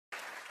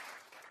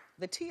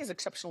The tea is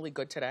exceptionally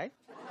good today.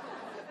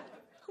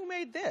 Who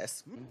made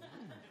this?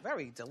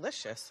 Very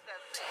delicious.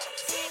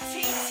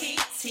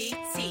 T.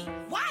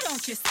 Why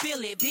don't you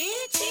spill it,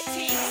 bitch?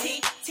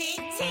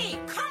 T.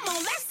 Come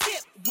on, let's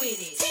sip with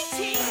it.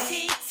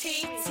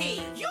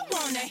 T. You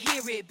wanna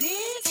hear it,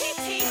 bitch?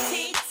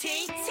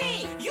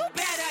 T. You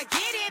better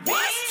get it, bitch.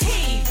 What's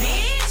tea,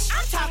 bitch?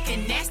 I'm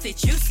talking nasty,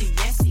 juicy,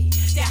 messy.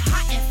 That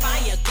hot and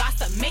fire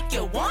gossip make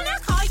you wanna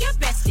call your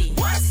bestie.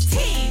 What's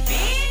tea,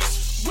 bitch?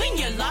 When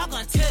you log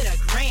on to the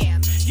gram,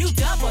 you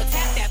double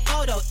tap that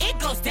photo, it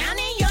goes down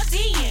in your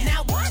DM.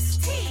 Now what's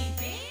tea,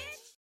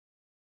 bitch?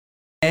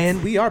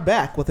 And we are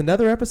back with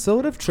another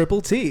episode of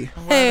Triple T.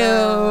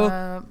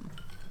 Hell.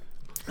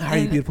 How are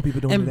you beautiful people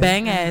doing and today?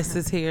 Bang Ass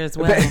is here as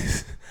well.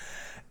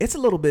 It's a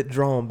little bit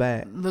drawn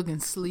back. Looking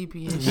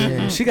sleepy and Yeah,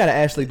 shit. she got an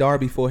Ashley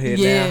Darby forehead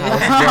now.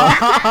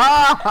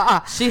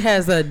 Yeah. She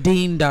has a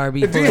Dean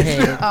Darby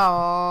forehead.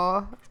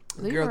 Oh,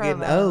 Girl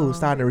getting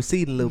starting to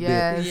recede a little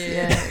yes, bit.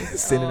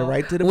 Yes. Sending it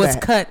right to the What's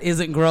back. cut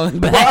isn't growing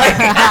back.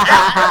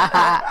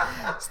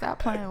 Stop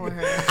playing with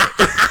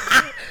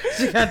her.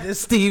 She got this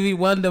Stevie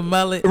Wonder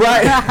mullet.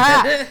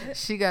 Right.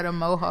 She got a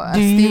mohawk.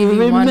 Do you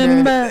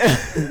remember?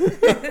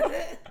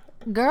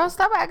 Girl,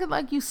 stop acting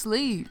like you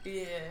sleep.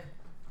 Yeah.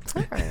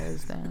 Put her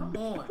ass down. Come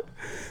on.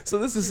 So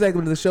this is a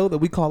segment of the show that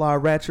we call our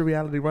Ratchet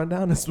Reality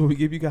Rundown. This is where we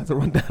give you guys a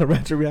rundown of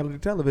Ratchet Reality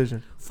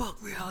television.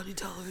 Fuck reality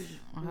television.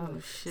 Oh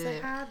shit. Say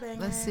hi, Bang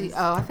Let's Ass. see.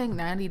 Oh, I think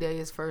 90 Day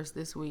is first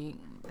this week.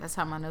 That's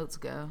how my notes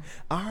go.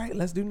 All right,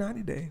 let's do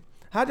 90 Day.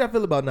 How'd y'all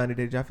feel about 90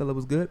 Day? Did y'all feel it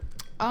was good?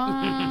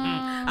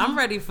 I'm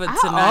ready for I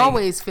tonight.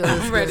 always feel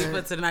it's I'm ready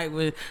good. for tonight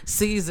when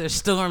Caesar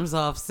storms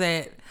off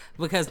set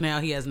because now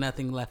he has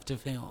nothing left to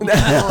film.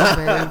 Oh,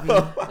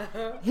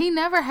 baby. He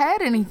never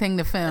had anything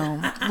to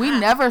film. We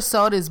never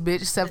saw this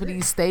bitch except for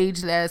these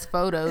staged ass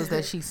photos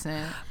that she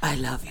sent. I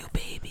love you,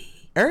 baby.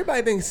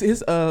 Everybody thinks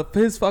his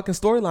fucking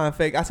storyline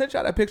fake. I sent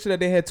y'all that picture that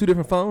they had two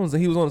different phones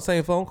and he was on the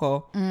same phone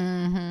call.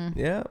 Mm-hmm.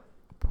 Yeah.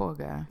 Poor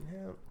guy.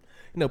 Yeah.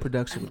 No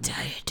production. I'm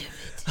tired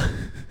of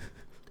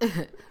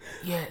it.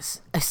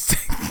 Yes.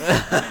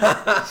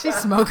 She's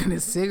smoking a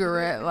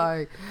cigarette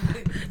like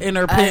In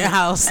her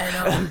penthouse.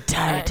 I'm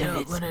tired I'm of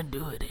not it. gonna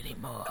do it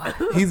anymore.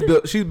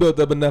 She's built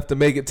up enough to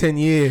make it 10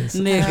 years.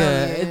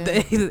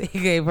 Nigga, he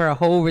gave her a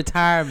whole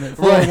retirement,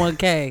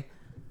 401k.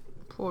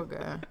 Poor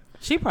guy.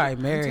 She probably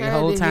married the Tired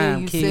whole to hear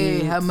time, you kids.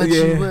 say how much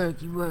Yeah.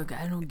 you work.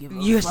 I don't give a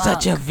You're fuck.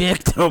 such a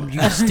victim,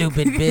 you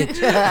stupid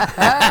bitch.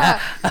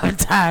 I'm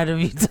tired of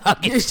you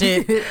talking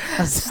shit.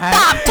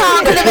 Stop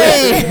talking to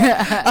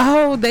me.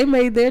 Oh, they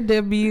made their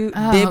debut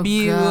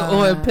God.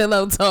 on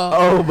Pillow Talk.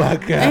 Oh my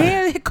God.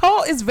 And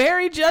Cole is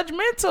very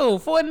judgmental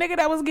for a nigga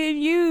that was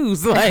getting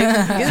used. Like,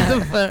 get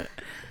the fuck.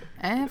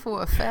 And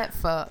for a fat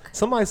fuck.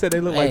 Somebody said they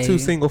look like Hey. two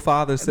single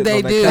fathers sitting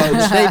They on do.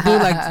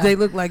 that couch. They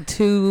look like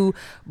two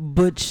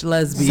butch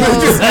lesbians.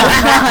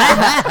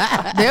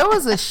 There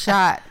was a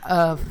shot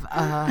of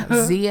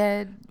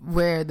Ziad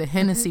where the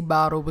Hennessy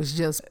bottle was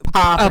just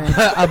popping.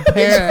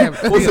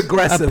 Apparent. Was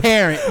aggressive.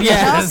 Apparent.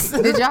 Yes.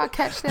 Did y'all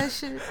catch that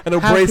shit? An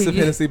How abrasive can you-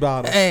 Hennessy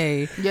bottle.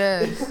 Hey,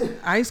 Yes.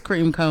 ice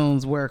cream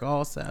cones work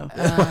also.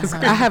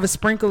 I have a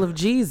sprinkle of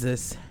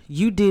Jesus.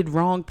 You did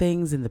wrong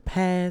things in the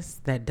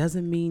past. That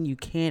doesn't mean you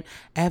can't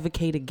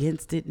advocate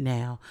against it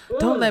now.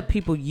 Don't let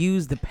people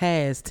use the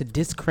past to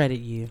discredit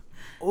you.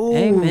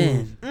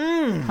 Amen.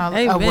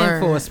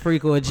 Amen for a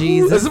sprinkle of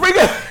Jesus.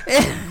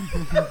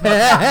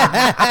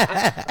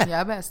 Yeah,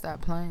 I better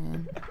stop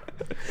playing.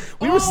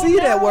 We receive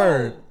that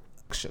word.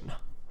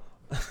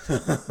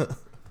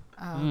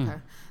 Oh, okay.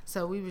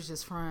 So we was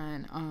just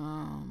frying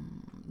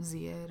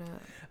Ziad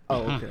up.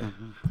 Oh, okay.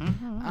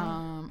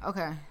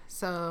 Okay.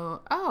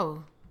 So,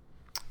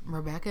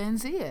 Rebecca and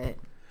Ziad.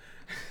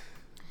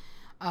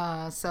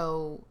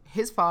 So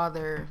his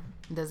father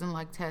doesn't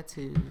like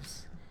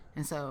tattoos,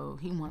 and so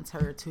he wants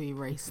her to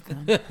erase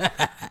them.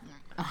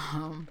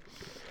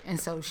 And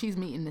so she's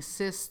meeting the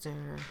sister.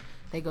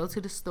 They go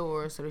to the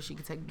store so that she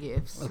can take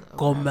gifts.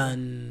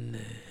 Common.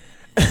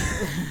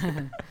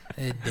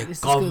 This is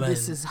good.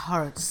 This is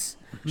hearts.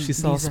 She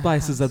saw These are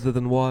spices hot. other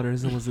than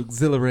waters and was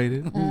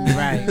exhilarated.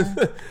 Right.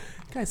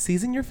 Guys,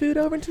 season your food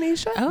over in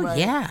Tanisha? Oh,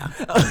 yeah.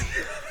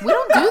 We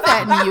don't do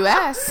that in the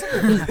U.S.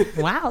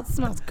 Wow, it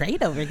smells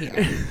great over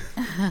here.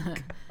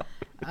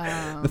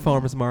 The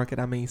farmer's market,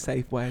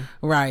 Safeway.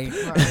 Right.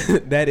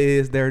 That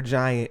is their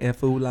giant and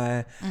food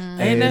line.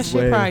 Ain't that as shit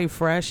well. probably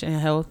fresh and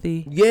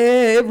healthy?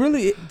 Yeah, it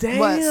really. Damn.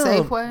 What,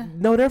 Safeway?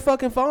 No, they're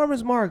fucking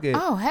farmer's market.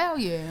 Oh, hell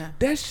yeah.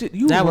 That shit.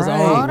 That was right.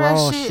 All that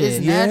raw shit, shit. is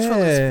natural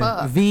Yeah. as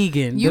fuck.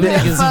 Vegan. You The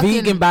had niggas fucking-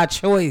 vegan by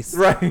choice.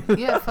 Right.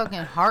 Yeah, fucking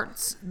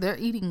hearts. They're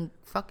eating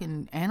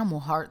fucking animal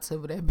hearts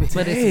over that bitch.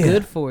 But it's Damn.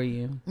 good for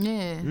you.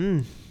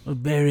 Yeah.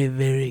 Very,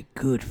 very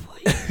good for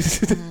you.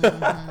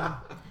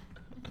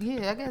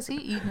 Yeah, I guess he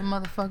eating the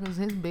motherfuckers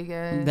his big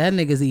ass. That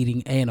nigga's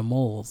eating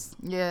animals.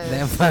 Yeah.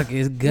 That fuck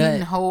is Eating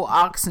gut. whole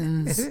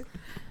oxens.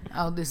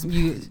 Oh, this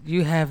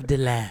You have the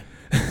lamb.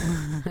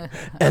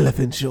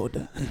 Elephant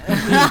shoulder.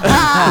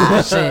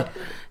 Shit.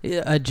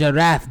 A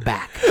giraffe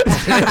back.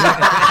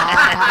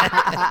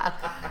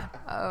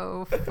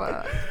 Oh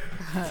fuck.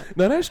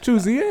 No, that's true.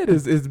 Ziad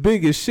is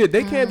big as shit.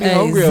 They can't be Hey,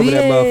 hungry over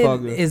that Ziad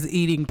motherfucker. is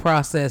eating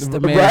processed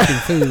American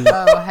food.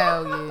 Oh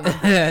hell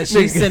yeah.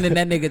 She's sending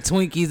that nigga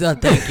Twinkies. Oh,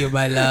 thank you,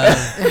 my love.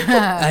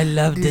 I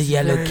love the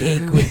yellow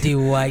cake with the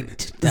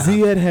white stuff.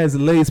 Ziad has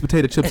Lay's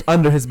potato chips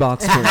under his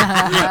box too.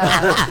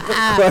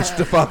 Crush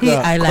the fuck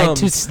up. I like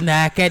to Crumbs.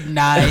 snack at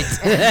night.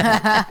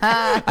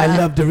 I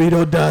love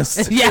Dorito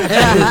dust.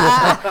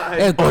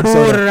 Yeah. Cool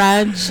soda.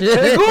 Ranch.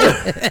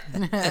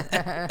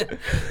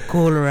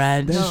 Cool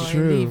Ranch. That's I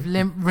true. leave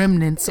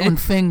remnants on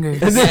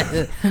fingers.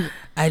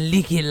 I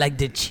lick it like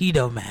the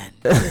Cheeto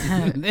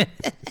Man.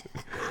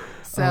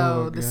 So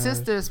Oh, the gosh.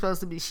 sister is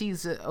supposed to be.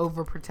 She's an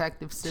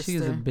overprotective sister.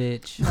 She's a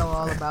bitch. Know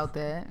all about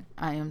that.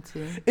 I am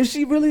too. Is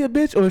she really a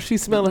bitch or is she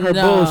smelling her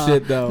No.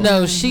 bullshit though?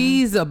 No,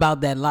 she's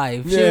about that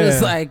life. She Yeah.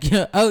 was like,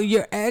 "Oh,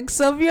 your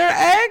ex of your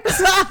ex,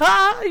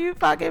 you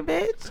fucking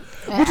bitch."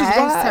 And Which is asked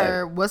why-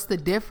 her what's the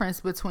difference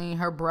between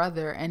her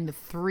brother and the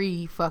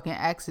 3 fucking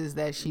exes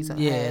that she's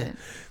Yeah, had.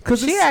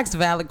 Because she asked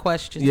valid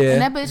questions. Yeah.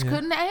 And that bitch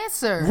couldn't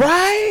answer.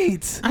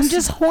 Right. I'm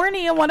just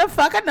horny and want to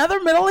fuck another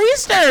Middle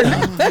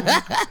Eastern.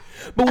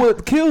 But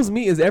what kills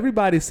me is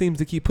everybody seems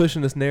to keep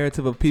pushing this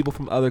narrative of people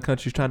from other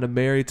countries trying to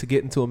marry to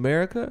get into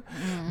America.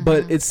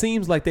 But it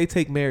seems like they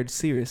take marriage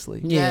seriously.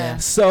 Yeah.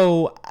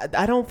 So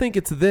I don't think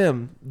it's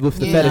them with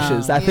the Yeah.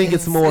 fetishes. I think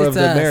it's Yes. more It's of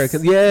the us.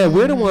 Americans. Yeah,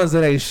 we're the ones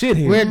that ain't shit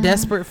here. We're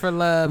desperate for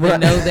love Right.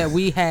 and know that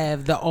we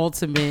have the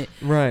ultimate,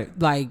 right.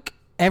 like,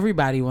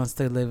 everybody wants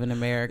to live in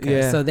America.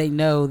 Yeah. So they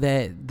know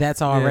that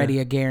that's already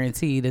a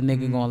guarantee the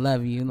nigga gonna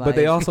love you. Like, But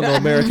they also know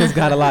Americans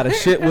got a lot of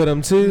shit with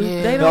them too.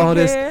 Yeah. They All don't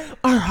this, care.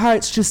 our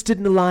hearts just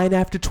didn't align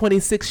after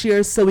 26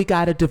 years, so we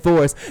got a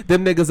divorce.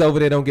 Them niggas over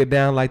there don't get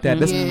down like that.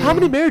 That's- Yeah. How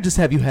many marriages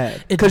have you had?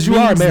 It Because you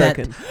are means that-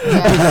 American.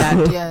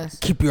 Yes. Yes.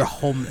 keep your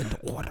home in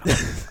order.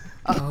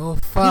 Oh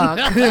fuck.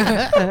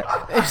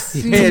 It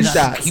seems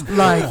Headshots.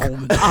 like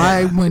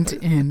I went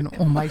in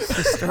on my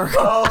sister.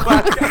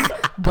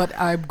 But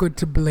I'm going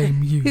to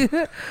blame you.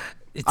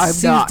 It I'm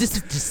seems not. this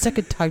is the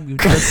second time you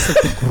done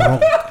something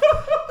wrong.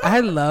 I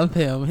love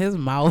him. His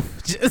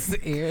mouth just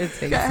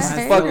irritates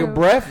me. Fucking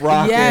breath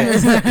rocking.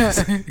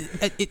 Yes.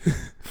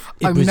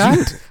 I'm was not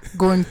you.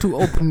 going to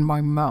open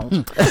my mouth.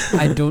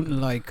 I don't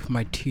like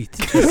my teeth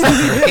to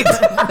separate.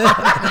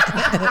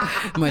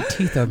 My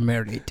teeth are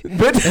married.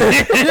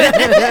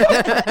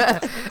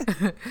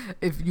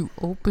 If you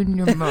open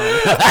your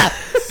mouth,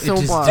 so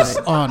it is what?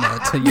 dishonor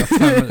to your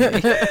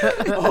family.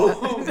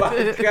 Oh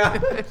my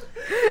god.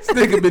 This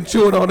nigga been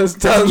chewing on his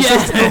tongue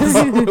Yes.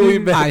 since we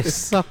met. I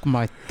suck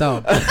my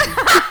thumb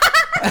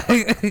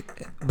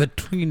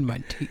between my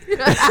teeth.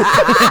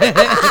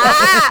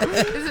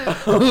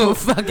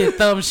 Fucking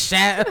thumb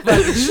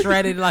fucking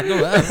shredded like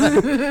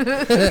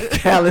a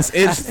Callous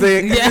inch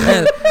thick.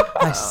 yeah.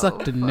 I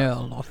sucked a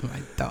nail off my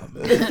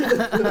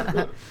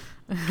thumb.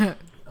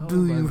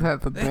 Do you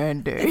have a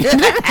band-aid?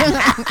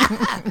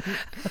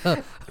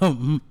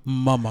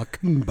 Mama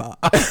Kimba.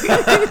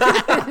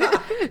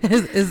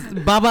 is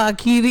Baba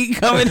Akiri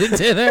coming to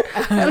dinner?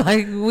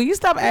 Like, will you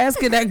stop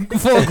asking that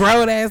for a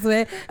grown ass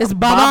man? Is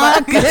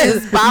Baba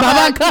Is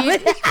Baba coming?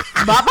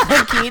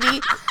 Baba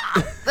Kitty,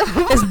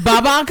 Is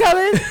Baba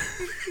coming?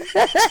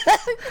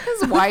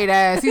 his white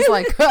ass. He's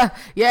like,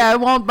 yeah, I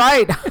won't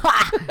bite.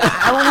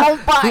 I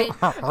won't bite.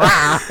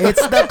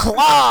 It's the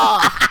claw.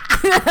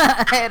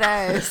 Head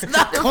ass.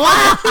 The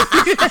claw.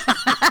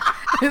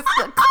 It's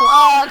the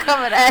claw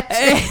coming at you.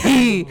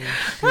 Hey.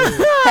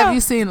 Have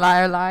you seen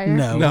Liar Liar?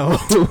 No. No.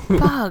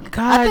 Fuck.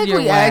 God, I think you're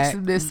we whack. asked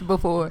him this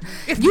before.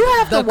 You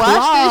have to The watch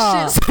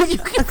claw. this shit so you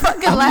can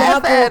fucking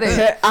laugh at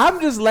it.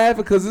 I'm just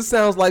laughing because it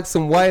sounds like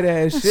some white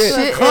ass shit.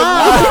 Shit,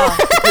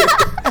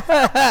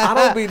 I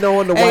don't be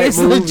knowing the Hey, white it's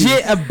movies.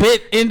 legit a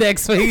bit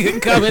index finger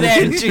coming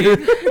at you,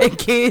 and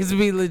kids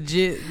be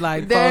legit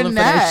like They're falling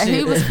for that not. shit.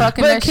 He was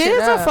fucking but that shit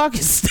kids are up.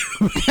 fucking stupid.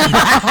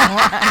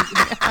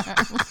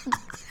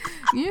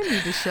 You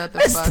need to shut the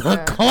It's fuck the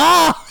up.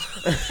 claw.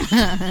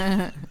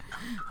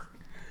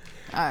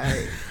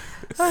 Alright.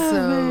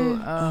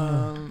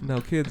 So,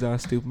 No, kids are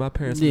stupid. My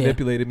parents Yeah.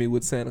 manipulated me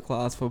with Santa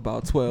Claus for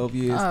about 12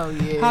 years. oh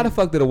yeah. How the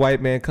fuck did a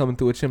white man coming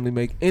through a chimney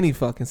make any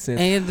fucking sense?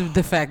 And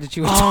the fact that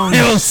you were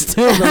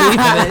still believing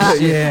that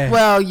shit. yeah.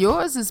 Well,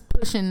 yours is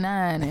pushing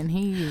 9, and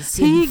he's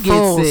He in gets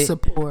full it.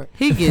 support.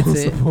 He gets Full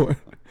it. support.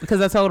 Because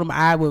I told him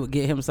I would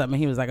get him something.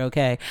 He was like,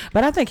 okay.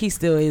 But I think he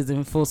still is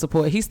in full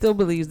support. He still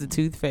believes the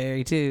tooth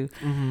fairy, too.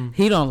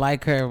 He don't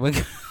like her.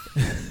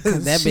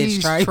 Because that bitch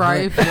She's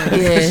trifling.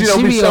 trifling. Yeah, She she,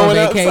 don't be be on showing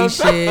up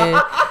vacation.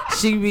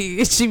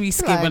 she be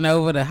skipping Like,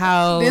 over the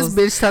house. This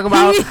bitch talking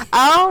about,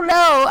 I don't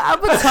know. I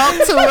would talk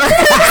to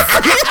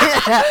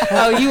her.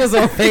 Oh, you was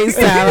on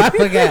FaceTime. I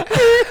forgot.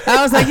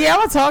 I was like, yeah,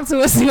 I'm gonna talk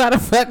to her, see how the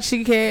fuck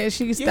she can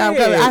stop Yeah.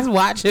 coming. I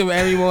watch him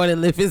every morning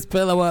lift his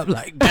pillow up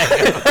like that.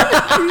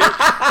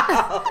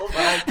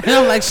 And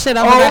I'm like, shit,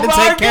 I forgot to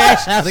my take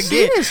cash out She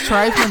again. is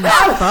trifling as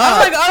I'm fuck.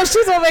 like, oh,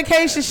 she's on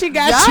vacation. She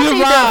got Y'all you need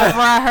to right.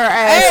 fry her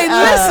ass Hey,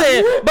 up.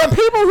 listen, but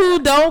people who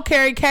don't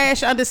carry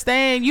cash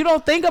understand you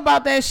don't think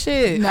about that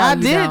shit. No, I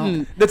you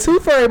didn't. The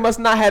Tooth Fairy must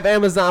not have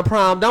Amazon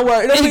Prime. Don't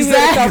worry. It'll be here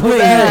in a couple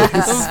Exactly.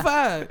 days.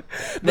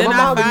 Fuck. No, Then my I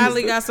mom used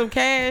finally to- got some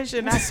cash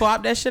and I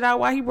swapped that shit out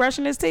while he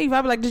brushing his teeth.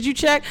 I be like, "Did you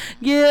check?"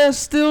 "Yeah,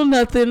 still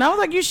nothing." I was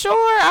like, "You sure?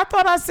 I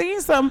thought I seen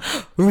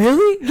something."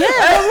 "Really?"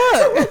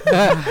 "Yeah, look."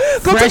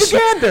 Go take a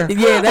gander.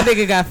 Yeah, that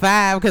nigga got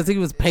 5 because he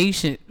was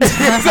patient.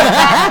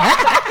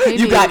 He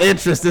You got needed-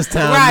 interest this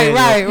time. Right,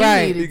 Daniel.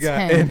 right. he needed You got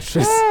 10.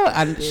 interest.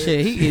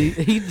 Shit,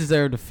 he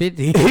deserved a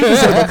 50. He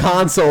deserved a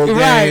console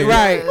game.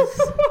 Right.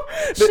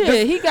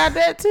 Shit, he got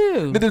that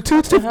too. Did the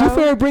Tooth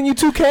Fairy bring you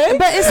 2K?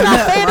 But it's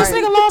not fair. This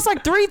Right. nigga lost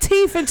like 3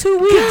 teeth in 2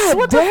 weeks. God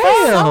What the damn.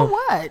 fuck? So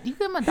what? You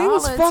give him a He dollar.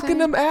 was fucking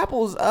them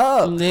apples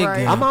up. Nigga.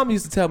 Right. My mom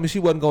used to tell me she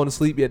wasn't going to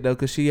sleep yet though,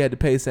 because she had to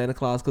pay Santa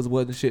Claus because it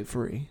wasn't shit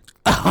free.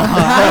 That's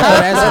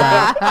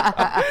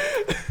right.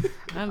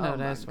 I know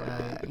that's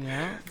right.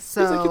 Yeah.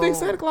 So She's like, "You think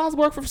Santa Claus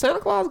work for Santa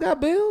Claus got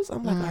bills?"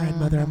 I'm like, "All right,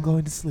 mother, I'm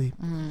going to sleep."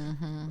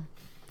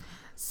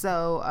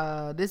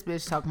 So this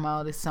bitch talking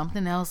about there's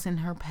something else in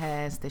her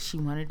past that she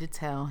wanted to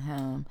tell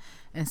him,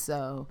 and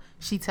so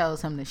she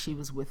tells him that she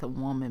was with a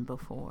woman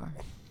before.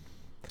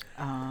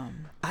 I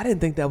didn't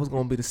think that was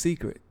going to be the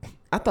secret.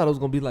 I thought it was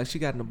going to be like she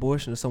got an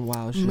abortion or some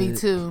wild shit. Me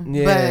too.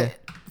 Yeah.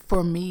 But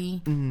for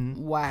me,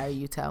 why are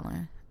you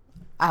telling?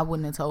 I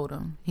wouldn't have told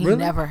him. He Really?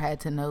 never had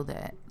to know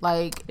that.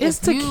 Like, It's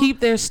if to you- keep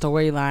their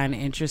storyline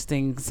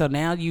interesting. So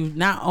now you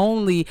not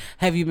only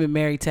have you been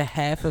married to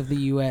half of the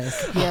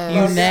U.S.,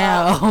 Yes.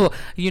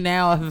 you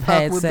now have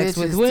had with sex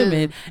with bitches,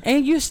 women, too.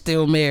 and you're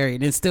still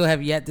married, and still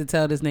have yet to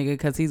tell this nigga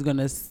because he's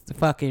gonna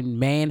fucking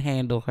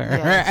manhandle her.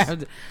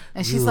 Yes.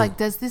 And she's like,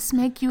 "Does this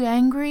make you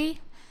angry?"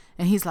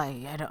 And he's like,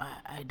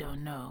 I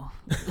don't know.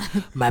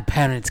 My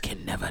parents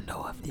can never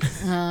know of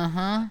this.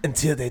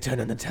 Until they turn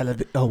on the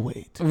television. Oh,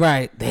 wait.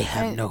 Right? They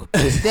have no.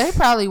 They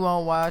probably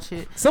won't watch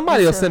it.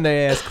 Somebody will And so- send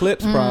their ass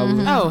clips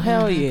probably. Oh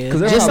hell yeah!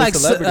 'Cause they're Just probably like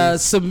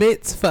celebrities.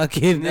 submits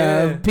fucking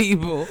Yeah.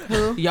 people.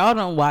 Y'all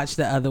don't watch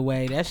The Other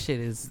Way. That shit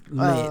is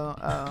lit.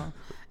 Oh.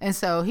 And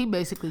so he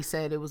basically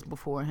said it was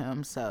before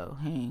him, so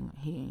he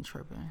ain't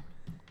tripping.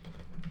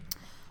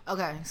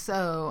 Okay,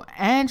 so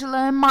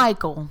Angela and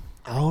Michael.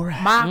 All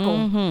right.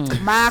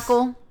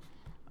 Michael.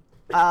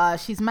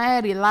 She's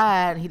mad he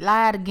lied. He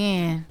lied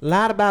again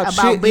Lied about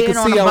About shit you being could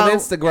on see a on boat.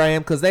 Instagram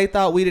because they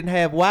thought we didn't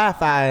have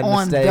Wi-Fi in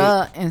on the state.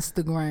 the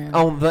Instagram.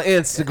 On the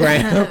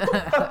Instagram.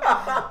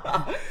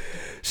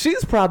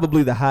 She's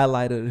probably the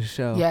highlight of the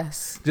show.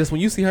 Yes. Just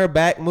when you see her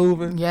back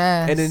moving.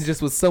 Yes. And then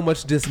just with so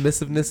much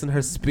dismissiveness in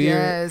her spirit.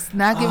 Yes,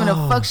 not giving a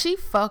fuck. She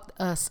fucked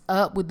us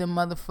up with the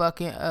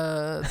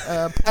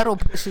motherfucking pedal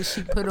pushers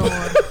she put on.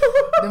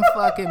 Them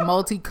fucking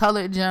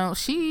multicolored jumps.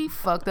 She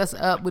fucked us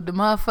up with the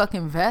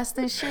motherfucking vest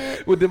and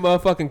shit. With the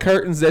motherfucking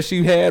curtains that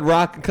she had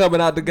rocking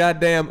coming out the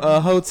goddamn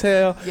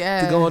hotel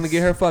to go on to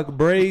get her fucking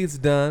braids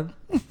done.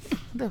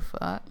 The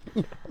fuck.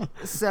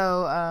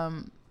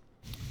 So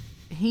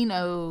he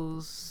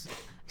knows.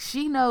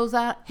 He knows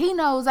I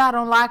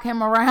don't like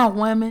him around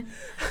women.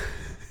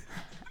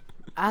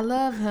 I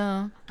love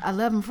him. I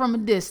love him from a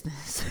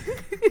distance.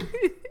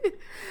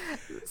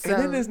 And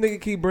then this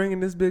nigga keep bringing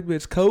this big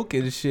bitch coke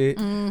and shit.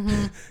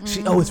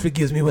 She always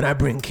forgives me when I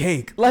bring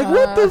cake. Like,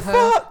 what the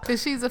fuck?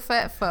 Cause she's a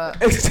fat fuck.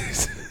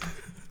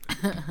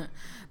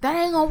 That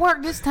ain't gonna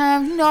work this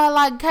time. You know I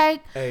like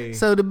cake. Hey.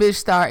 So the bitch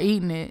start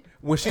eating it.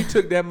 When she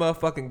took that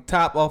motherfucking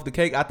top off the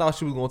cake, I thought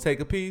she was gonna take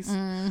a piece.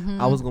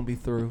 I was gonna be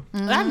through.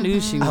 I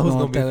knew she was, I was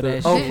gonna gonna be throw through.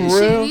 that Oh, shit. for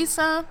Didn't real? she eat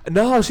some?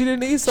 No, she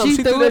didn't eat something. She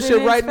She threw threw that it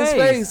shit in right his in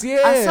his face.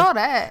 Yeah. I saw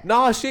that.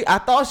 No, I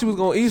thought she was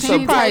gonna eat She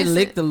something. She probably tasted-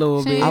 licked a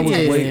little she bit. I was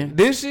tasted- waiting.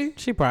 Did she?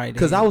 She probably did.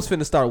 Because I was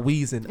finna start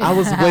wheezing. I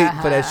was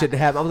waiting for that shit to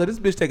happen. I was like, this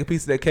bitch take a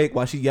piece of that cake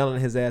while she yelling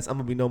at his ass. I'm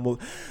gonna be no more.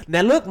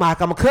 Now look, Mike,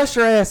 I'm gonna cuss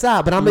your ass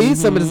out, but I'm gonna eat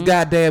some of this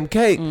goddamn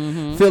cake.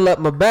 Fill up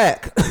my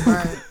back.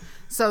 Right.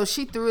 So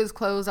she threw his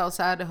clothes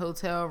outside the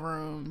hotel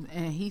room,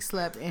 and he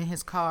slept in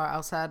his car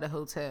outside the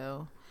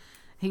hotel.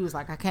 He was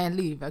like, I can't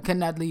leave. I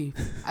cannot leave.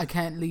 I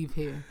can't leave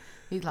here.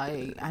 He's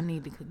like, I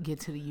need to get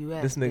to the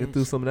U.S. This nigga bitch.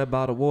 threw some of that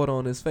bottled water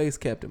on his face,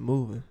 kept it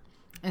moving.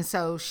 And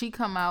so she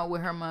come out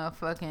with her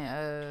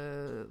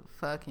motherfucking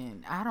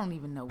fucking, I don't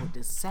even know what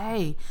to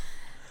say.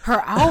 Her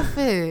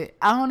outfit,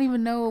 I don't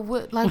even know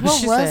what what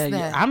she was said,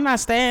 that? I'm not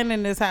staying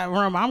in this hot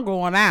room. I'm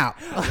going out.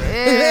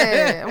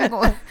 Yeah, I'm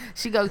going.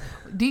 She goes,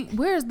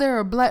 where's there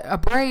a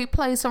braid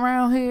place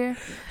around here?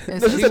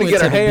 And No, so she She said to went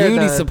get her to the hair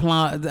beauty done.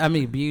 supply.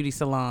 Beauty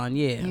salon.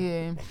 Yeah.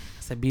 yeah.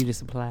 It's a beauty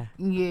supply.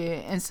 Yeah,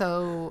 and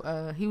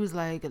so he was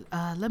like,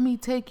 let me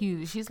take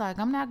you. She's like,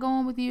 I'm not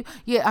going with you.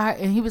 Yeah, all right.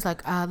 And he was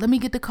like, let me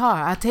get the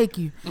car. I'll take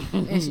you.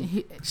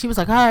 And she was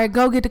like, all right,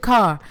 go get the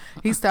car.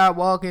 He started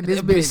walking. This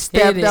That bitch bitch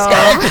stepped hit it. off.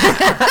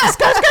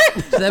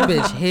 That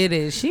bitch hit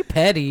it. She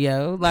petty,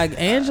 yo. Like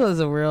Angela's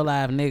a real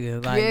live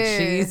nigga. Like Yeah.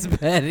 she's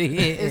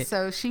petty. And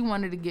so she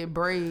wanted to get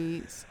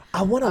braids.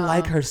 I want to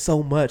like her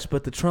so much,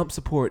 but the Trump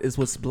support is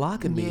what's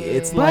blocking me. Yeah.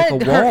 It's like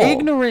But a wall. her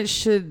ignorance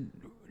should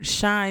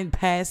shine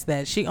past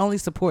that. She only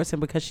supports him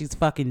because she's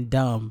fucking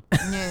dumb.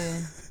 Yeah.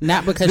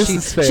 Not because This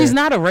is fair. she's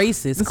not a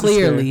racist. This is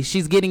Clearly, fair.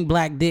 she's getting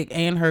black dick,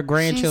 and her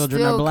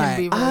grandchildren are still can black.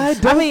 be I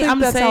racist. don't mean, think I'm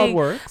that's how saying- it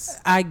works.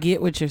 I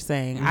get what you're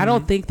saying. I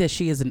don't think that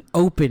she is an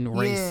open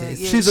racist.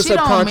 Yeah. She's a She don't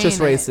subconscious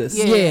mean it.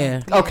 racist.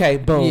 Yeah. Okay,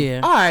 boom. Yeah.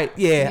 All right,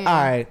 yeah,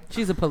 all right.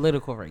 She's a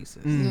political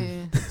racist.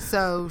 Yeah.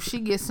 So she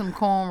gets some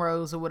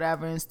cornrows or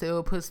whatever and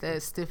still puts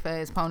that stiff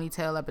ass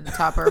ponytail up at the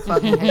top of her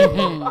fucking head.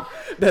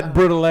 That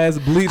brittle ass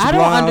bleach I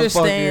don't blonde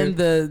understand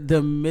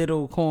the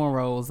middle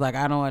cornrows. Like,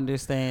 I don't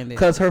understand it.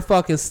 Because her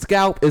fucking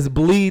scalp is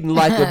bleeding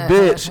like a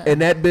bitch, and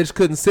that bitch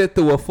couldn't sit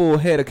through a full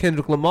head of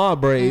Kendrick Lamar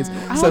braids,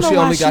 I so don't know she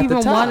why only she got the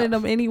even top. wanted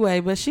them anyway.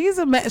 But she's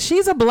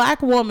a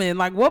black woman.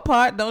 Like, what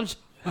part don't you?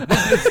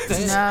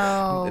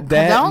 No,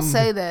 That- don't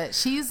say that.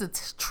 She's a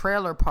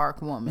trailer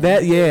park woman.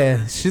 That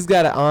she's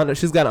got to honor.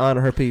 She's got to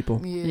honor her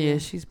people. Yeah,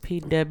 she's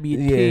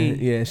PWT.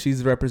 Yeah.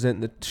 She's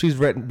representing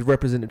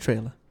representing the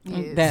trailer.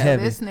 Yeah, That so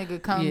heavy. this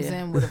nigga comes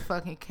Yeah. in with a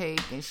fucking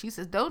cake, and she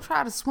says, "Don't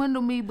try to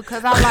swindle me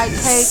because I like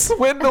cake."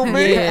 Swindle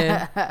me.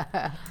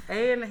 Yeah.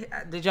 And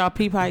did y'all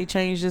peep how he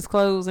changed his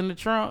clothes in the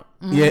trunk?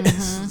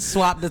 Yes.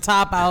 Swap the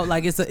top out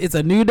like it's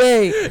a new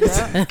day.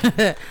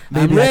 I'm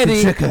Maybe I can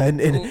ready. trick her and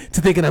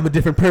to thinking I'm a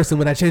different person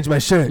when I change my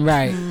shirt.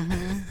 Right.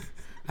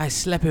 I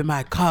slept in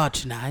my car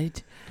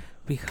tonight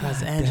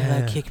because Angela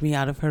damn. kicked me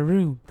out of her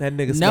room. That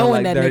nigga smell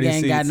Knowing like that dirty nigga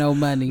ain't got seats. no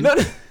money. No,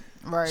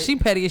 Right. She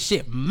petty as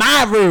shit.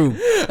 My room.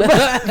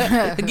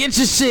 Get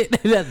your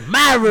shit. That's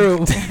my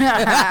room.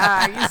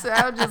 You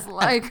sound just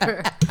like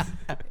her.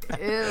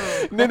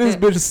 Ew. then this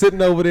bitch is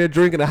sitting over there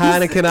drinking a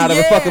Heineken out of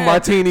a Yeah. fucking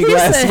martini He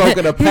glass, said-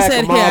 smoking a he pack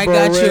said, of "Here, I Marlboro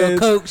got you a Reds.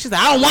 Coke." She said,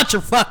 "I don't want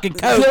your fucking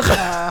Coke."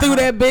 Threw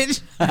that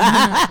bitch.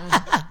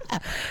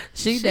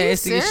 She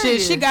nasty as shit.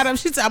 She serious. got him.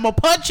 She said, "I'm gonna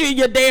punch you in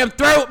your damn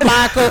throat,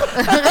 Michael."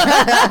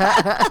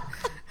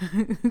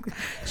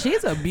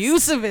 She's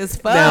abusive as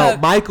fuck. Now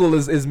Michael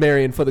is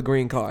marrying for the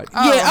green card. Yeah,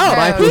 oh,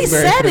 Michael's he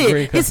married said for the green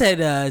it. card. He said,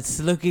 "It's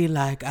looking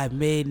like I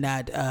may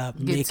not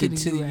make to it the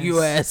to the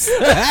US."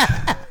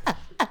 U.S."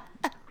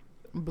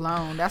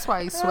 Blown. That's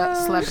why he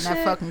slept in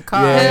that fucking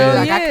car. Yeah. He was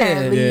like, Hell I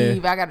can't yeah.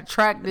 leave. I gotta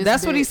track this.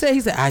 That's what he bitch. said.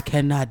 He said, "I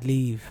cannot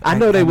leave. I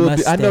know they will.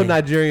 must I know stay."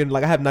 Nigerian.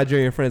 Like I have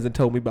Nigerian friends that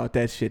told me about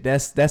that shit.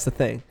 That's the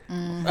thing.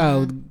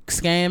 Oh,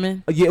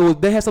 scamming. Yeah, well,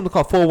 they have something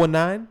called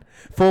 419.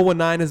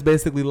 419 is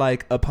basically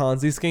like a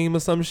Ponzi scheme or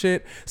some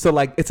shit. So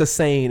like it's a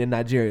saying in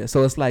Nigeria.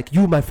 So it's like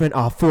you, my friend,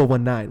 are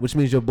 419, which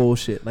means you're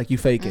bullshit. Like you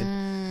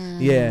faking.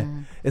 Yeah,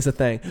 it's a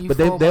thing. You But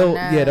they'll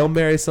 419. they'll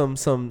marry some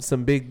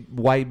big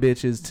white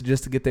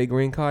bitches to get their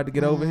green card to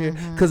get over here.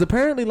 Because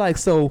apparently like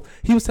so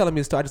he was telling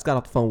me a story. I just got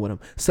off the phone with him.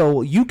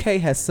 So UK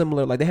has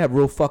similar, like they have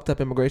real fucked up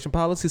immigration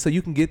policy. So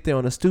you can get there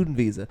on a student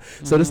visa.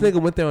 So this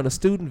nigga went there on a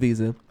student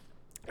visa.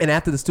 And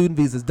after the student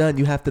visa is done,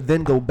 you have to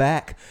then go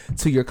back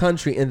to your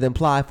country and then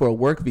apply for a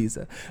work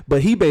visa.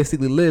 But he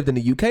basically lived in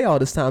the UK all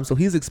this time, so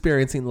he's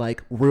experiencing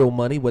like real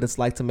money, what it's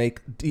like to make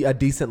a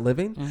decent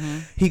living.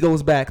 He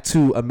goes back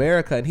to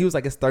America, and he was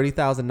like, it's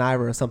 30,000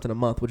 naira or something a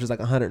month, which is like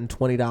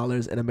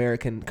 $120 in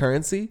American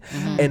currency.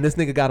 And this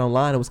nigga got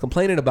online and was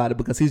complaining about it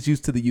because he's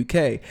used to the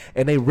UK,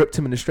 and they ripped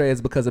him in the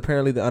shreds because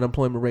apparently the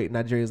unemployment rate in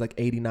Nigeria is like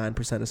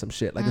 89% or some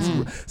shit. Like,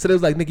 so they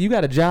was like, nigga, you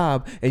got a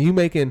job and you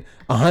making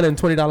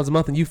 $120 a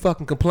month and you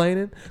fucking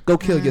complaining, go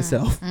kill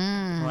yourself.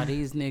 Why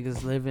these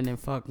niggas living in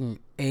fucking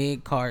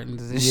egg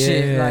cartons and Yeah.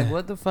 shit? Like,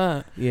 what the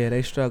fuck? Yeah,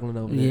 they struggling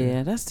over there.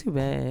 Yeah, that's too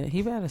bad.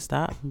 He better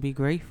stop and be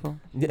grateful.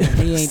 Yeah.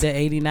 He ain't the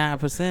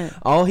 89%.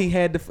 All he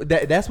had to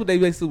that's what they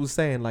basically was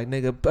saying, like,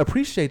 nigga,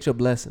 appreciate your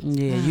blessings.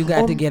 Yeah, you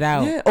got to get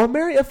out. Yeah, or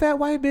marry a fat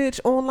white bitch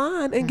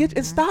online and get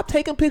and stop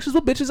taking pictures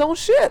with bitches on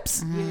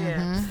ships.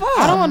 Yeah.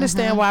 I don't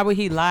understand why would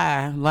he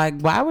lie. Like,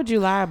 why would you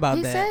lie about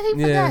He that? said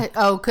he Yeah. forgot.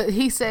 Oh, 'cause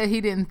he said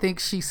he didn't think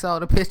she saw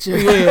the picture.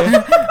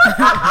 Yeah.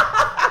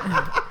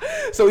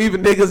 So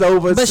even niggas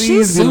overseas But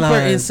she's be super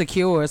lying.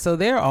 insecure, so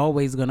they're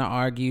always gonna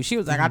argue. She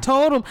was like, "I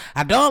told him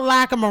I don't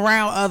like him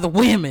around other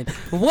women.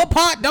 What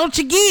part don't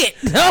you get?"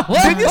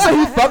 Didn't you say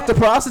he fucked a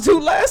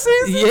prostitute last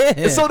season?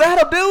 Yeah. So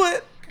that'll do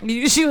it.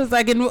 She was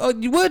like, and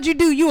what'd you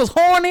do? You was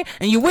horny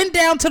and you went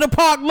down to the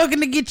park looking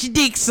to get your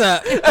dick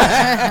sucked.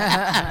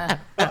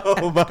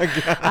 Oh my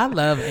god. I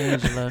love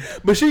Angela.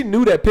 But she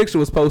knew that picture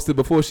was posted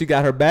before she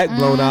got her back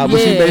blown out. But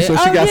she made sure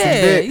she got some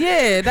dick.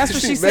 Yeah, that's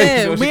what She she made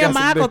said. sure she Me and got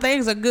some Michael, dick.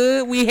 things are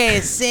good. We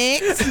had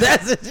sex.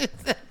 That's what she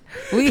said.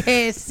 We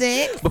had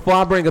sex. Before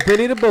I bring up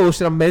any of the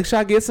bullshit, I'm make sure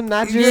I get some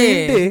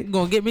Nigerian Yeah, dick.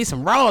 gonna get me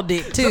some raw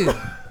dick too.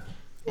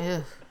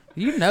 Ugh.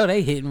 You know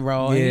they hitting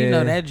raw, and you Yeah.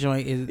 know that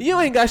joint is. You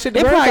ain't got shit to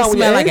It worry about probably when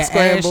smell your like an eggs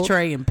scrambled.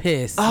 ashtray and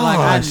piss. Oh, like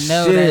I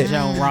know that shit.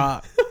 joint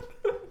rock.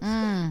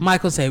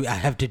 Michael said, "I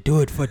have to do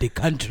it for the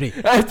country.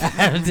 I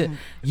have to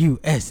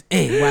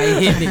USA. Why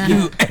you hitting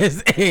the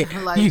USA?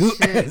 Like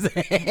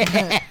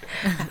USA."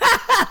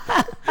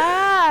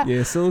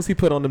 Yeah, as soon as he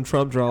put on them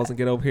Trump draws and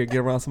get over here, get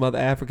around some other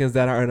Africans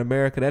that are in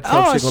America, that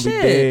Trump Oh shit gonna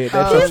shit! be dead.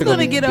 That Trump He's shit gonna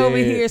be get over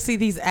dead. here, see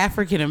these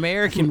African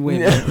American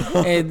women,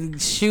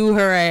 and shoot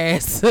her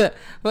ass.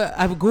 But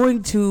I'm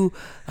going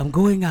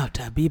out.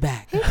 I'll be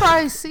back. He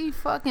probably see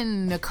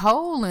fucking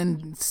Nicole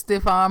and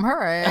stiff arm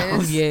her ass.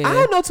 Oh yeah. I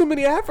don't know too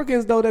many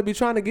Africans though that be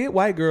trying to get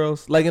white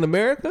girls. Like in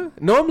America,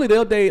 normally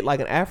they'll date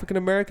like an African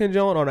American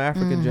joint or an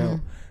African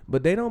joint,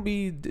 but they don't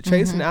be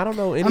chasing. I don't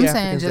know any I'm saying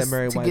Africans that just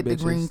marry to white get bitches.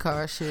 the green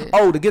card shit.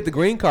 Oh, to get the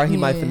green card, he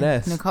might Yeah.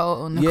 finesse.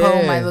 Nicole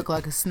Yeah. might look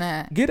like a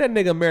snack. Get that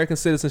nigga American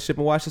citizenship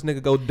and watch this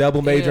nigga go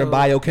double major in Ew.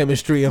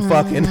 biochemistry and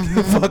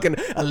fucking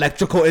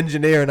electrical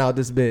engineering out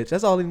this bitch.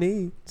 That's all he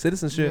need.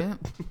 Citizenship. Yeah.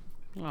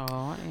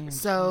 Oh,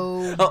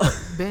 So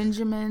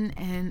Benjamin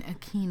and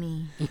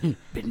Akini.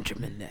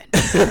 Benjamin.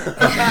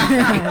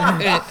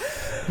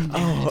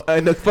 Oh,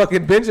 and the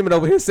fucking Benjamin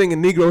over here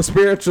singing Negro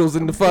spirituals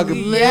in the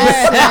fucking.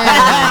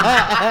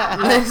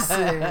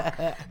 Listen.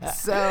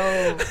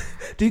 So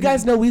Do you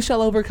guys know We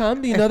Shall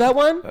Overcome? Do you know that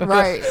one?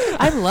 right.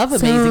 I love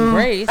Amazing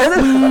Grace.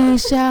 We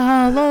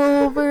shall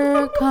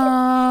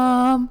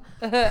overcome.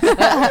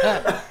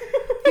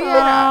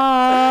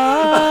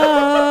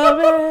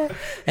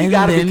 He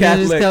gotta be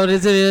Catholic.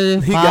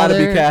 He gotta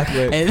be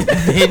Catholic. And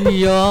then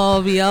you'll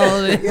all be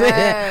all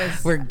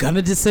Yes. We're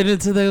gonna descend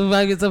into the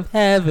buckets of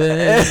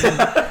heaven. So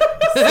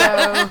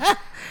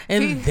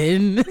And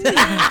then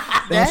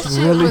that shit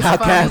Really was how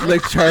funny.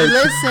 Catholic church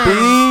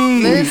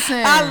be.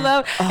 Listen. I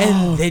love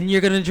and then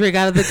you're gonna drink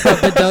out of the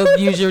cup, but don't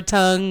use your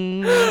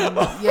tongue.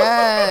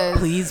 Yes.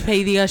 Please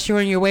pay the usher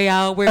on your way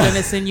out. We're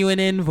gonna send you an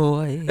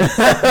invoice.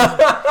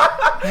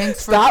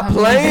 Thanks for Stop coming.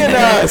 playing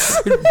us.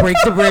 Break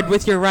the bread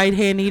with your right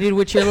hand, eat it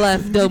with your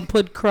left. Don't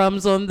put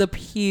crumbs on the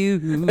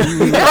pew.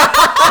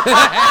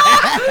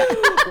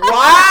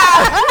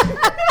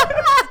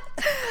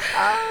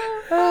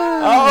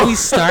 Oh. We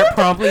start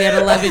promptly at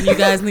 11. You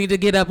guys need to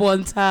get up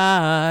on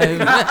time.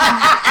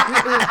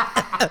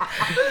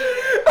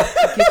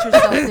 Get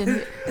yourself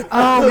in.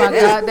 Oh my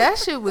god, that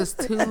shit was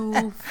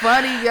too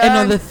funny, y'all. And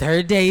on the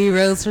third day, he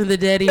rose from the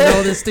dead. He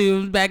rolled his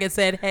students back and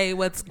said, "Hey,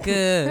 what's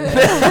good?"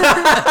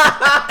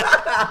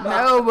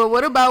 No, but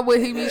what about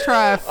when he be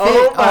trying to fit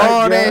Oh my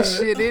all that God.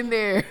 shit in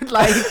there?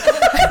 Like,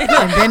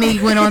 and then he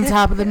went on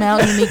top of the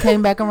mountain and he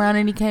came back around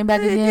and he came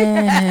back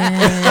again.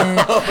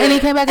 And he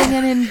came back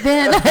again and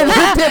then I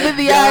looked him in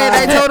the eye and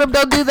I told him,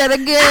 don't do that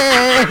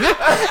again.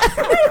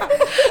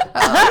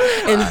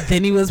 And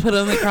then he was put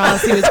on the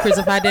cross. He was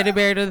crucified, dead, and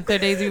buried. On the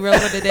third day, he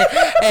rose from the dead.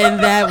 And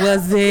that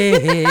was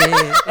it.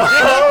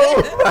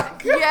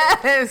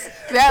 Yes,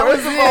 that was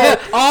it.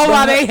 All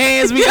while they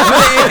hands be up.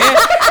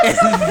 And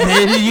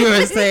then you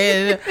were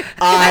saying,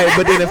 Alright,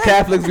 but then if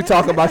Catholics be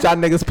talking about y'all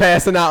niggas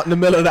passing out in the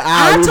middle of the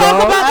I aisle,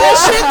 talk about that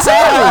shit too.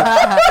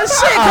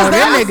 Shit, Oh, cause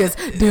them that niggas.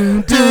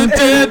 Dun, dun,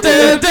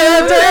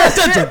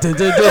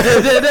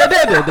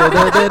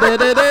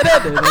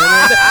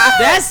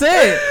 That's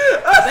it.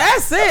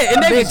 That's it.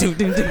 And they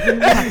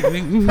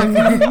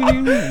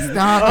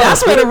Stop.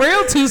 that's where the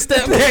real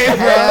two-step came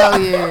Hell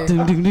yeah.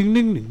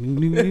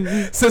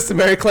 from. Sister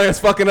Mary Claire's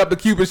fucking up the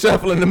Cupid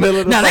shuffle in the middle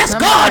of the Now that's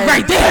Somebody- God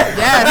right there.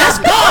 Yeah, That's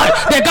God.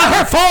 That got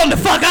her falling the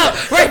fuck out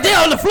right there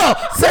on the floor.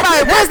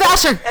 somebody, where's the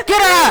usher?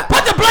 Get her up.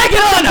 Put the blanket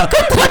on her.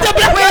 Put the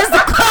blanket. Where's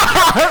the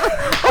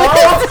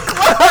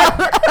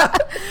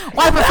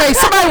Wipe her face.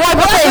 Somebody wipe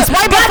her face.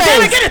 Wipe her God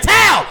damn it, face. get a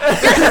towel.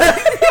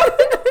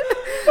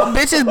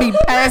 Bitches be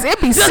passed. It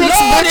be The six Lord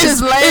bitches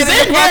is laying in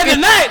here fucking-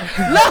 tonight.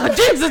 Lord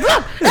Jesus,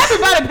 look.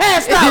 Everybody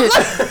passed out. Look.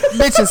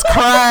 Bitches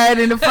crying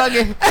in the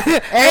fucking.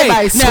 Everybody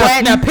Hey,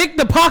 sweating. now pick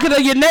the pocket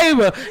of your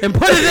neighbor and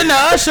put it in the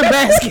usher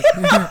basket.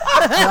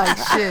 Like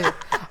shit.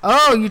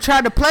 Oh, you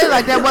tried to play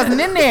like that wasn't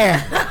in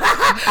there.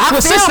 I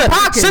Well, feel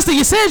pockets. sister,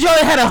 you said you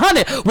only had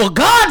 100. Well,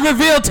 God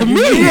revealed to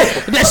me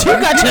that you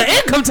got your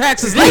income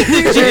taxes late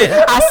this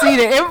year. I see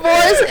the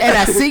invoice and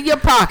I see your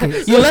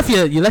pockets. You left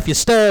your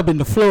stub in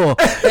the floor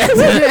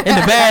in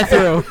the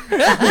bathroom.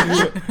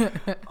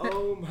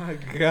 Oh my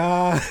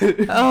God.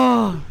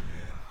 Oh.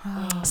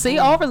 See,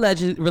 all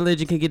religion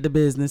can get the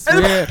business.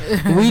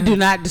 We do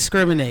not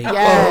discriminate.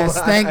 Yes,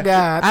 thank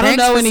God. I don't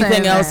Thanks know for anything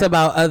saying else that.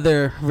 about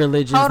other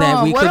religions Hold that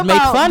on, we what could make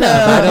about fun of. the-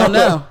 I don't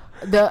know.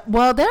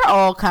 Well, they're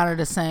all kind of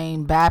the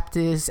same.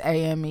 Baptist,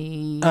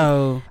 AME.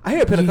 Oh, I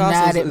hear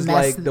Pentecostals United is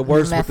like the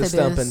worst with the Methodist.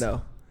 stumping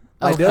though.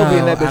 Like they'll be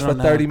in that I bitch for don't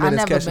know. 30 I minutes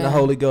never catching the been.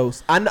 Holy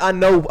Ghost. I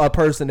know a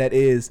person that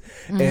is,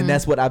 and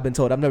that's what I've been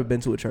told. I've never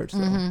been to a church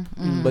though,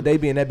 but they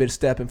be in that bitch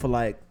stepping for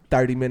like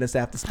 30 minutes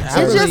after It service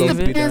just supposed to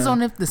be depends done.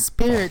 on if the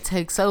spirit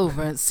takes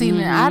over. See,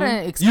 I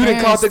didn't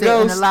experience caught the it in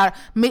ghost? a lot.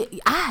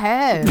 I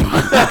have.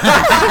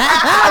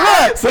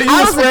 So you I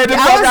was was, spread the I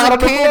fuck was out a on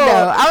the kid floor.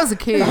 though. I was a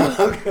kid.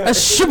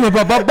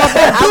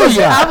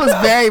 I was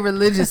very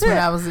religious when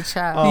I was a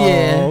child.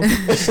 yeah.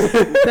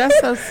 That's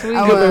so sweet.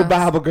 I Good little was.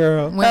 Bible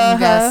girl. When you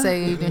got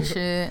saved and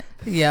shit.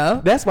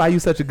 Yeah. That's why you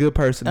such a good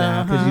person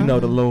now, because you know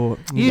the Lord.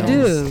 You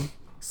knows. do.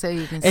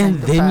 saved and And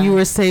sanctified. then you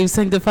were saved,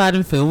 sanctified,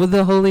 and filled with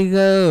the Holy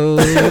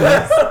Ghost.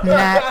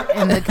 not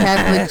in the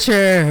Catholic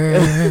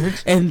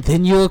Church. And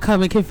then you will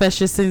come and confess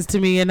your sins to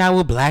me, and I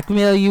will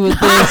blackmail you with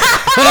this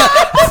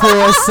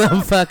for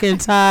some fucking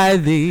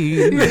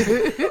tithing.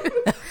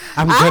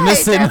 I'm gonna hate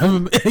send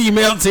an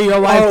email to your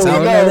wife Oh,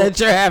 telling no. her that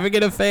you're having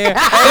an affair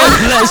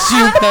unless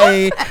you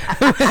pay.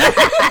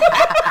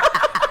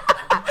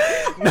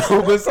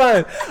 No, but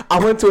son, I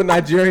went to a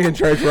Nigerian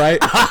church, right?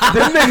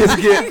 Them niggas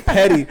get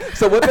petty.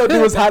 So what they'll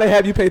do is how they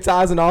have you pay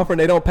tithes and offering.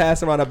 They don't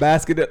pass around a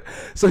basket.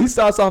 So he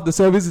starts off the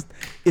service.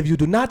 If you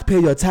do not pay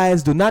your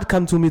tithes, do not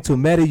come to me to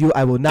marry you.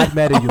 I will not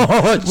marry you.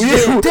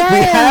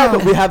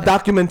 We have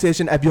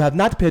documentation. If you have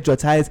not paid your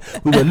tithes,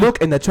 we will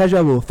look and the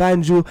treasurer will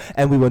find you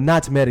and we will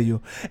not marry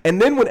you.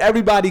 And then when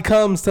everybody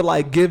comes to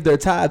like give their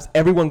tithes,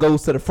 everyone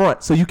goes to the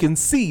front so you can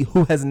see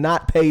who has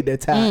not paid their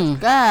tithes.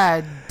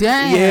 God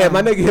damn. Yeah,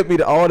 my nigga hit me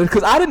to all this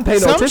because I didn't pay no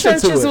Some attention to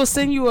churches it. will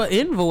send you an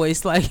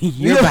invoice like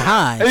you're Yeah.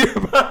 behind.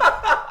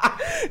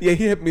 Yeah,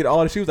 he hit me to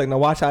all this. She was like, now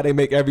watch how they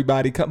make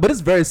everybody come. But it's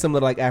very similar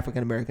to like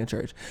African American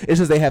church. It's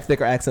just they have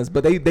thicker accents,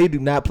 but they do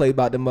not play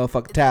about them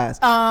motherfucking ties.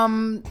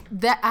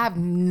 That I've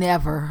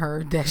never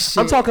heard that shit.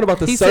 I'm talking about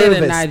the He said service.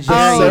 in The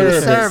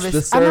Nigeria.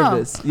 service. The I know.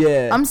 service.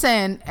 Yeah. I'm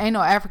saying ain't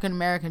no African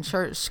American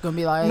church gonna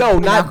be like, No, we're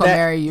not gonna that-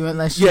 marry you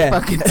unless you Yeah.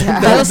 fucking No, die.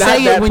 They'll not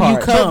say that it when you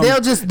part. come.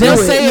 They'll just They'll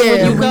do say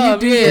it when you come,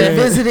 do yeah. the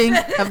visiting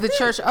of the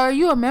church. Are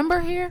you a member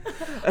here?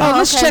 Oh,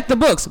 let's okay. check the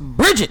books.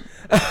 Bridget.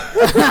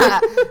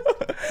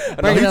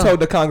 No, he it on. told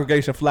the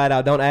congregation flat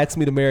out, don't ask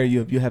me to marry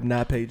you if you have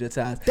not paid your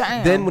tithes.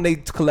 Damn. Then when they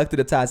collected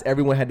the tithes,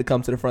 everyone had to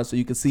come to the front so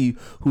you could see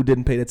who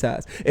didn't pay the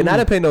tithes. And I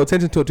didn't pay no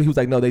attention to it. He was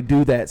like, no, they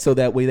do that so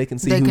that way they can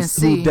see, They can who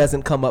see.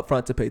 doesn't come up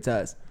front to pay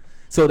tithes.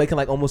 So they can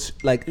like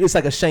almost like, it's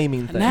like a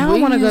shaming thing. Now I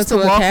We want to go used to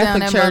a walk down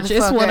Catholic that church.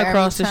 It's motherfucker one every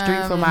across the street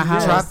time from my and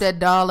house. Drop that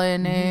dollar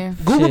in there.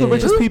 Google the Shit.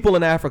 richest people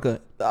in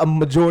Africa. A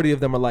majority of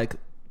them are like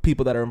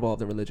people that are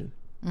involved in religion.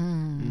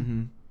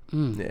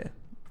 Yeah.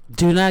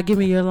 Do not give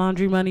me your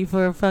laundry money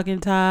for a fucking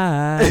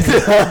tithe.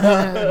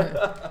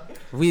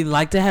 We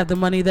like to have the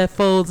money that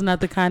folds, not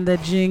the kind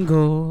that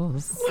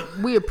jingles.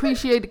 We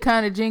appreciate the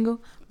kind of jingle,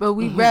 but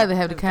we'd rather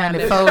have the kind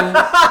that folds.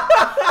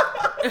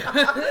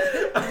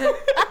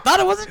 Thought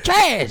it was a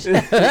trash.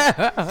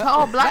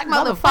 Tall black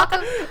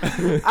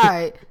motherfucker. All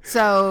right,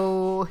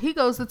 so he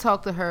goes to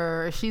talk to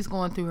her. She's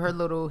going through her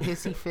little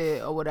hissy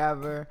fit or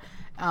whatever,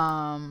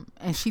 and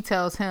she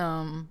tells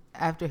him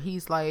after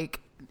he's like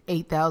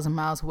 8,000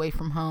 miles away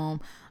from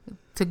home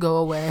to go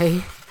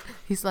away.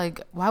 He's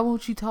like, why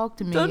won't you talk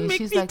to me? Don't And make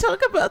she's me like,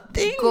 talk about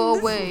things. go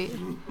away.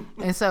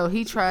 And so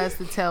he tries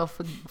to tell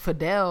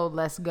Fidel,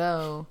 let's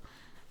go.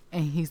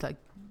 And he's like,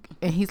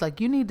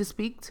 you need to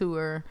speak to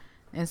her.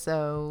 And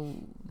so,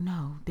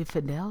 no, did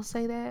Fidel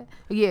say that?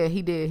 Yeah,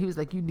 he did. He was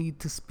like, you need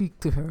to speak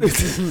to her.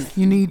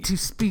 You need to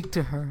speak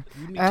to her.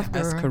 Ask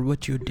her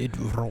what you did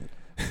wrong.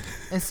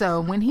 And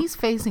so when he's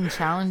facing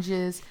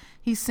challenges,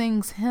 he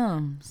sings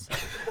hymns.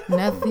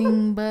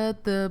 Nothing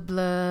but the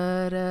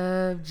blood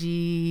of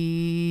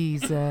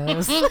Jesus.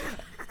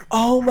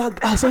 Oh my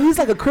God. So he's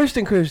like a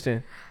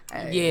Christian.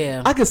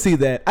 Yeah. I can see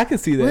that. What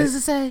does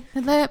it say?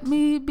 Let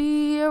me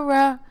be a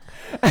rock.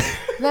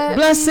 Let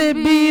Blessed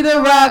me be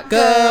the rock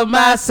of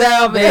my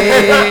salvation.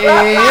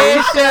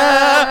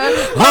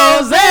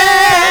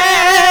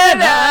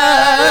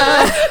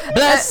 Hosanna.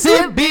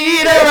 Blessed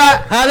be the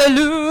rock.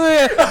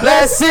 Hallelujah.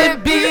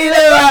 Blessed be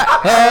the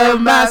rock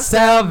of my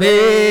salvation.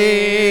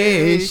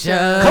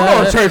 Come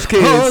on, church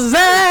kids. Hosanna.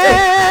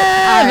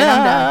 All right,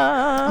 I'm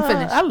done. I'm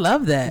finished. I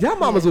love that. Y'all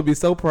mamas would be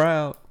so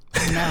proud.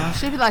 No,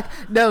 she'd be like,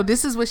 no,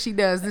 this is what she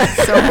does. This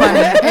is so funny.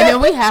 And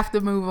then we have to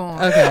move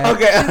on. Okay.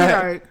 Okay. She'd be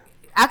like,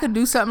 I could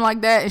do something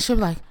like that. And she'll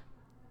be like,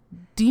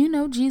 do you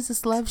know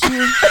Jesus loves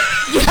you?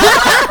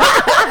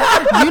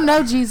 You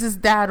know Jesus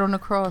died on the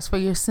cross for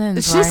your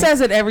sins, She right?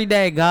 says it every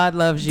day. God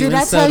loves you, Did and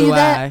I so tell do you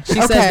that? I. She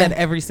says that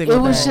every single It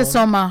day. was just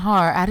on my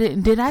heart.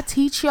 Did I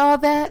teach y'all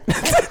that?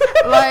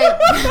 Like,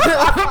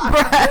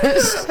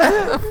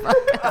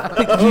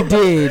 bruh, You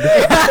did.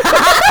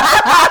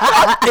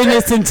 In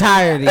its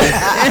entirety.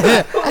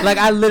 Like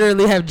I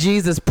literally have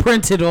Jesus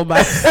printed on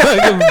my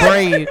fucking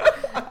brain.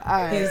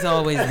 He's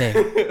always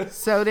there.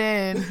 so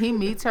then he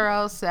meets her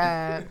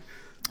outside.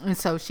 And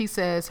so she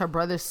says her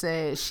brother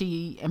said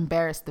she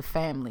embarrassed the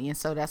family. And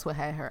so that's what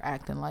had her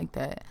acting like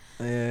that.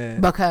 Yeah.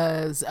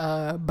 Because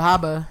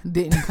Baba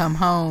didn't come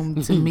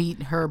home to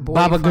meet her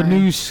Baba boyfriend.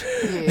 Ganoush.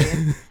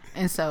 Yeah.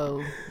 And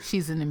so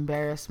she's an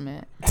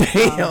embarrassment.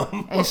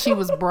 Damn. And she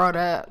was brought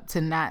up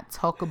to not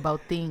talk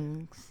about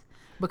things.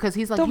 Because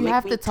he's like, you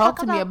have to talk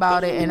to me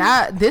about it.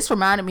 And this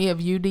reminded me of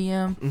you,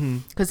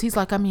 DM. Because he's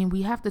like, I mean,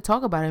 we have to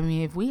talk about it. I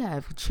mean, if we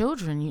have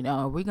children, you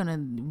know, we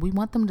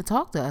want them to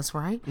talk to us,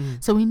 right?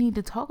 So we need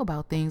to talk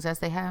about things as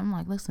they have. I'm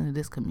like, listen to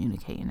this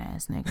communicating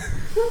ass nigga.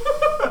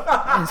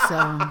 And so,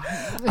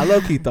 I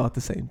low-key thought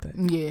the same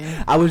thing.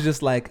 yeah. I was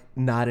just like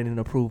nodding in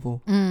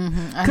approval.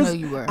 I know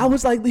you were. I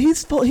was like,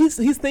 he's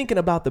thinking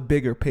about the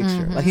bigger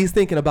picture. Like he's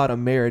thinking about a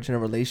marriage and a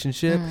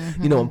relationship,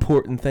 you know,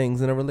 important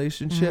things in a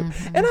relationship.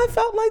 And I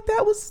felt like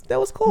that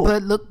was cool.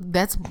 But look,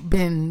 that's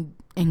been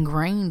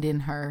ingrained in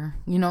her.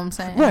 You know what I'm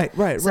saying?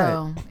 Right.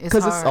 So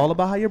Because it's hard. all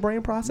about how your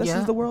brain processes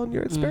Yeah. the world and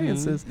your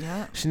experiences.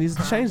 Yeah. She needs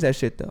to change that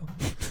shit though.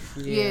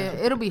 Yeah,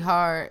 it'll be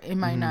hard. It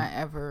might not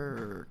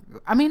ever.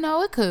 I mean,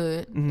 no, it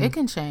could. It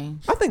can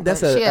change. I think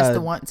that's But she has a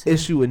to want to.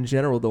 issue in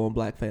general though in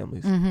black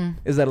families.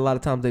 Is that a lot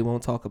of times they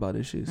won't talk about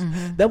issues.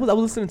 I was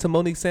listening to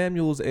Monique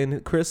Samuels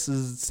and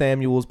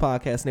Samuels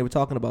podcast and they were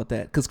talking about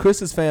that because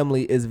Chris's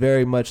family is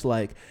very much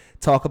like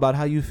talk about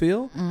how you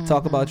feel,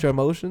 talk about your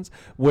emotions,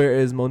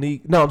 whereas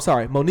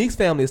Monique's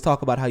family is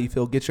talk about how you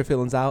feel, get your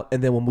feelings out,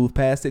 and then we'll move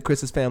past it.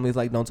 Chris's family is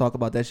like, don't talk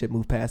about that shit,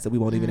 move past it, we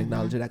won't even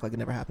acknowledge it, act like it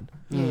never happened.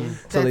 Yeah,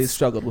 So they that's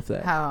struggled with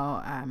that.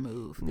 how I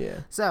move. Yeah.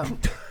 So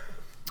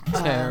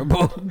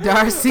Terrible.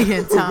 Darcy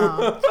and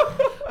Tom.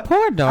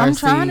 Poor Darcy. I'm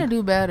trying to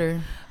do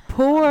better.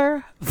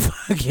 Poor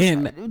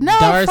fucking No,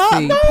 Darcy.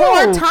 fuck. No.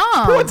 Poor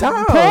Tom. Poor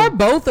Tom. Poor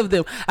both of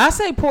them. I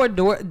say poor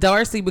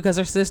Darcy because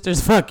her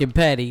sister's fucking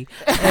petty,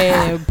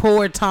 and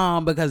poor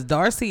Tom because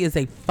Darcy is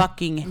a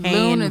fucking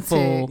handful.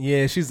 Lunatic.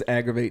 Yeah, she's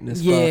aggravating as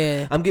fuck.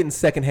 Yeah. I'm getting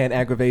secondhand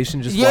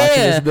aggravation just watching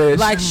Yeah, this bitch.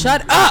 like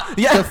shut up.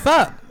 Yeah. The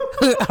fuck.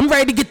 I'm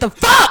ready to get the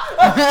fuck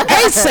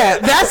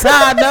ASAP. That's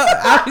how I know.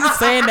 I was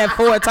saying that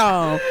for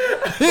Tom.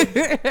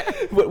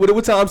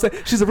 what Tom say?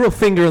 She's a real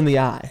finger in the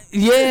eye.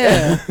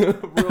 Yeah. Real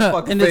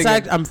fucking And it's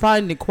finger. I'm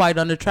finding it quite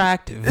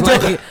unattractive.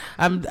 Like,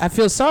 I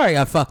feel sorry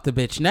I fucked the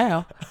bitch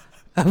now.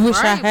 I wish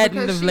I Right, hadn't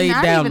because have she laid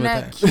not down even with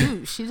that her.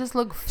 Cute. She just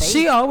look fake.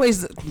 She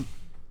always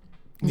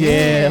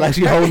Yeah, like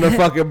she holding her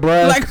fucking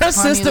breath. like her Funny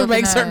sister looking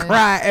makes her eyes.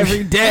 cry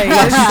every day.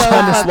 Like she's That's so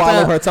trying to fucked swallow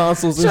up. her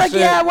tonsils She's and like,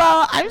 shit. yeah,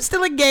 well, I'm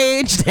still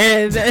engaged.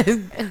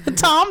 And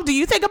Tom, do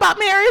you think about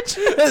marriage?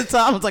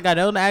 Tom's like, I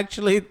don't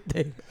actually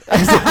think.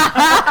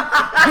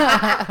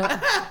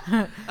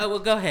 Oh, well,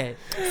 go ahead.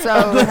 So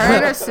her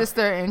and her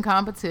sister in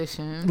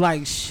competition.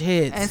 Like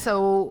shit. And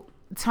so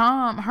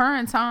her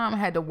and Tom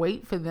had to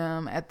wait for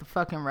them at the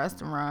fucking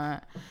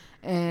restaurant.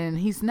 And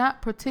he's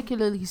not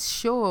particularly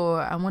sure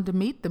I want to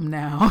meet them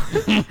now.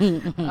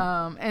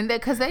 And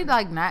because they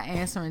like not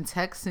answering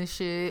texts and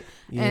shit.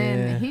 Yeah.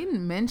 And he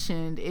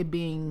mentioned it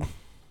being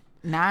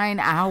 9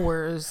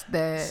 hours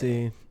that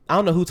See, I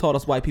don't know who told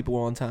us white people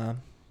were on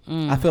time.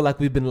 I feel like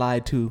we've been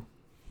lied to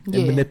and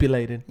Yeah.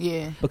 manipulated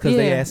yeah. because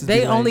they asses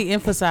they be late. only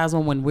emphasize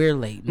on when we're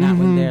late, not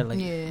when they're late.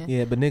 Yeah.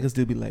 Yeah, but niggas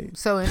do be late.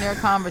 So in their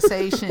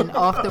conversation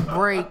off the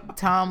break,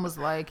 Tom was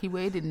like, he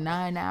waited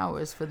 9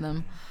 hours for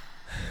them.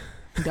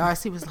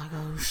 Darcy was like,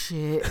 oh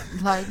shit.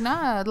 Like,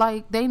 nah,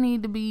 like they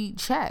need to be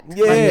checked. Like,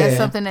 Yeah. that's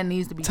something that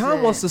needs to be Tom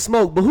said. wants to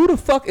smoke, but who the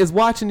fuck is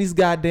watching these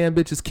goddamn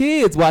bitches'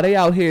 kids while they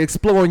out here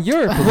exploring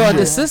Europe? Well,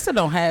 the sister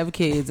don't have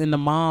kids, and the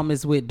mom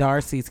is with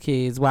Darcy's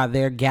kids while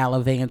they're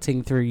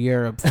gallivanting through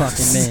Europe,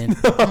 fucking men.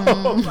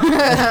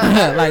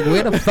 Like,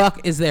 where the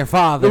fuck is their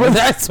father?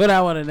 That's what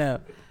I want to know.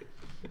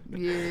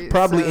 Yeah,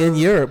 Probably so- in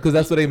Europe because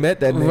that's where they met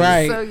that nigga.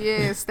 Right. So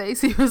yeah,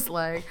 Stacy was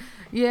like,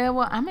 yeah,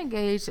 well, I'm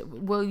engaged.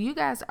 Well, you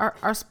guys are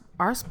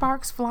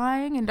sparks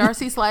flying? And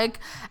Darcy's like,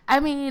 I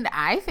mean,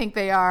 I think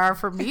they are.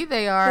 For me,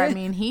 they are. I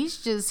mean, he's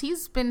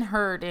been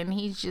hurt and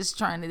he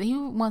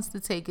wants to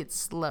take it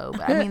slow.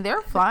 But I mean,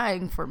 they're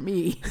flying for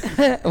me.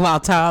 While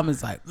Tom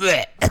is like,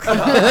 bleh.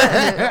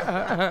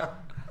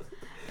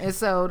 And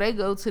so they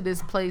go to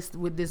this place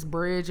with this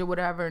bridge or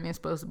whatever, and it's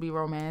supposed to be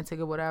romantic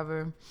or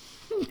whatever.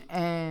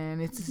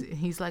 And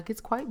he's like,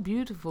 it's quite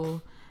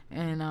beautiful.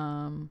 And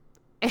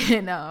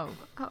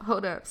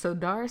hold up. So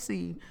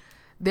Darcy,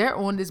 they're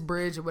on this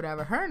bridge or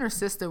whatever. Her and her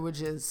sister were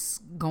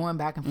just going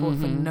back and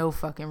forth for no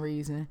fucking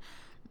reason.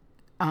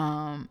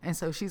 And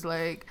so she's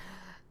like,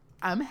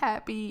 I'm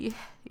happy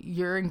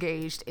you're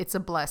engaged. It's a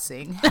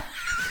blessing.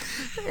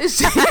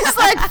 She's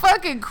like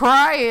fucking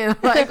crying.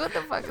 Like, what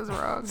the fuck is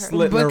wrong? with her?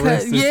 Slitting her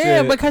wrist and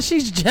yeah, shit. because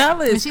she's And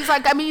jealous. she's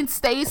like, I mean,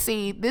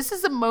 Stacy, this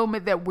is a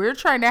moment that we're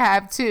trying to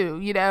have too.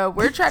 You know,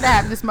 we're trying to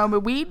have this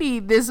moment. We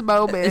need this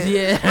moment.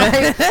 Yeah.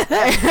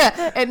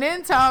 Like, and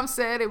then Tom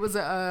said it was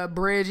a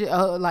bridge,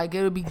 like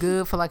it would be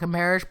good for like a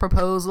marriage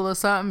proposal or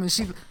something. And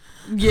she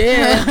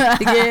Yeah,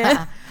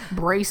 yeah.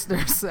 braced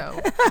herself.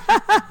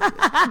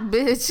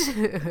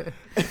 Bitch.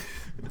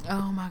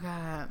 Oh my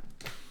God.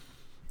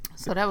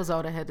 So that was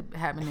all that had to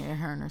happen there.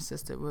 Her and her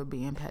sister were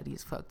being petty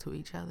as fuck to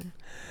each other.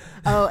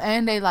 Oh,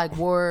 and they like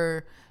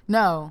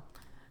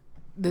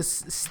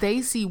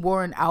Stacy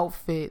wore an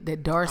outfit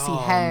that Darcy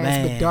has,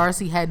 man. but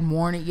Darcy hadn't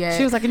worn it yet.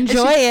 She was like, And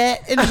enjoy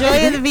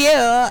the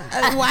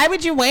view. Why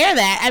would you wear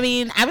that? I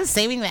mean, I was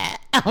saving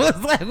that. I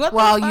was like, what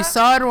well, the you fuck?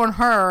 saw it on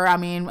her. I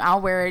mean, I'll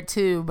wear it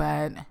too,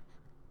 but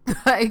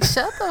like,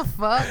 shut the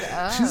fuck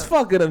up. She's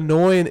fucking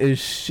annoying as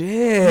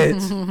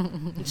shit.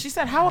 She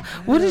said,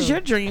 what is your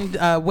dream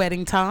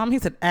wedding, Tom? He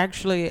said,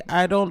 actually,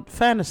 I don't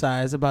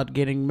fantasize about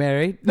getting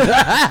married.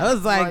 I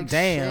was like,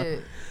 damn.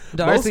 shit.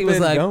 Darcy Most was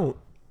men like, don't.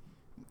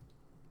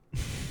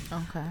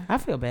 Okay. I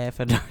feel bad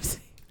for Darcy.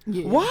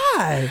 Yeah.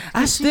 Why?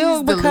 I still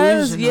She's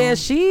because delusional.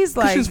 she's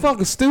like She's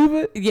fucking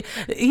stupid. yeah,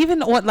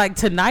 even what like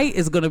tonight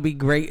is gonna be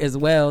great as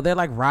well. They're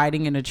like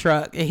riding in a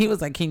truck, and he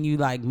was like, "Can you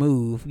like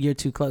move? You're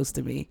too close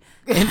to me."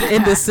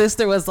 And the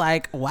sister was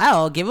like,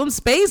 "Well, give him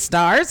space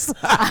stars."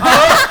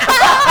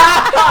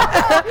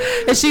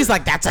 And she's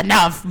like, "That's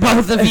enough,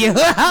 both of you."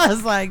 I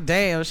was like,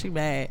 "Damn, she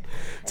mad."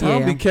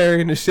 Tom be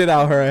carrying the shit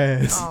out her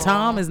ass.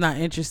 Tom is not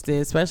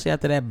interested, especially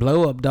after that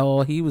blow up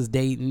doll he was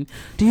dating.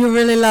 Do you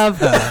really love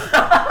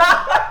her?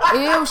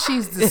 Ew,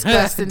 she's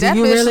disgusting. Do That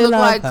you bitch really look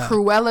love like her?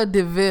 Cruella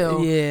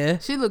DeVille. Yeah.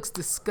 She looks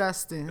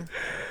disgusting.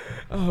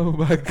 Oh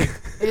my god.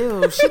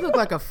 Ew, she looked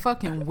like a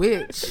fucking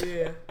witch.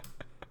 Yeah.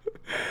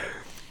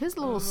 His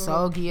little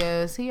soggy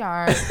ass, he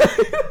alright.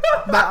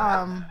 But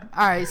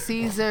alright,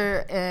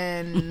 Caesar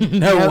and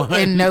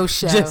no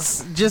show.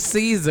 Just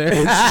Caesar.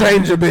 And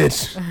stranger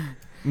bitch.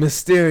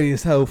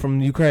 Mysterious hoe from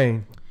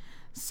Ukraine.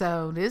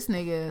 So this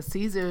nigga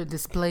Caesar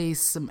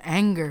displays some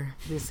anger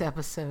this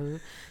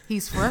episode.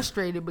 He's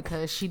frustrated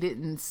because she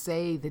didn't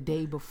say the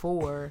day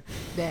before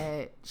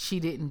that she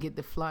didn't get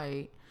the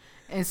flight.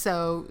 And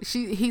so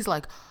he's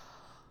like,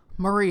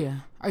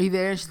 Maria, are you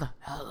there? And she's like,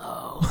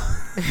 hello.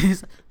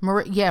 He's like,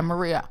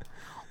 Maria.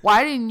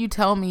 Why didn't you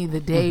tell me the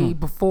day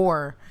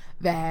before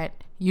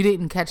that you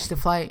didn't catch the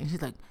flight? And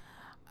she's like,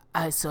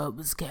 I saw it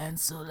was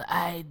canceled.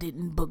 I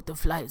didn't book the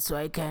flight, so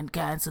I can't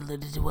cancel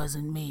it. It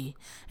wasn't me.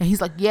 And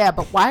he's like, yeah,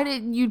 but why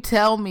didn't you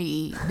tell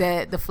me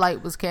that the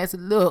flight was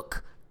canceled?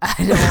 Look,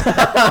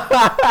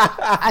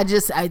 I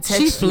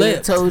texted you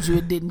and told you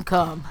it didn't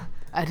come.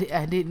 I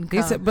didn't come.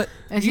 He said, but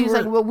and she was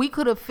like, well, we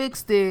could have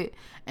fixed it.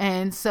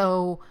 And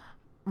so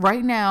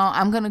right now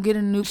I'm going to get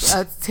a new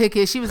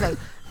ticket. She was like,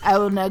 I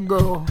will not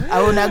go.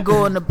 I will not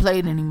go on the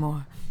plane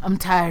anymore. I'm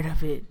tired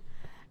of it.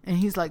 And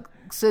he's like,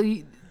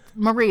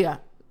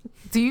 Maria,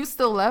 do you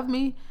still love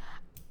me?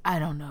 I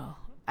don't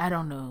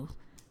know.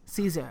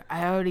 Caesar,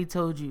 I already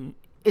told you.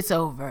 It's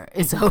over.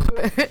 It's over.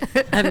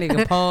 That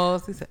nigga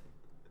paused. He said,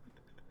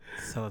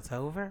 so it's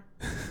over?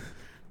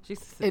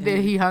 And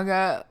then he hung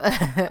up.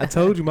 I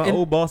told you, my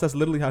old boss, that's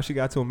literally how she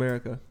got to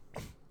America.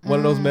 One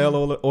of those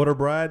mail order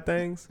bride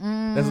things.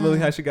 That's literally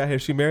how she got here.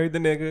 She married the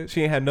nigga.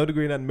 She ain't had no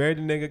degree, nothing. Married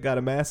the nigga, got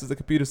a master's in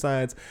computer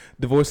science,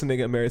 divorced the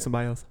nigga, and married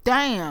somebody else.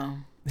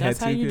 Damn. That's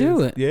Had how two you kids.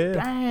 do it. Yeah.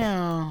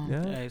 Damn.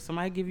 Yeah. Hey,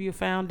 somebody give you a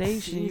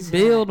foundation. You She's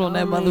build on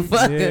that always-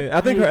 motherfucker. Yeah,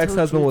 I think her I told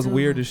ex-husband you was to.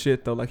 weird as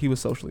shit though. Like he was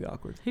socially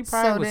awkward. He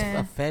probably So was then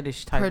a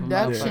fetish type of motherfucker.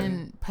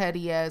 Production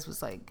petty ass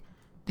was like,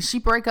 did she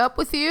break up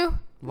with you?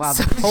 Wow,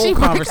 So the she whole break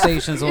up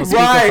conversation's on with you?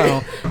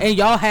 speakerphone, and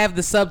y'all have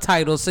the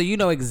subtitles, so you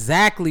know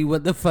exactly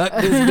what the fuck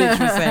this bitch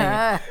was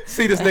saying.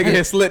 See this nigga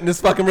here slitting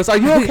his fucking wrist. Are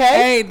you okay?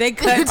 Hey, they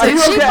cut. Did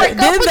she break up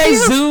Then with they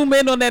you? zoom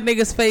in on that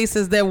nigga's face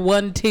as that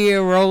one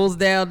tear rolls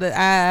down the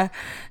eye,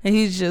 and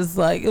he's just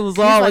like, "It was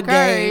He's all like, a game.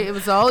 all right, it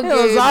was all a game.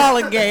 It was all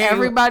a game.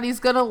 Everybody's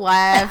gonna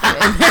laugh.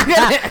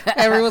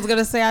 Everyone's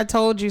gonna say I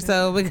told you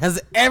so because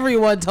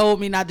everyone told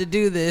me not to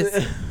do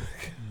this."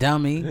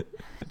 Dummy.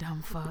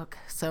 Dumb fuck.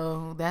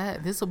 So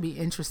this will be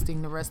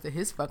interesting. The rest of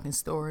his fucking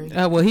story.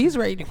 Well, he's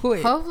ready to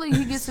quit. Hopefully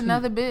he gets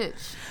another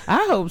bitch.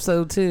 I hope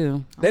so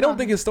too. They don't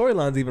think his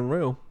storyline's even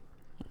real. A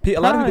lot of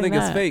people Probably think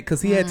it's not. fake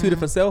because he had two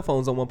different cell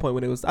phones on one point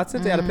when it was. I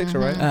sent you out a picture,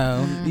 right?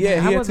 Oh, Yeah, I he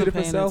had two wasn't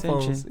different paying cell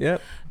attention. phones.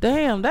 Yep.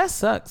 Damn, that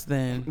sucks.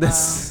 Then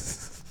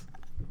This.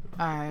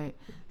 All right.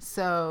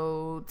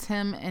 So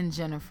Tim and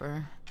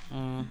Jennifer.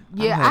 I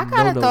Yeah, had I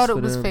kind of no thought notes it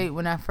for was them. fake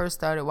when I first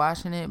started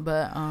watching it,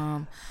 but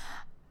I'm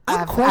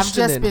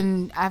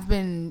questioning. I've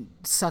been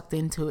sucked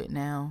into it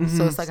now,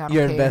 so it's like I don't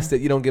You're care.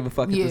 invested. You don't give a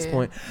fuck at this Yeah,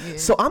 point. yeah.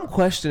 So I'm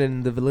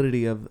questioning the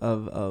validity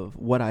of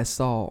what I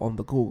saw on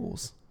the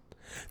Googles.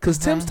 Because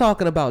Tim's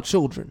talking about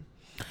children.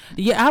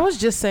 yeah, I was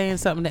just saying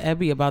something to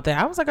Ebby about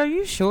that. I was like, "Are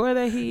you sure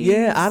that he?"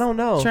 Yeah, I don't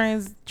know.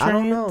 Trans. I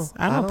don't know.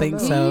 I don't think know.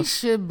 so. He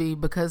should be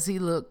because he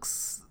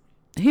looks.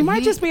 He might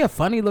He- just be a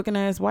funny looking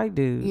ass white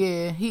dude.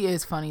 Yeah, he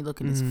is funny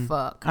looking as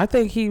fuck. I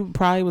think he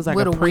probably was like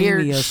With a a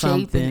weird preemie or shape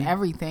something. and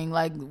everything.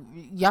 Like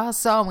y'all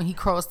saw when he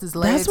crossed his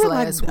legs That's what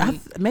last like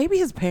week. maybe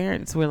his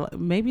parents were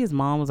maybe his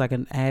mom was like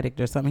an addict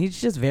or something.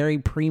 He's just very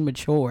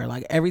premature.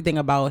 Like everything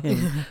about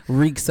him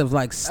reeks of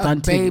like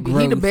stunted baby,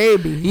 growth. he the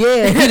baby.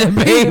 Yeah, he the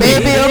baby.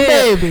 Baby, I'm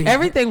baby.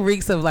 Everything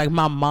reeks of like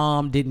my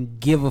mom didn't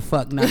give a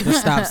fuck not to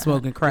stop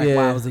smoking crack Yeah.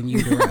 while I was in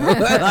utero.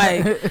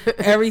 Like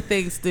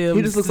everything still.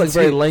 He just looks like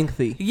very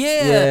lengthy.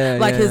 Yeah,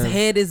 like his yeah.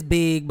 head is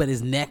big, but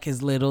his neck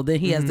is little. Then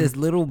he has this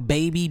little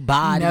baby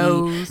body,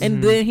 Nose.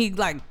 and then he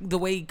like the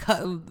way he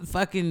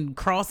fucking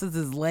crosses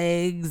his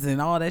legs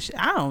and all that shit.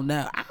 I don't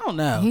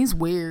know. He's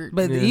weird.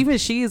 But Yeah. even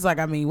she's like,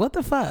 I mean, what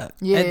the fuck? At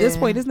this Yeah.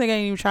 point, this nigga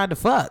ain't even tried to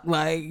fuck.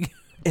 Like,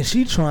 And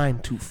she trying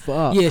to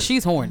fuck. yeah,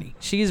 she's horny.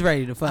 She's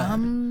ready to fuck.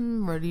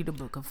 I'm ready to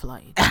book a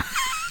flight.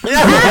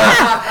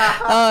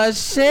 Oh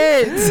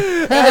shit.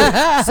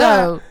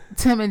 So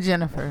Tim and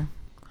Jennifer.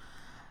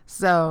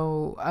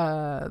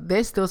 So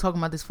they're still talking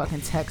about this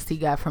fucking text he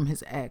got from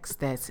his ex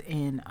that's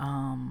in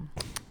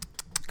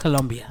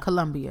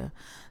Colombia.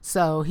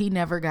 So he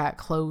never got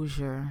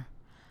closure.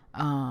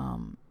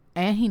 And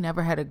he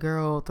never had a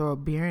girl throw a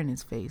beer in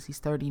his face. He's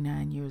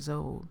 39 years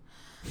old.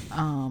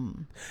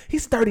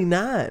 He's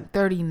 39.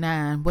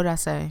 39. What did I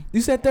say?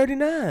 You said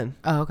 39.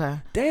 Oh, okay.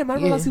 Damn, I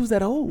didn't realize he was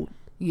that old.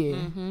 Yeah.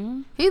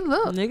 He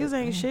looked. Niggas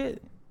ain't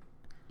shit.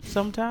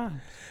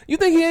 Sometimes. You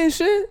think he ain't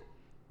shit?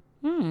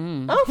 I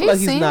don't feel He like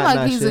he's seemed not like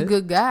not he's shit. a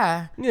good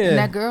guy. Yeah. And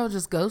that girl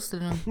just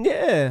ghosted him.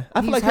 Yeah,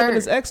 I feel He's like him and hurt.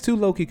 his ex too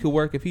low key could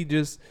work if he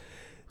just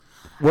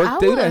worked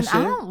through that shit.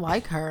 I don't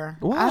like her.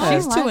 Why? I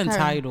don't She's too like her.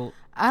 entitled.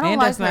 I don't And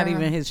like that's not her.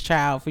 even his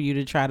child for you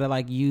to try to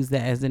like use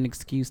that as an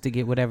excuse to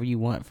get whatever you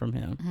want from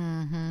him.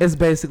 It's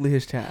basically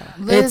his child.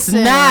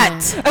 Listen, not.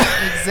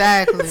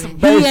 Exactly. He ain't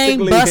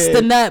Basically bust his.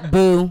 a nut,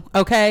 boo.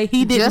 Okay,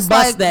 he didn't Just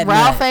bust like that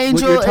Ralph nut.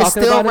 Angel you're is talking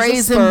still about is a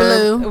raising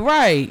sperm. Blue.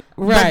 Right,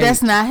 But right.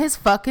 that's not his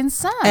fucking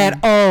son. at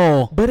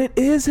all. But it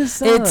is his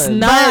son. It's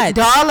not.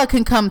 But Darla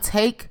can come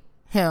take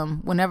him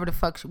whenever the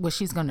fuck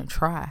she's gonna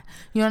try.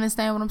 You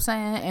understand what I'm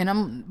saying? And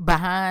I'm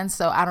behind,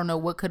 so I don't know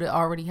what could have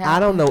already happened. I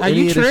don't know Are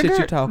any you of the shit triggered?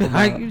 you're talking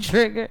Are about. you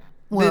triggered?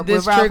 What, Did this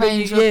with Ralph trigger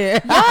you? Angel? Yeah.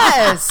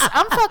 Yes,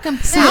 I'm fucking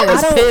pissed. I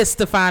was I don't- pissed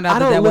to find out I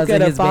that don't that look wasn't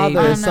at a his father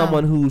baby. as I know.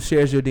 someone who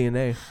shares your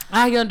DNA.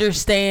 I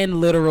understand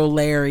literal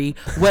Larry.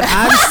 What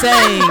I'm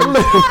saying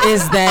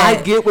is that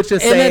I get what you're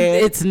and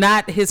saying. It's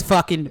not his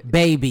fucking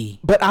baby.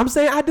 But I'm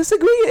saying I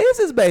disagree. It is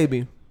his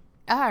baby.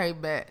 All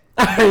right, bet.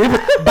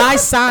 By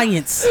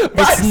science,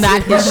 it's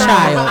not his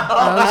child.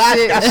 Oh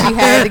shit, she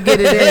had to get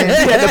it in.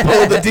 He had to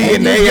pull the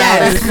DNA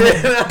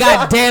Yes.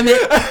 God damn it.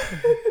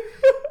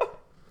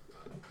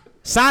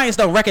 Science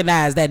don't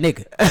recognize that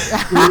nigga.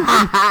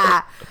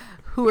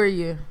 Who are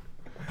you?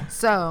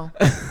 So,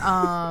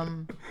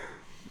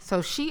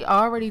 so she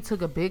already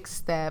took a big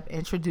step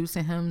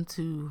introducing him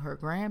to her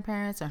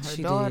grandparents and her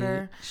She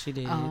daughter. did. She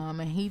did.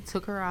 And he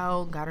took her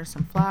out, got her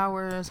some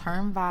flowers, her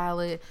and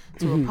Violet,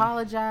 to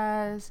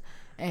apologize.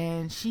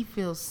 And she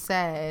feels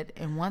sad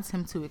and wants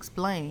him to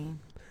explain,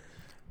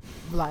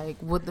 like,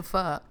 what the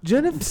fuck?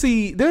 Jennifer,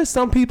 see, there's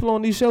some people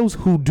on these shows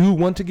who do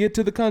want to get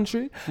to the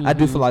country. I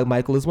do feel like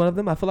Michael is one of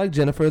them. I feel like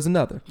Jennifer is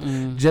another.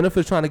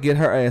 Jennifer's trying to get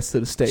her ass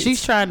to the States.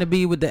 She's trying to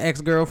be what the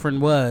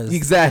ex-girlfriend was.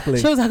 Exactly.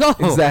 She was like, oh,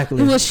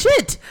 Exactly. well,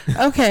 shit.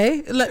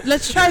 Okay,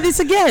 let's try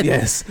this again.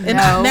 Yes. And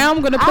No, now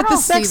I'm going to I put the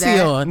don't see sexy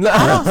that. on.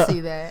 I don't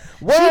see that.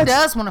 What? She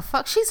does want to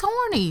fuck. She's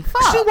horny.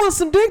 Fuck. She wants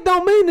some dick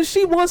don't mean that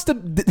she wants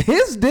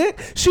his dick.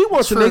 She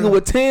wants True. a nigga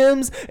with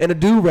Tim's and a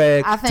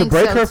do-rag I to think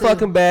break so, her too.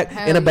 fucking back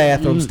Hell in a yeah.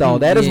 bathroom stall.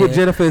 That is what Yeah.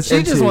 Jennifer is She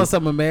into. just wants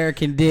some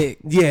American dick.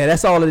 Yeah,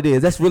 that's all it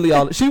is. That's really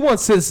all. She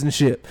wants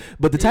citizenship.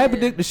 But the type of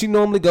dick that she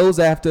normally goes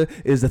after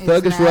is the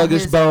thuggish, not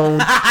ruggish his- bone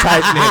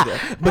type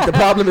nigga. But the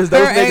problem is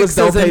those Her niggas ex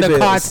don't is in pay the bills.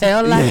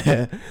 cartel life.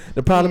 Yeah.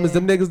 The problem is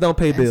them niggas don't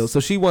pay bills. So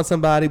she wants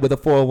somebody with a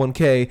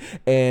 401k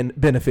and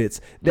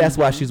benefits. That's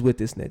why she's with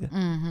this nigga.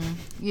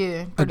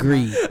 Yeah. pretty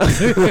Agreed.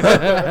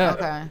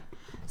 Okay.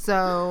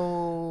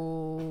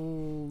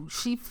 So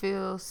she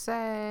feels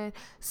sad.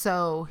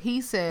 So he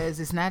says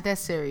it's not that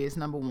serious,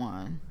 number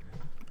one.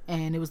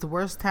 And it was the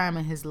worst time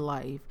in his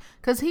life.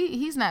 Because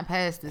he's not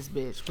past this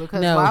bitch.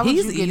 Because No, why would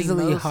he's you get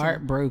easily emotional?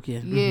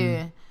 heartbroken.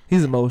 Yeah.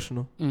 He's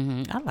emotional.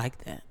 I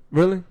like that.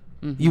 Really?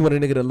 You want a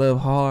nigga to love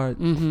hard?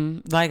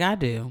 Like I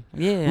do.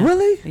 Yeah.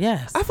 Really?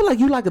 Yes. I feel like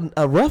you like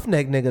a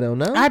roughneck nigga though,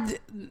 no? I d-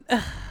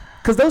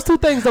 Because those two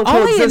things don't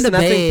only in coexist. the And I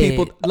bed. think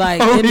people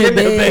like Only in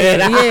the bed.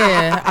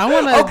 Yeah. I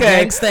want a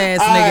Okay. gangsta ass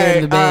All nigga in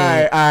right, the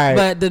bed. all right.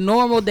 But the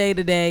normal day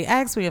to day,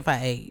 ask me if I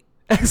ate.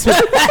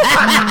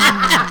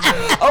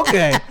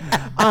 Okay.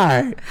 All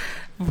right.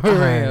 For All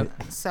real. right.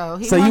 So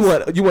he So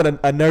wants, you want a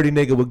nerdy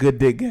nigga with good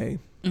dick game.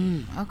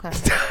 okay.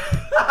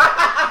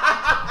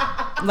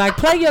 Like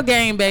play your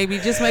game, baby.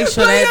 Just make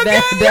sure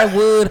that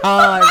wood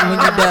hard when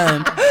you're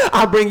done.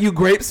 I'll bring you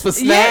grapes for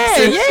snacks.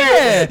 Yeah, and yeah.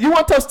 shit. You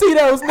want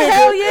Tostitos, nigga?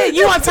 Hell yeah.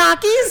 You want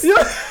Takis? You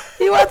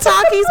want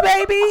Takis,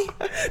 baby?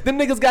 Them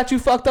niggas got you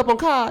fucked up on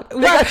COD. They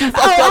Right. got you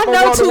fucked Oh, up I on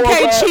know World of 2K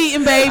Warcraft.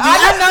 cheating, baby.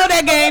 I know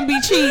that game be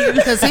cheating.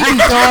 Because he be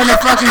throwing the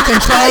fucking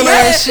controller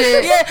and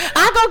shit. Yeah,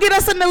 I'll go get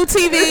us a new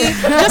TV.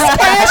 Just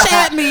cash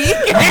at me.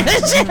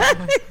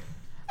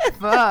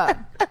 Fuck.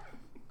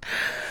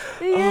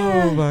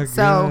 Oh my god.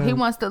 So he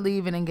wants to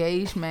leave an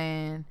engaged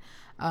man.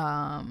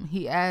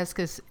 He asks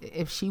us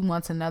if she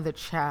wants another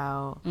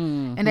child.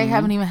 And they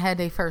haven't even had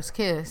their first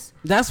kiss.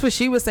 That's what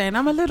she was saying.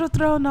 I'm a little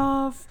thrown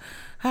off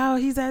how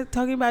he's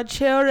talking about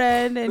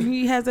children and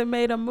he hasn't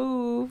made a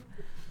move.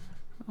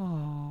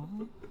 Oh.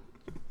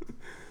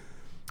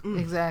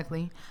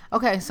 Exactly.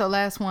 Okay, so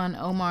last one,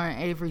 Omar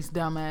and Avery's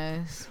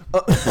dumbass.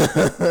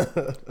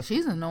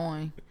 She's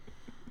annoying.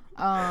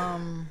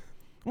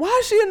 Why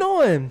is she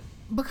annoying?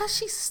 Because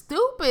she's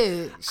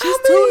stupid. She's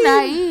I too mean-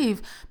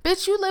 naive.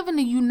 Bitch, you live in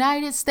the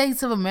United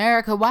States of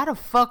America. Why the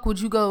fuck would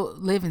you go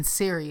live in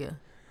Syria?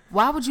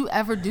 Why would you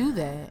ever do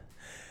that?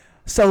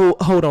 So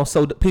hold on.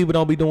 So people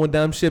don't be doing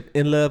dumb shit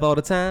in love all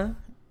the time.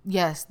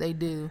 Yes, they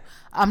do.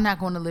 I'm not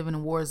going to live in a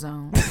war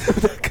zone.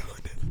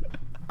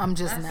 I'm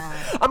just not.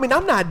 I mean,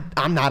 I'm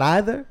not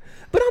either.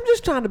 But I'm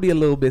just trying to be a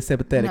little bit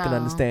sympathetic and No,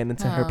 understanding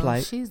to her no,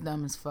 plight. She's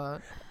dumb as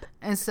fuck.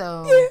 And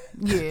so,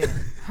 yeah,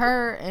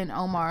 her and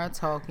Omar are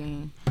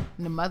talking.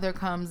 And the mother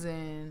comes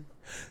in.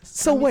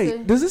 So Let me wait,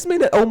 see. does this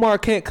mean that Omar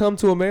can't come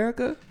to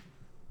America?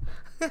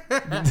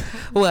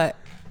 What?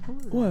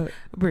 What?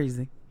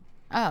 Breezy.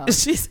 Oh,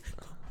 She's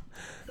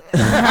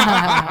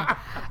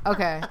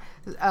okay.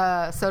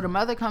 So the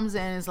mother comes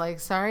in and is like,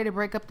 sorry to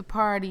break up the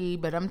party,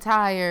 but I'm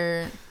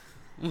tired.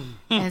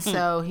 And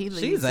so he leaves.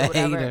 She's or a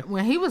whatever. hater.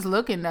 When he was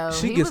looking though,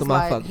 She he gets was on my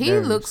like, fucking he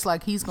nerves. looks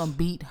like he's gonna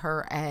beat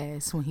her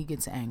ass when he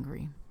gets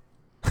angry.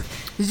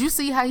 Did you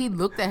see how he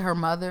looked at her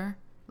mother?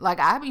 Like,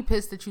 I'd be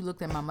pissed that you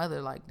looked at my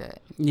mother like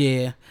that.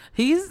 yeah.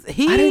 He.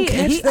 didn't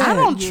catch that. I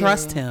don't Yeah.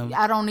 trust him.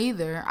 I don't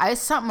either.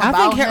 It's something I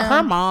about think him.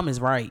 her mom is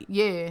right.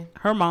 Yeah.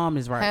 Her mom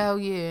is right. Hell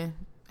yeah.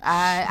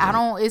 I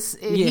don't.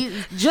 Yeah,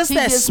 just he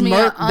that gives me a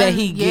smirk that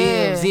he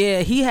gives.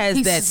 Yeah, he has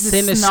He's that the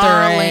sinister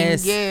snarling,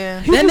 ass. yeah.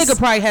 That He nigga just-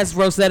 probably has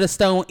Rosetta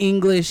Stone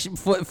English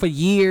for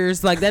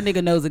years. Like that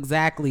nigga knows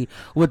exactly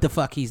what the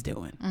fuck he's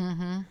doing.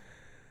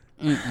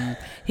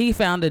 He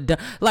found a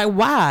like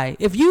why?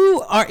 If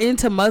you are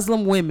into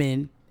Muslim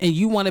women and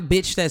you want a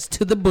bitch that's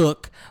to the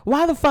book,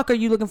 why the fuck are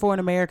you looking for an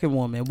American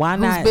woman? Why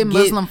Who's not been get-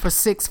 Muslim for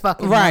 6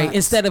 fucking Right, months.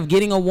 instead of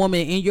getting a woman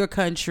in your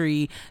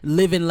country,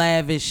 living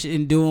lavish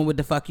and doing what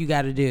the fuck you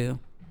got to do.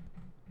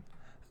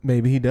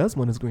 Maybe he does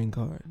want his green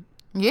card.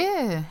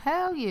 Yeah,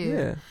 hell yeah.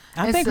 Yeah.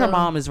 I And think her so-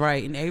 mom is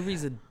right, and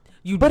Avery's a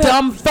But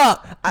dumb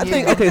fuck. I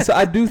think okay, so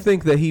I do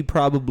think that he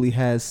probably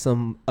has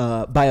some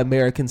by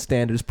American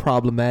standards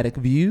problematic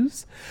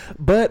views,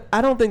 but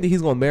I don't think that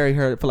he's gonna marry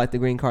her for like the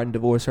green card and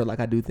divorce her like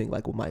I do think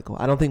like with Michael.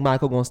 I don't think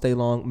Michael gonna stay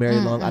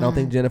married long. I don't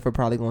think Jennifer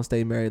probably gonna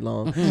stay married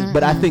long.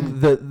 But I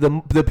think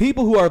the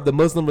people who are of the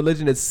Muslim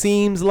religion, it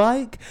seems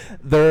like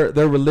their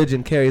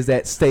religion carries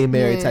that stay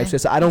married Yeah. type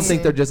shit. So I don't think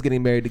Yeah. they're just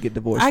getting married to get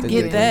divorced. I and get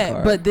a green that,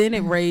 card. but then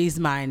it raised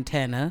my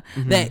antenna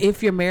that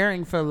if you're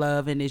marrying for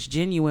love and it's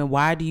genuine,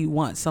 why do you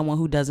want someone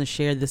who doesn't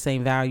share the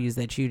same values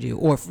that you do,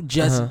 or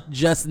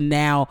just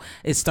now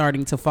is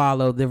starting to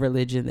follow the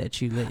religion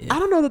that you live? I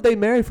don't know that they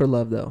marry for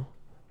love though.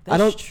 I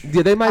That's don't. true.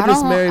 Yeah, they might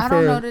just marry I for.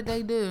 don't know that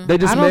they do. They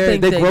just I don't marry.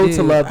 think They they grow do.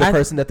 to love the I-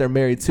 person that they're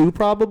married to,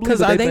 probably. Because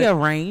but are they ma-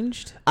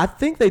 arranged? I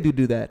think they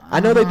do that. I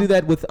know they do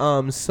that with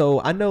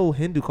So I know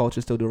Hindu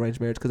culture still do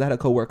arranged marriage because I had a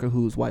coworker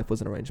whose wife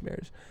was an arranged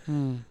marriage.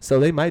 So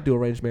they might do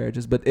arranged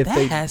marriages, but if That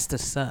they has to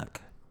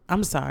suck.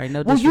 I'm sorry,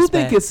 no well, disrespect. you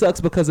think it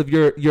sucks because of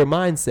your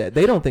mindset.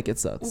 They don't think it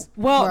sucks.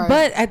 Well, Right.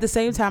 but at the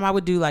same time, I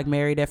would do like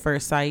Married at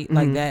First Sight,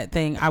 like that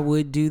thing. I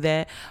would do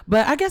that,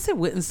 but I guess it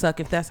wouldn't suck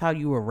if that's how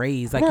you were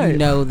raised. Like you Right.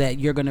 know that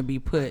you're gonna be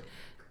put.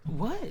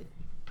 What?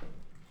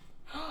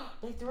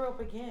 They threw up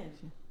again.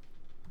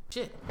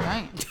 Shit.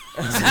 Dang.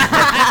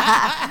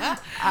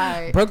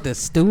 Alright. Broke the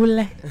stool.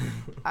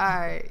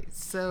 Alright.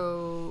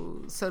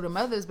 So the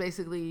mother's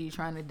basically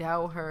trying to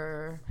doubt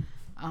her.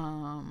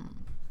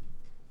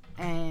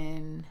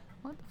 And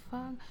what the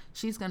fuck?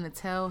 She's gonna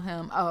tell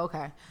him. Oh,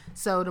 okay.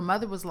 So the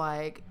mother was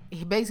like,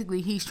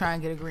 he's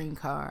trying to get a green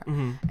card,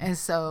 and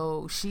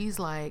so she's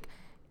like,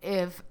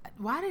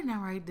 why didn't I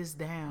write this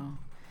down?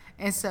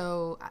 And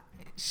so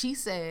she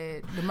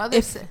said, the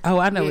mother said, oh,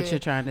 I know what you're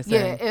trying to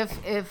say. Yeah,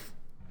 if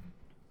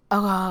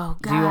oh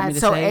Do you want me God. to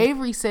So say it?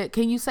 Avery said,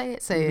 can you say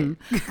it? Say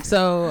it.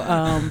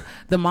 So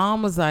the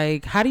mom was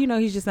like, how do you know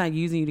he's just not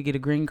using you to get a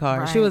green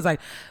card? She Right. was like,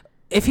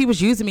 if he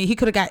was using me, he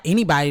could have got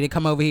anybody to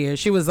come over here.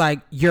 She was like,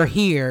 you're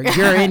here.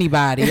 You're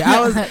anybody.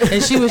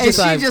 And she was And just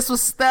she like, just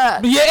was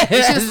stuck. Yeah.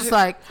 And she was just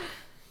like,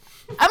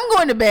 I'm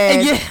going to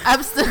bed. Yeah.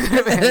 I'm still going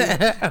to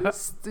bed.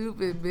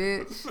 Stupid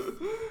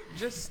bitch.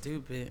 just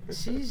stupid.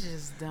 She's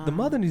just dumb. The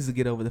mother needs to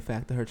get over the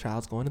fact that her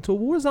child's going into a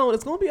war zone.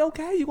 It's gonna be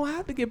okay. You're gonna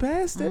have to get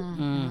past it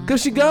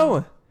because she's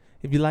going,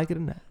 if you like it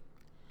or not.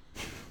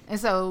 And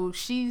so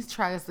she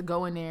tries to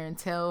go in there and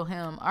tell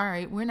him, all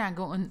right, we're not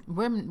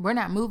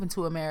moving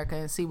to America,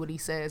 and see what he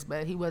says.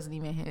 But he wasn't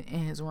even in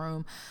his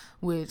room,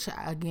 which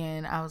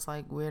again, I was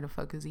like, where the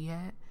fuck is he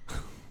at?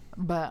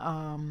 But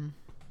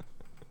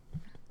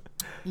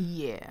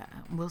yeah,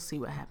 we'll see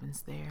what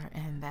happens there.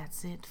 And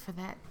that's it for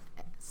that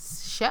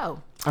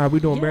show. Are we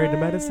doing Married to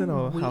Medicine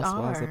or we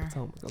Housewives are. of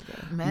Potomac?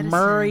 Okay. Medicine.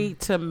 Murray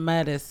to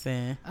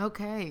medicine.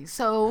 Okay,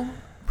 so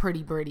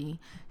Pretty Birdie.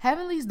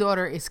 Heavenly's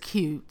daughter is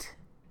cute.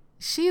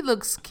 She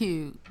looks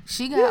cute.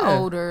 She got Yeah.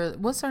 older.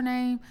 What's her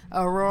name?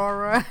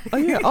 Aurora. Oh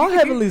yeah, all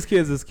Heavenly's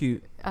kids is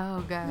cute.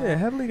 Oh God. Yeah,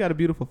 Heavenly got a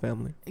beautiful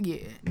family. Yeah.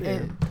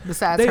 And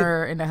besides They-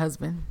 her and the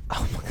husband.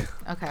 Oh my god.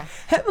 Okay.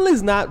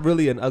 Heavenly's not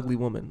really an ugly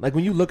woman. Like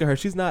when you look at her,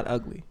 she's not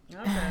ugly.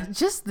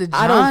 Just the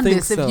I don't think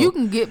jaundice. so. If you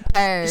can get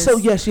past. So,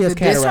 yeah, she has the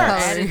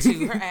cataracts.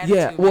 discoloration.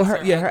 Yeah, well, her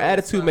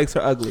attitude makes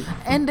her ugly.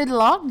 And the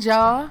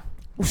lockjaw.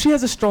 Well, she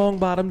has a strong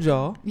bottom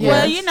jaw. Yes.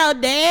 Well, you know,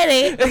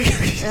 daddy.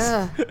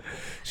 Ugh.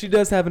 She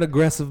does have an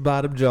aggressive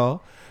bottom jaw.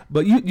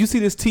 But you see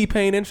this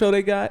T-Pain intro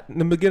they got in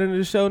the beginning of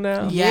the show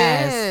now?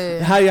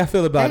 Yes. How y'all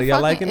feel about They it?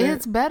 Y'all fucking- liking it?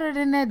 It's better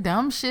than that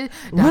dumb shit.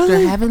 Really?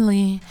 Dr.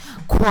 Heavenly,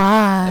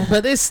 quad.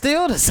 But it's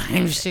still the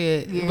same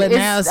shit. Yeah, but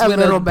now it's it's a with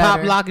little a pop,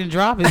 better. lock, and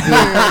drop. Is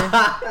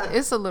Yeah,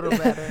 it's a little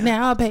better.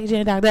 now I'm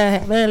paging Dr.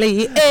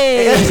 Heavenly.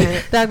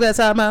 Hey, Dr.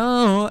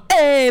 Simon.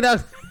 Hey,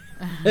 Dr.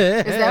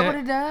 Is that what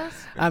it does?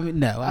 I mean,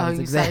 no, I was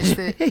you sliced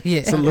exaggerating. it? Yeah.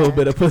 It's a little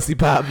bit of pussy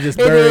pop just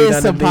It buried is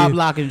some underneath. pop,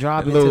 lock, and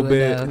drop A little into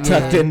bit it, though.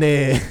 tucked Yeah. in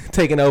there,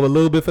 taking over a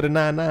little bit for the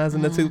 99s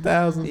and the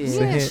 2000s. Yeah. Just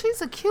a Yeah, hint.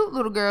 she's a cute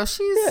little girl.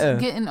 She's Yeah.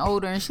 getting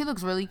older and she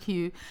looks really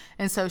cute.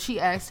 And so she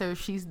asked her,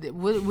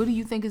 what do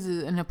you think is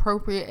an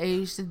appropriate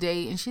age to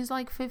date? And she's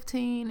like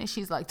 15 and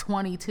she's like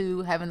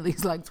 22.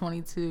 Heavenly's like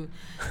 22.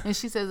 And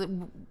she says,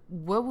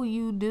 what will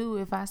you do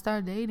if I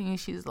start dating? And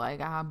she's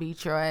like, I'll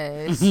beat your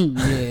ass.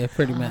 Yeah,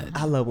 pretty much.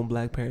 I love when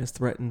black parents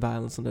threaten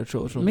violence on their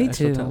children on Me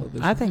national too.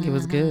 television. I think it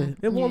was good.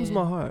 it warms Yeah.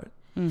 my heart.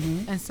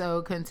 And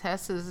so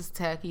Contessa's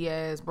tacky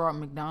ass brought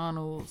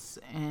McDonald's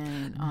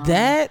and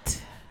that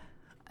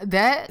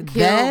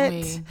killed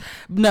me.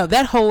 No,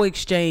 that whole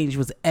exchange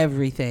was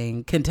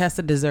everything.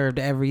 Contessa deserved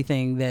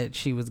everything that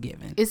she was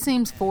given. It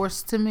seems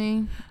forced to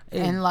me.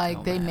 And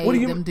like they What do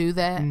made you- them do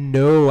that.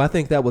 No, I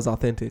think that was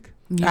authentic.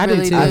 You I do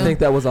really too. I think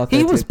that was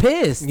authentic. He was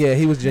pissed. Yeah,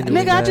 he was genuinely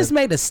Nigga, I mad. just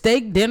made a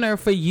steak dinner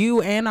for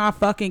you and our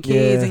fucking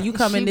kids, Yeah. and you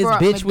come She in this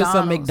brought bitch with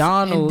some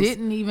McDonald's. and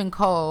didn't even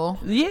call.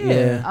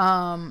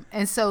 Yeah.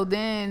 And so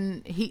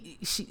then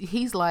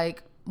he's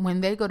like,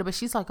 when they go to bed,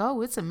 she's like, oh,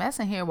 it's a mess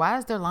in here. Why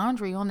is there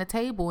laundry on the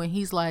table? And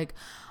he's like,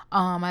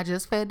 I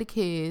just fed the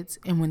kids,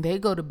 and when they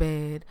go to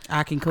bed,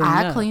 I can clean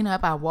I up. clean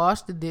up. I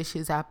wash the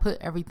dishes. I put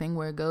everything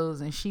where it goes.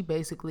 And she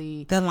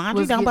basically The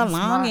laundry was don't getting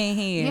belong smart. in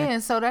here. Yeah,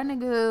 and so that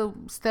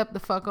nigga stepped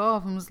the fuck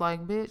off and was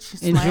like, bitch,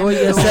 slammed Enjoy the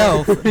door.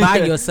 yourself by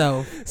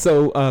yourself,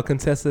 So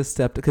Contessa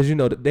stepped because you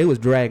know that they was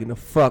dragging the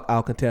fuck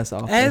out Contessa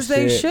off as that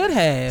they shit. should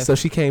have. So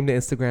she came to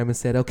Instagram and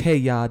said, "Okay,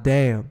 y'all,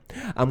 damn,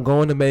 I'm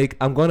going to make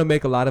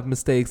a lot of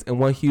mistakes,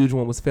 and one huge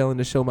one was failing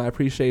to show my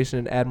appreciation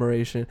and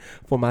admiration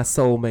for my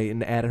soulmate."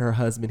 And added her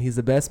husband. He's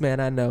the best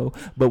man I know,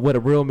 but what a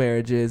real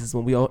marriage is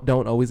when we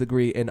don't always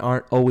agree and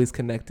aren't always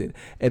connected.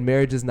 And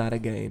marriage is not a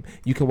game.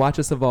 You can watch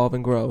us evolve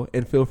and grow,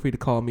 and feel free to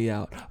call me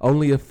out.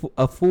 Only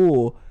a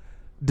fool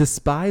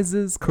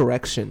despises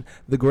correction.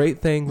 The great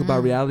thing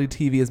about reality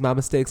TV is my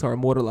mistakes are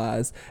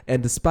immortalized,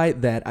 and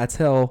despite that, I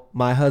tell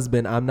my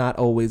husband I'm not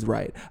always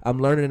right. I'm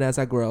learning as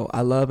I grow.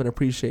 I love and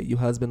appreciate you,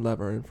 husband,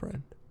 lover, and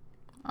friend.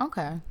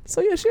 Okay.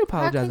 So yeah, she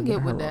apologized. get for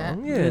her with that.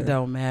 wrong. It Yeah.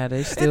 don't matter.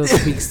 It still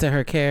speaks to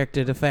her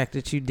character, the fact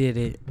that you did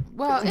it.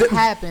 Well, it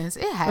happens.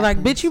 It happens. Like,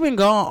 bitch, you been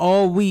gone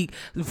all week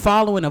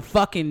following a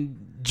fucking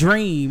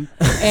dream,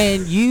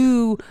 and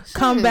you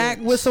come back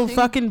with some she-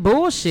 fucking she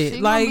bullshit.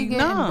 gonna Like, be getting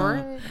no,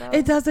 bread, though.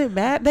 it doesn't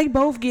matter. They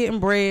both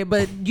getting bread,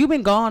 but you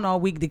been gone all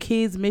week. The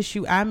kids miss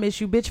you. I miss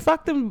you, bitch.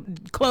 Fuck them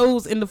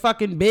clothes in the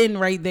fucking bin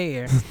right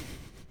there.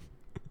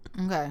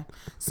 Okay.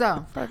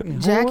 So Fucking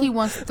Jackie whore.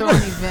 wants to throw an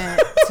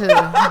event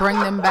to bring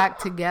them back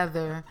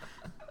together.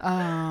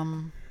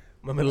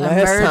 Remember the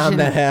last time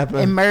that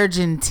happened?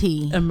 Emerging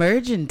tea.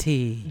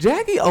 Emergency.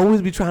 Jackie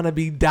always be trying to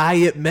be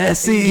diet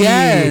messy.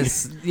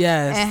 Yes, And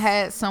yes.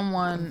 had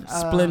someone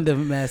Splendid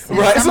message.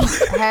 Right.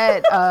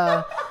 had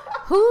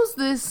who's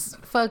this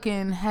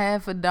fucking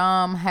half a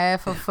dom,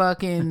 half a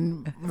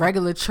fucking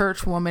regular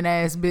church woman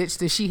ass bitch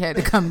that she had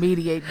to come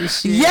mediate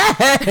this shit? Yes,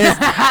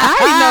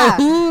 I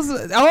know who's.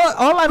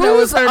 All I know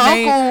Whose is her uncle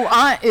name.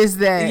 aunt is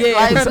that? Yeah,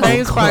 Like, her so-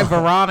 name's probably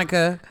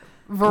Veronica.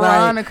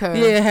 Veronica. Like,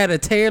 yeah, had a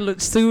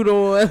tailored suit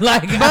on.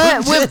 Like, But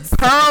I'm with just-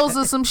 pearls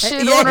or some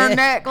shit on her Yeah.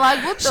 neck.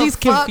 Like, what the She's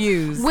fuck?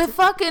 confused. With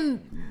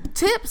fucking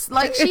tips.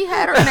 Like, she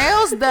had her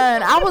nails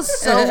done. I was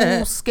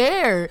so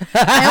scared.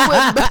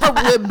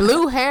 And with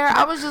blue hair,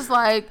 I was just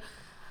like,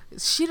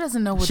 she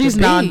doesn't know what she's to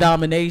be.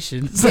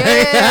 non-domination.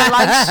 Yeah,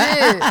 like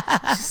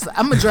shit.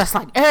 I'm gonna dress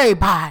like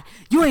everybody.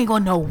 You ain't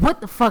gonna know what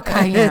the fuck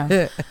I am.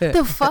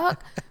 The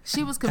fuck?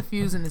 She was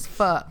confusing as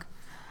fuck.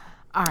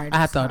 All right. I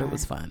that's thought it fine.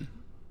 was fun.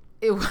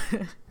 It was.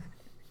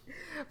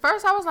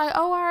 First, I was like,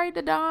 "Oh, all right,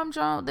 the Dom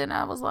jump." Then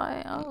I was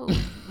like, "Oh,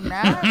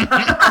 nah."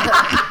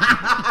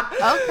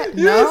 Okay,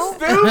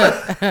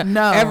 no,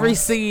 no. Every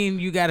scene,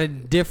 you got a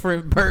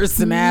different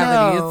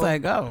personality. No. It's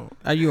like, oh,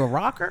 are you a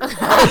rocker?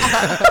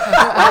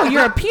 Oh,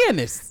 you're a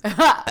pianist.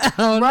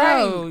 Oh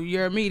no,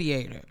 you're a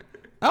mediator.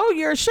 Oh,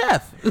 you're a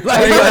chef.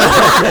 Like,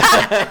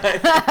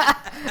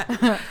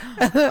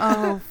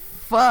 Oh,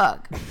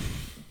 fuck.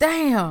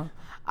 Damn.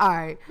 All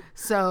right.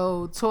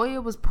 So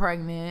Toya was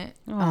pregnant.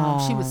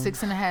 She was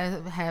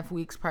 6.5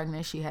 weeks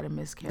pregnant. She had a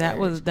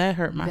miscarriage. that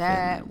hurt my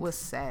That feelings. was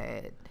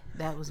sad.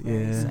 That was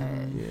very Yeah,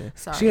 sad. yeah.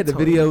 Sorry, She had the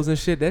Toya. videos and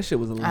shit. That shit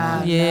was a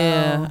lot.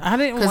 Yeah, know. I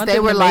didn't Because want they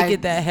them were to like make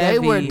it that heavy.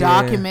 they were Yeah.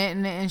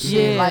 documenting it and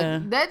shit. Yeah.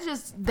 Like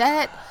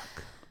that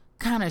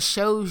kind of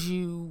shows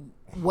you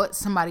what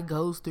somebody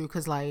goes through.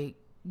 Because like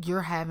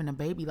you're having a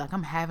baby, like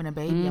I'm having a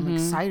baby, I'm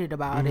excited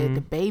about it.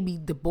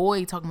 The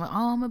boy talking about,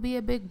 oh, I'm gonna be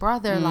a big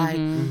brother. Like,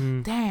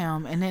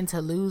 damn, and then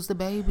to lose the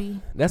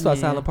baby. That's why Yeah.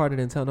 Silent Partner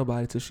didn't tell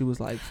nobody till she was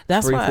like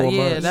That's 3-4 why,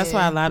 yeah, months. that's Yeah.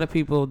 why a lot of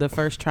people the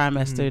first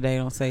trimester they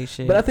don't say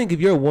shit. But I think if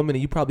you're a woman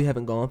and you probably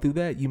haven't gone through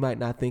that, you might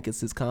not think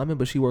it's as common.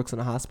 But she works in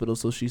a hospital,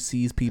 so she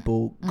sees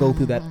people go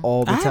through that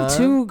all the I time. have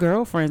 2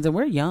 girlfriends, and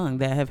we're young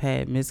that have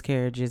had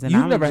miscarriages. And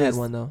You've I'm never had just-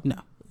 one, though? No.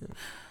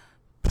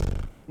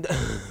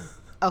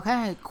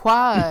 Okay,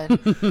 Quad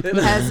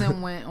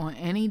hasn't went on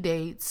any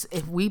dates.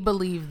 If we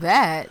believe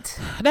that,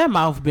 That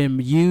mouth been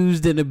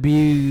used and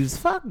abused.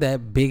 Fuck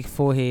that big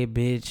forehead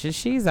bitch.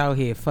 She's out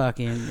here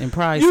fucking and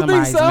probably You think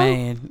somebody's so?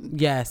 man.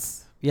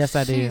 Yes,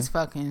 I do. she's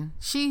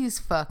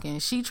fucking.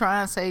 She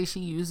trying to say she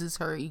uses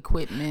her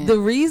equipment. The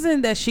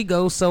reason that she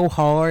goes so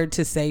hard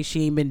to say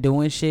she ain't been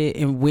doing shit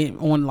and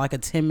went on like a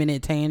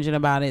 10-minute tangent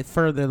about it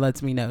further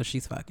lets me know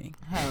she's fucking.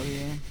 Hell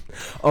yeah.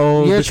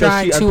 Oh, You're because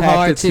trying she too unpacked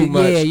hard it too to.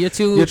 much. Yeah,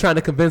 you're trying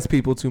to convince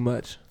people too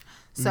much.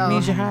 So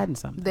means you're hiding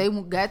something. they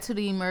got to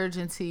the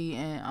emergency,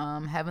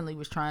 and Heavenly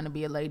was trying to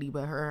be a lady,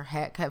 but her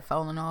hat kept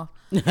falling off.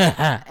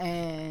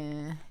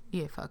 And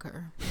yeah, fuck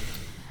her.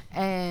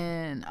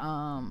 And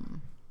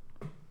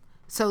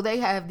so they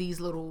have these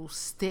little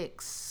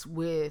sticks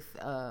with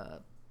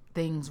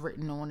things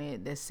written on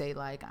it that say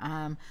like,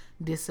 I'm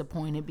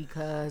disappointed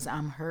because,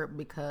 I'm hurt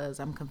because,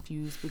 I'm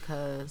confused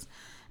because.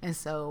 And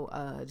so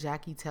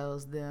Jackie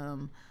tells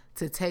them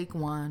to take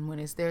one when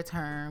it's their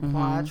turn.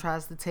 Quad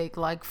tries to take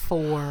like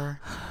 4.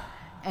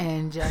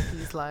 And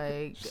Jackie's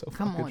like,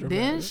 come on.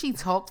 Then she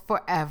talked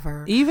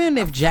forever. Even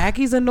if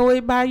Jackie's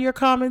annoyed by your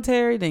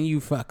commentary, then you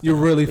fucked You're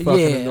up. really fucking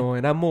Yeah.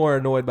 annoying. I'm more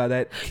annoyed by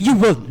that. You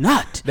will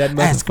not That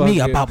ask me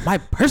motherfucker. about my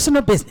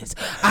personal business.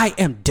 I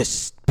am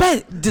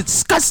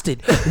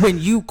disgusted when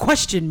you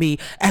question me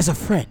as a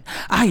friend.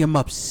 I am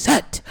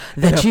upset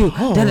that you,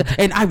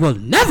 and I will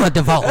never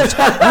divulge.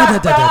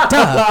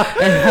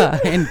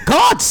 And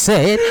God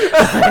said,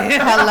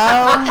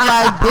 Hello?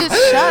 Like,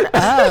 bitch, shut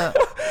up.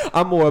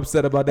 I'm more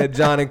upset about that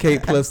John and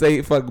Kate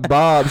 +8 fuck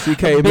Bob she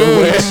came in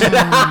with.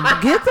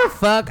 bitch, get the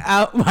fuck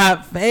out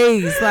my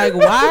face. Like,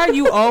 why are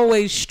you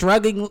always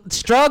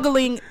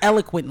struggling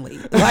eloquently?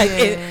 Like,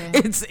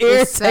 it's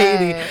irritating.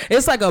 sad.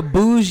 It's like a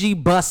bougie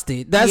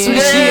busted. That's what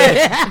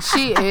Yeah, she is.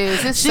 she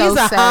is. It's She's so a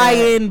sad.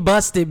 high-end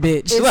busted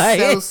bitch. It's like,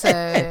 so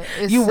sad.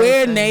 It's you so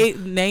wear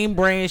sad. name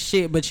brand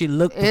shit, but you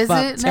look the Is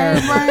fuck it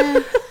terrible. name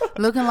brand?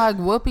 Looking like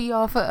Whoopi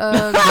off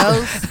of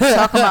Ghost.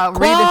 Talking about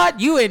Rita.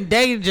 Quad, you in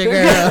danger,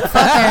 girl.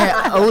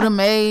 Fucking Oda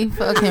Mae.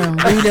 Fucking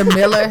Rita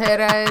Miller head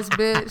ass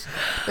bitch.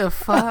 The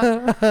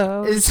fuck?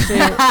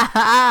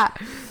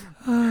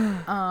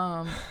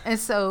 And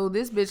so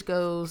this bitch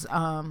goes,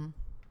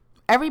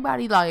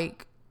 everybody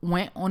like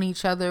went on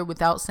each other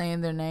without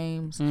saying their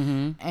names.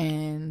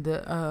 And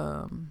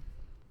the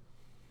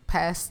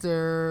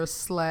pastor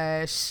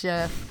 /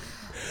 chef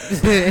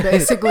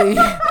basically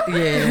not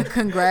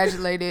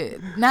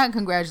congratulated,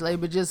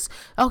 but just,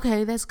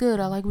 okay, that's good,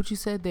 I like what you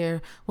said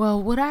there.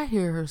 Well, what I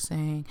hear her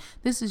saying,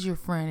 this is your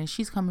friend and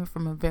she's coming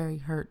from a very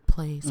hurt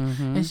place,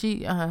 and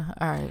she all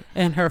right,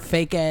 And her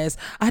fake ass,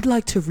 I'd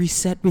like to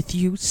reset with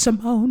you,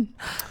 Simone.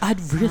 I'd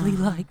really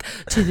like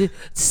to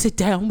sit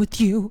down with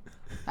you.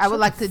 I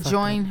would like to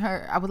join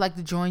her. I would like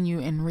to join you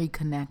in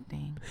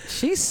reconnecting.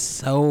 She's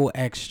so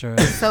extra.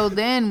 So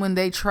then when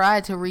they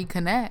tried to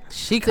reconnect,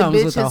 She the comes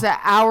bitch with is a- an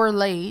hour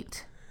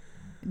late.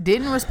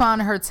 Didn't respond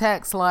to her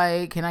text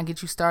like, can I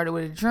get you started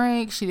with a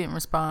drink? She didn't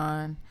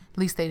respond. At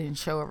least they didn't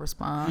show a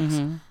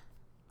response.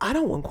 I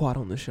don't want Quad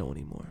on the show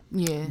anymore.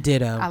 Yeah.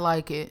 Ditto. I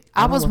like it. I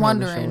I don't was want her on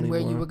the show wondering where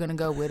you anymore. were going to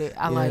go with it.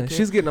 I Yeah, like it.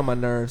 she's getting on my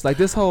nerves. Like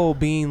this whole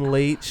being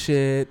late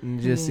shit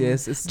and just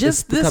it's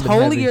Just this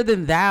becoming holier heavy.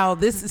 than thou,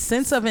 this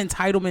sense of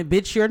entitlement,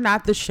 bitch. You're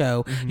not the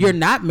show. You're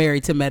not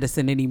married to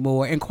medicine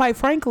anymore. And quite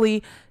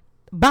frankly,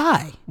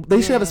 bye.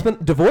 They should have a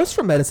divorce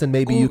from medicine.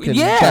 Maybe you can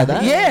try Yeah,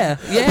 that. yeah.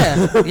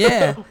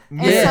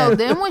 And so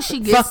then when she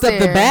gets Fucked there, up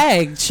the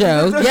bag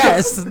show.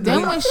 Yes.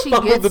 then when she Fuck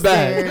up gets the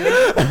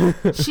bag.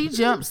 there, she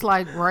jumps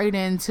like right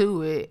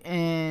into it,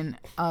 and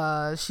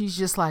she's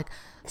just like,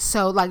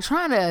 so like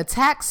trying to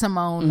attack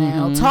Simone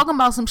now, talking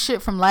about some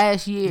shit from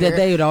last year That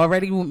they had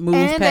already moved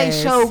and past.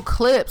 they showed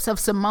clips of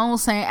Simone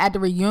saying at the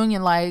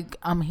reunion, like,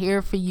 I'm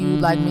here for you,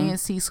 like me and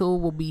Cecil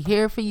will be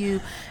here for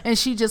you. And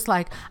she just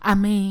like, I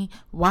mean,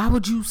 why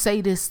would you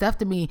say this stuff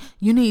to me?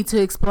 You need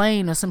to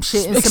explain or some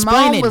shit. And Explain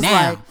Simone it was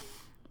now. like,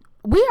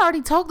 we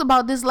already talked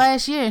about this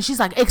last year. And she's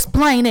like,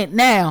 explain it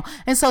now.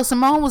 And so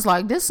Simone was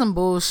like, this some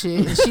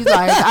bullshit. And she's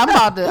like, I'm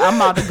about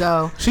to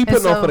go. She And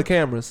putting on so- for the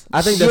cameras.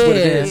 I think that's what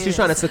it is. Yeah. She's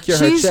trying to secure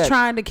her She's check.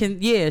 trying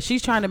to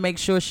she's trying to make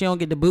sure she don't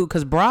get the boot,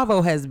 because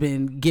Bravo has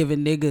been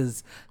giving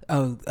niggas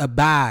a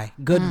bye,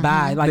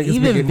 goodbye. Like Niggas been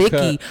even getting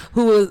Vicky, cut.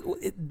 who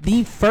was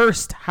the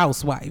first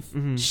housewife,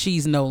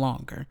 she's no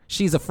longer.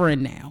 She's a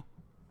friend now.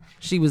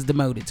 She was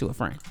demoted to a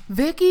friend.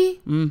 Vicky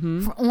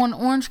on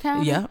Orange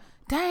County? Yep.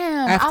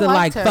 Damn. After I like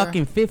liked her.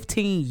 fucking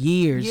 15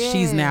 years,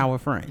 she's Yeah. now a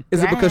friend.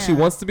 Is it because she Damn.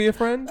 wants to be a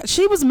friend?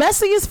 She was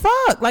messy as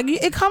fuck. Like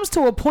it comes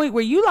to a point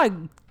where you like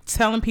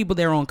telling people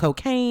they're on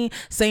cocaine,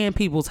 saying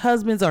people's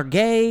husbands are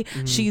gay.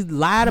 She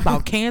lied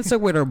about cancer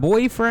with her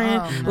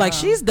boyfriend. Oh, Like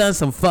she's done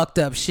some fucked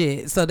up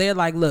shit. So they're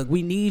like, look,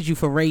 we need you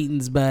for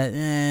ratings, but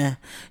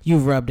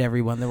you've rubbed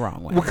everyone the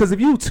wrong way. Well, because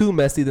if you too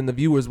messy, then the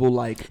viewers will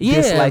dislike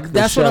the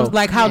that's show. what I'm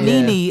like. How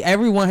Yeah. Nene,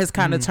 everyone has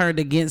kind of turned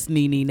against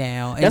Nene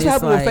now. And That's what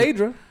it's happened like, with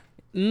Phaedra.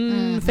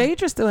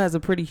 Phaedra still has a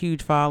pretty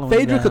huge following.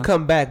 Phaedra though. could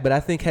come back, but I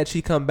think had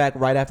she come back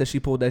right after she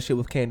pulled that shit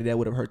with Candy, that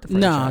would have hurt the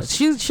No,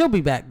 franchise. she'll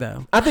be back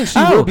though. I think she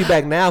will be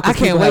back now. I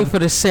can't wait for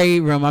the shade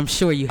room. I'm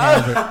sure you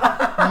have it.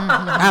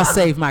 I'll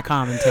save my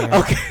commentary.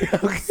 Okay.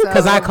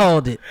 Because I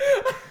called it.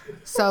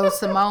 So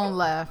Simone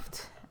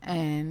left,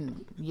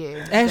 and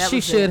As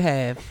she should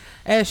have.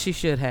 As she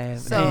should have.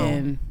 So-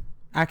 And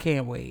I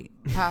can't wait.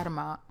 Pot him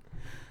out.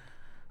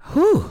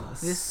 Whew.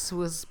 This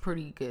was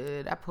pretty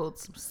good. I pulled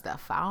some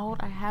stuff out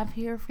I have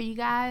here for you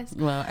guys.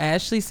 Well,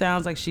 Ashley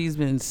sounds like she's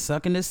been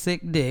sucking a sick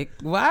dick.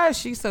 Why is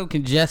she so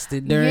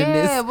congested during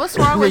this? Yeah, what's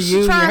wrong with she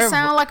reunion? trying to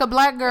sound like a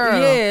black girl?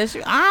 Yeah,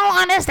 I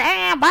don't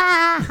understand.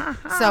 Bye.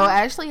 So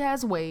Ashley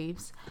has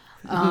waves.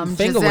 Finger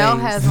Giselle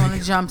waves. has on a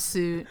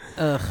jumpsuit.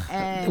 Ugh.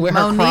 And With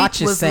her Monique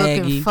crotches was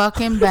saggy. looking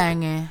fucking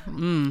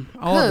banging.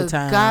 All the Good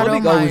time. God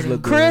Monique always almighty.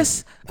 look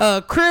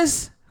good.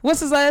 Chris, what's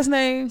his last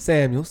name?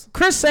 Samuels.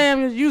 Chris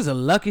Samuels, you's a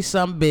lucky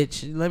some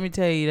bitch. Let me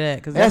tell you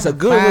that. Cause That's a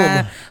good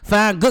woman.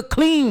 Fine, good,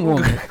 clean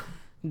woman.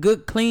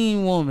 Good,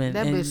 clean woman.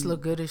 That And- bitch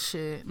look good as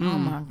shit. Oh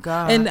my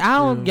God. And I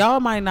don't,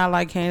 y'all might not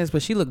like Candace,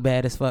 but she look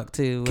bad as fuck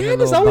too. with her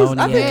Candace little always, I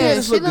bony think ass.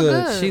 Candace she look look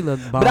good. good. She look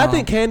bomb. But I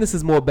think Candace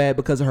is more bad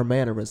because of her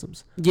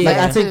mannerisms. Yeah. Like,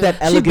 I think that She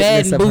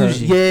bad elegantness and of her.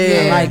 bougie. Yeah,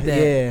 I like that.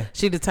 Yeah.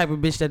 She the type of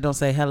bitch that don't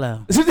say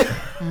hello.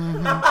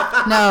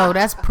 no,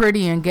 that's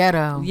pretty and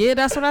ghetto. Yeah,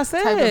 that's what I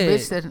said. Type of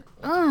bitch that,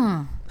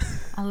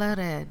 I love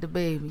that, the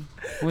baby.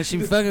 When she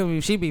fucking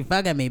me, she be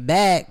fucking me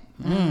back.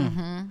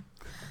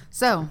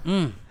 So,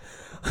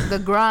 the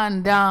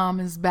Grand Dame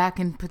is back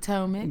in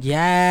Potomac,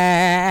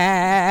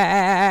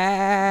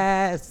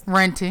 Yes.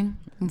 renting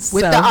with So?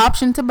 the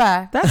option to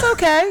buy. That's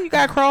okay. You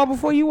got to crawl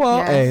before you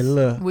walk. Yes, Hey,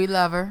 look. we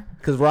love her.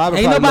 Because Robin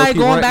Ain't probably nobody low-key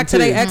going wanting back to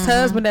their too.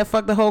 ex-husband that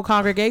fucked the whole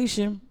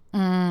congregation.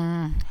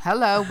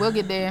 Hello, we'll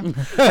get there.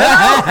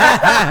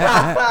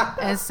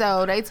 And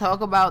so they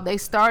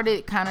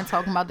started kind of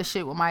talking about the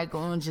shit with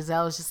Michael, and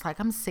Giselle was just like,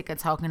 I'm sick of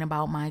talking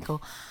about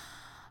Michael.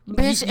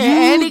 Bitch, and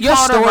Andy Your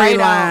called her right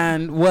out.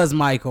 storyline was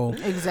Michael.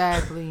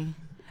 Exactly.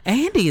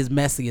 Andy is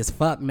messy as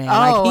fuck, man.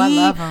 Oh, like I he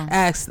love him.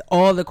 asked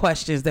all the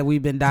questions that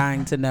we've been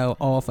dying to know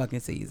all fucking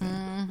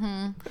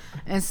season.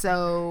 And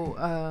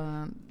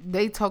so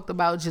they talked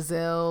about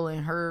Giselle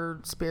and her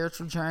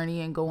spiritual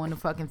journey and going to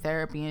fucking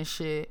therapy and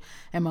shit.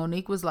 And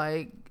Monique was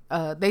like,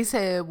 they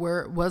said,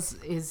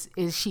 is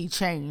she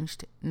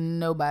changed?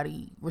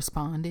 Nobody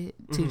responded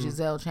to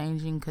Giselle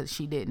changing because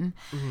she didn't.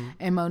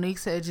 And Monique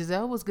said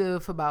Giselle was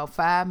good for about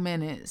 5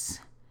 minutes.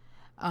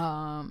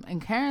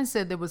 And Karen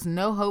said there was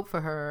no hope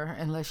for her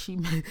unless she,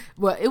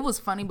 well, it was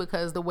funny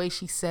because the way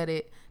she said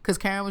it, because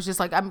Karen was just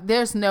like,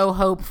 there's no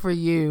hope for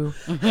you.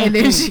 And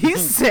then she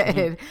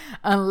said,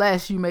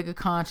 unless you make a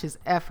conscious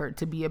effort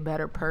to be a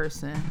better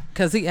person.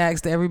 Because he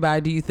asked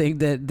everybody, do you think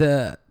that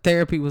the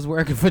therapy was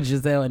working for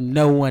Giselle? And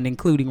no one,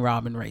 including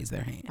Robin, raised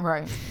their hand.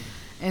 Right.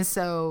 And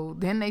so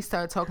then they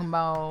started talking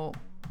about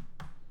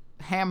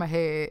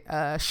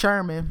Hammerhead,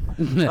 Sherman.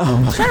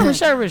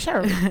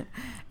 Sherman.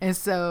 And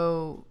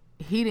so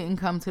he didn't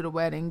come to the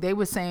wedding. They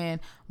were saying,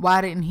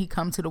 why didn't he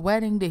come to the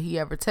wedding? Did he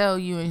ever tell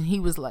you? And he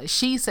was like,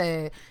 she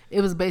said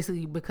it was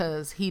basically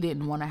because he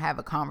didn't want to have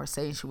a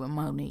conversation with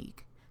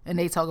Monique. And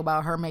they talk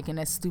about her making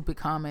that stupid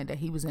comment that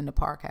he was in the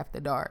park after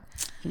dark.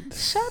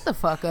 Shut the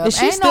fuck up. Is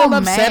she still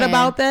upset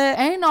about that?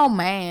 Ain't no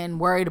man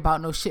worried about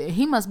no shit.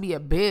 He must be a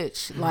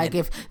bitch. Like,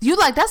 if you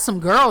like, that's some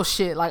girl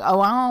shit. Like, oh,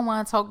 I don't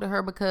want to talk to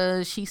her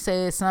because she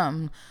said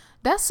something.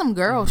 That's some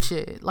girl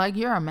shit. Like,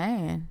 you're a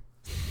man.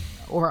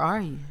 Or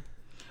are you?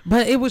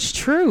 But it was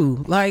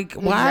true. Like,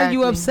 why are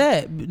you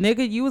Exactly. upset?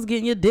 Nigga, you was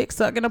getting your dick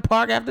sucked in the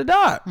park after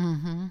dark.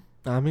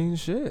 I mean,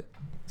 shit.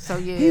 So,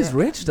 yeah. He's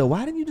rich, though.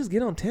 Why didn't you just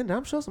get on Tinder?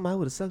 I'm sure somebody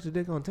would have sucked your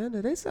dick on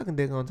Tinder. They sucking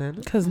dick on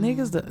Tinder. Because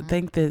niggas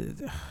think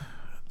that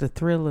the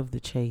thrill of the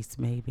chase,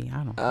 maybe.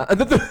 I don't know.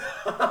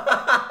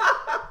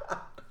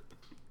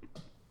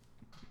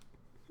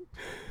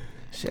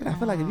 Shit, I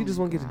feel like if you just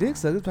want to get the dick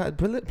sucked, there's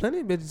probably plenty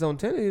of bitches on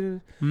Tinder.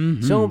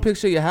 Show them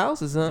picture of your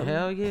house or something.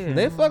 Hell yeah.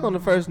 They fuck on the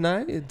first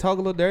night and talk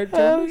a little dirty to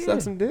Hell them, yeah.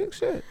 suck some dick.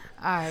 Shit.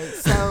 All right,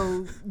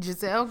 so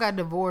Giselle got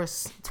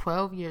divorced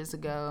 12 years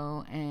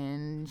ago,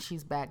 and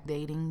she's back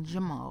dating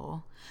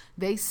Jamal.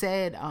 They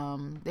said,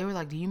 they were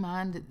like, do you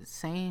mind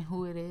saying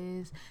who it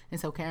is? And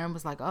so Karen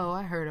was like, oh,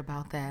 I heard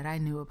about that. I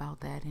knew about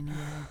that anyway.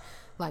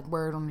 Like,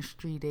 word on the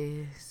street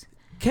is.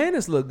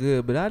 Candace looked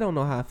good, but I don't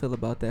know how I feel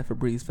about that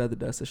Febreze feather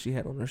duster she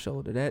had on her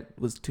shoulder. That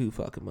was too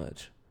fucking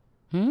much.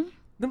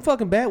 Them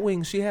fucking bat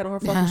wings she had on her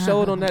fucking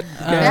shoulder on that.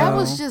 That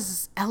was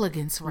just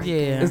elegance right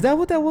there. Yeah. Is that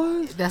what that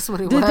was? That's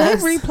what it Did they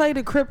was. replay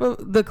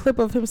the clip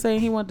of him saying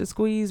he wanted to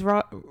squeeze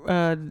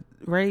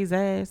Ray's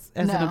ass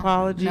as an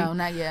apology? No,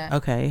 not yet.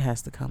 Okay, it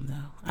has to come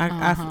though.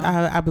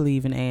 I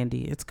believe in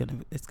Andy. It's gonna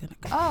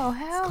come. Oh,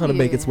 hell gonna yeah.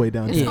 make its way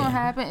down It's there. gonna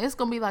happen. It's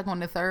gonna be like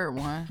on the third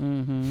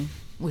one.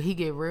 Where he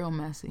get real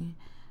messy.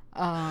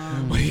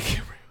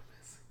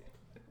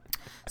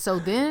 So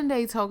then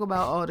they talk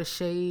about all the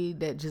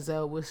shade that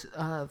Giselle was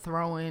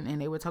throwing, and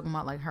they were talking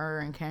about like her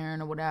and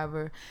Karen or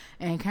whatever.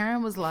 And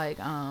Karen was like,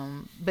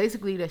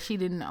 basically that she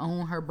didn't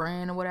own her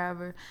brand or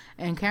whatever.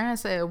 And Karen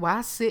said,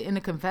 "Why sit in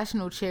the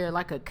confessional chair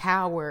like a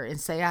coward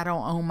and say I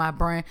don't own my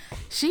brand?"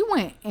 She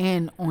went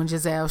in on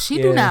Giselle. She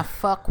do not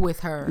fuck with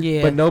her.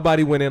 Yeah. But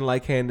nobody went in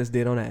like Candace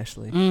did on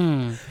Ashley.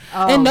 Oh,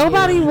 And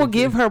nobody will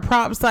give her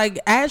props. Like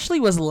Ashley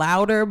was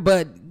louder,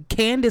 but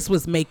Candace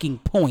was making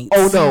points.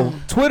 Oh no,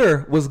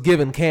 Twitter was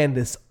giving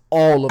Candace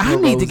all of her I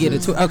need to roses. get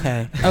it to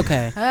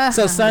okay.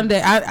 So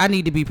Sunday, I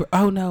need to be.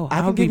 Oh no,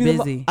 I'll be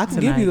busy. I can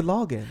tonight. give you the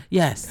login.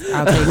 Yes,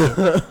 I'll take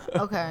it.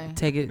 Okay.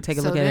 Take a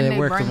So look at then it they at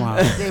work bring,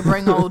 tomorrow. They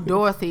bring old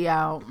Dorothy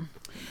out.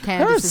 Her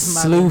Candace's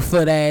mother. slew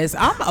foot ass.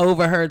 I'm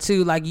over her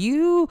too. Like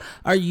you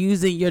are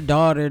using your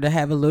daughter to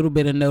have a little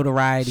bit of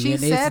notoriety, She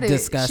and said it's it.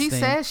 disgusting. She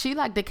said she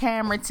liked the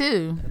camera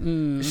too.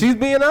 She's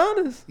being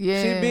honest.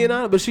 Yeah. She's being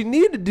honest, but she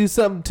needed to do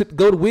something to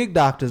go to wig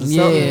doctors or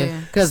something. Yeah,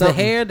 because the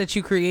Something. hair that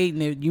you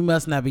creating, you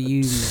must not be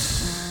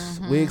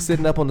using Wig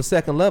sitting up on the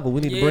second level. We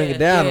need to bring it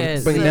down.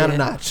 Yes, Bring it down a yeah.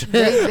 notch.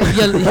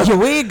 it. your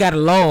wig got a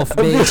loft,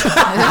 bitch.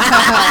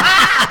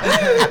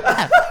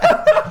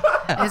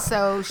 And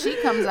so she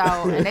comes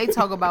out and they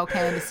talk about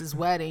Candace's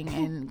wedding,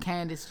 and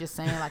Candace just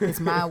saying like, it's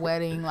my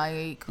wedding,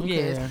 like who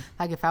cares? Yeah.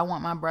 Like if I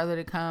want my brother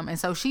to come. And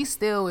so she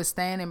still is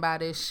standing by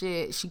this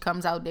shit. She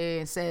comes out there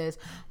and says,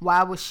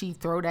 why would she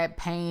throw that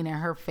pain in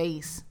her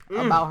face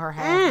about her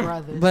half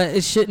brothers? But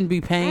it shouldn't be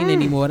pain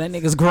anymore. That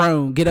nigga's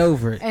grown. Get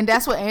over it. And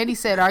that's what Andy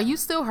said. Are you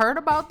still hurt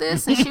about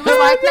this? And she was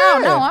like,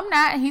 no, I'm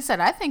not. And he said,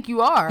 I think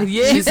you are.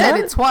 Yeah. She said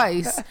it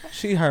twice.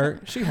 She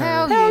hurt. She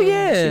Hell hurt. Hell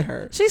yeah. yeah. She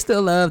hurt. She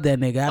still loved that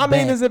nigga. I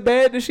mean, is it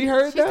bad that she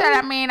hurt? She said,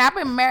 I mean, I've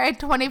been married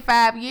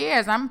 25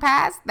 years. I'm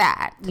past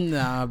that.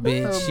 Nah,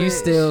 bitch. Oh, You bitch.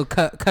 still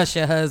cuss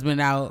your husband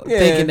out Yeah.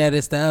 thinking that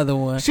it's the other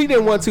one. She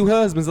didn't want two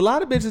husbands. A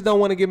lot of bitches don't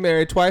want to get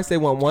married twice. They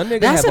want one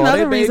nigga. That's have all another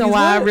their reason babies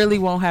why I with. really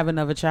won't have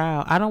another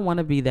child. I don't want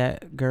to be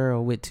that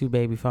girl with two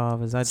baby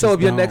fathers. I So just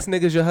if your don't. next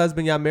nigga's your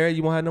husband, y'all married,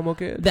 you won't have no more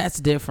kids. That's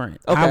different.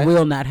 Okay. I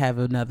will not have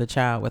another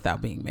child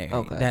without being married.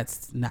 Okay.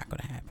 That's not going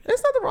to happen.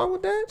 There's nothing wrong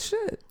with that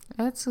shit.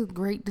 That's a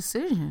great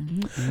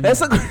decision. That's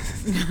a.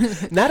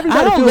 Not everybody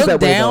I don't feels look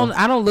that way, down. though.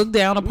 I don't look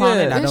down upon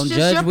Yeah. it. I It's don't just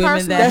judge your women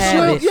personal that That's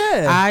have your- it.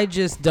 yeah. I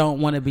just don't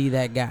want to be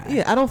that guy.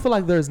 Yeah, I don't feel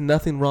like there's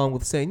nothing wrong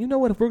with saying, you know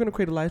what, if we're gonna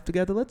create a life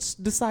together, let's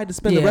decide to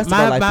spend the rest of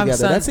our life my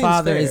together. That son's seems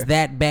father fair. is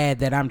that bad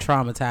that I'm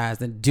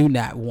traumatized and do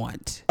not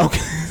want. Okay.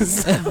 we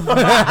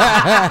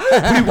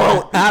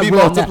won't I be will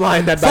not.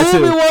 multiplying that by Fool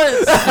me two.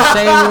 once,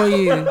 shame on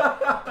you.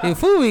 You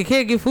fool me,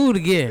 can't get food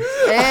again.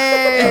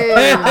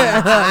 Hey,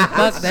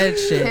 Fuck that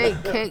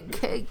shit. cake.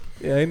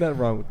 Yeah, ain't nothing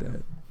wrong with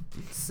that.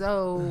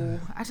 So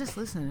I just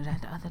listened to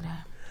that the other day.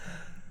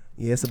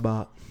 Yeah, it's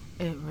about.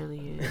 It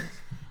really is.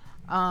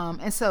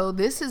 And so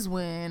this is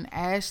when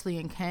Ashley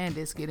and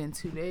Candace get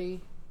into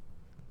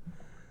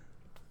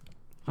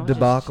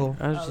Debacle.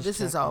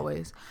 this is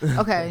always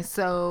okay.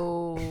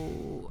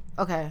 So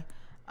okay.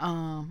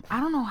 I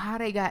don't know how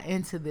they got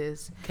into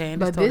this,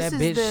 Candace but told this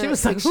that is bitch. the She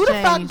was like, "Who the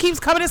fuck exchange. keeps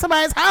coming in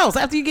somebody's house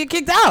after you get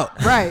kicked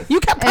out? Right. You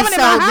kept And coming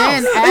so in my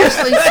then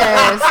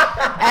house."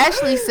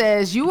 Ashley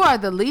says, you are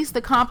the least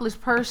accomplished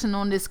person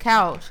on this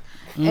couch.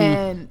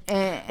 And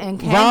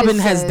Candace Robin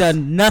has says,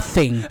 done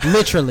nothing,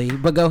 literally.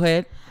 But go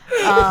ahead.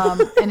 and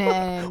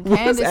then What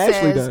has Candace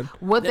Ashley says, done?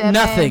 what that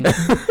Nothing. man,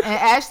 and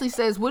Ashley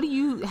says, what do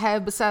you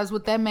have besides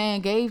what that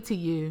man gave to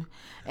you?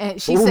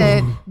 And she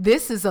said,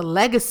 this is a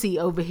legacy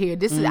over here.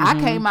 This is I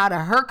came out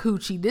of her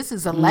coochie. This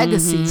is a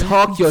legacy.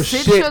 Talk your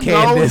Sit shit, your gold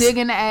Candace.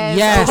 digging ass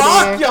Yes. over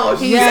Talk there. your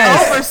He's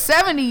shit. over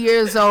 70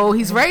 years old.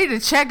 He's ready to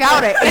check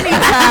out at any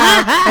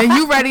time, and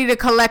you ready to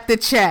collect the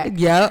check.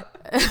 Yep.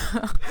 You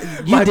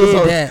Michael's did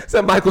on, that.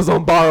 Said Michael's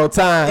on borrowed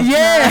time.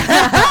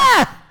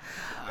 Yeah.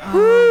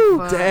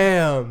 Woo,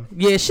 damn.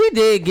 Yeah, she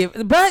did give,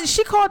 but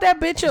she called that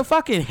bitch a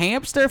fucking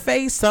hamster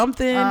face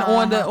something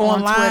on the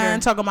on online Twitter.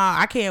 talking about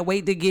I can't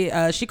wait to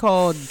get. She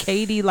called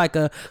Katie like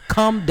a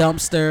cum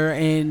dumpster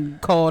and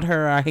called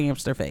her a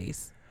hamster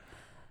face.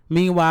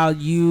 Meanwhile,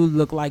 you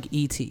look like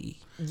E.T.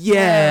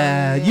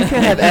 Yeah, you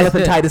can't have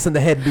elephantitis in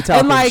the head and be talking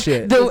And like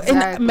shit. Exactly.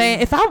 and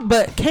man,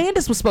 but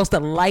Candace was supposed to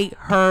light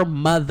her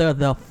mother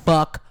the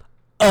fuck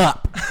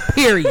up.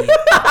 Period. Period.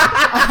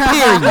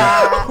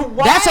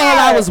 That's all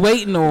I was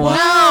waiting on.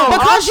 No,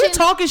 because all you're she-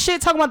 talking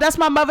shit, talking about that's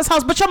my mother's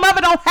house, but your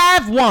mother don't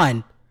have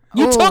one.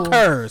 You Ooh, took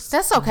hers.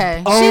 That's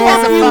okay. Oh, She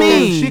has a you fucking.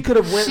 mean? She could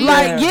have went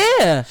Like, there.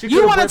 yeah, She you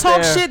could've want to went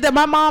talk there. shit that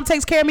my mom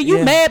takes care of me. You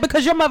Yeah. mad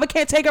because your mother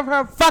can't take care of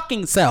her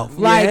fucking self.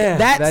 Like Yeah,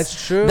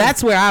 that's true.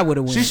 That's where I would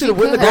have went. She should have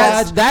went the could've.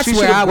 garage. That's She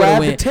where should've I would have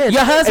grabbed the went. tent.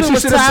 Your And husband she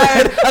was should've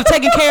tired said- of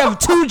taking care of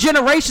 2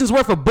 generations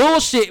worth of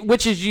bullshit,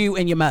 which is you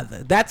and your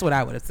mother. That's what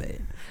I would have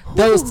said.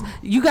 Those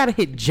you got to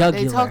hit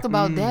jugular. They talked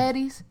about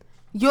daddies.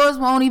 Yours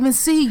won't even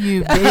see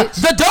you,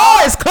 bitch. The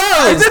door is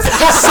closed.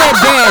 Said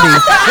daddy.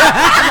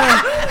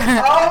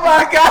 Oh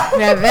my god.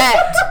 Now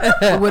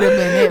that would have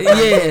been it.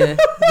 Yeah,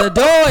 the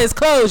door is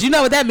closed. You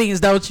know what that means,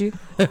 don't you?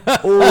 You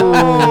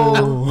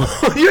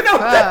know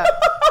that.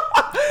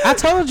 Uh, I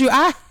told you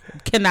I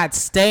cannot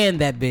stand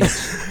that bitch.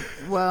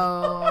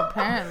 Well,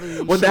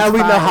 apparently. Well, she's now we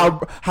know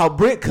fired. how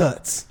Britt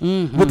cuts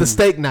with the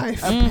steak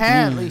knife.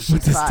 Apparently,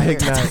 she's the fired.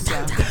 steak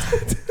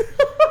knife.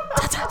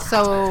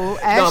 So No,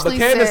 but Ashley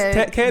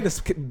said,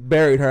 Candace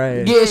buried her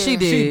ass. Yeah, she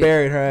did. She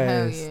buried her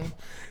hell ass. yeah.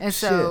 And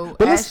so Shit.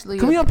 But Ashley,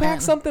 can we unpack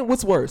apparently- something?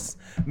 What's worse,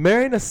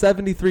 marrying a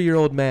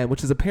 73-year-old man,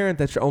 which is apparent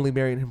that you're only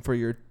marrying him for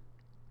your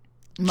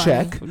Money.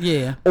 check,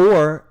 Yeah.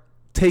 or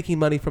taking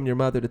money from your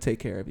mother to take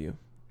care of you?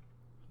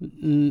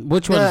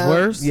 Which one's The-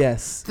 worse?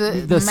 Yes,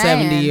 The The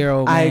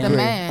 70-year-old I man. agree.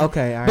 man.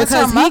 Okay, all right. But-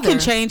 Because her he mother. can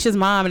change his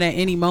mind at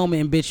any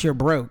moment and bitch you're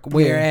broke.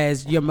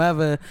 Whereas your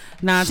mother,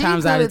 9 She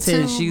times out of coulda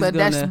 10, too, she's but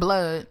gonna. that's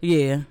blood.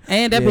 Yeah.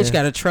 And that Yeah. bitch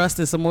got to trust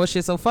and some more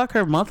shit. So fuck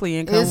her monthly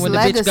income It's when the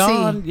legacy. bitch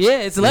gone. Yeah,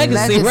 it's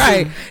legacy, Legacy.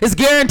 right. It's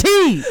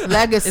guaranteed.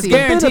 Legacy. It's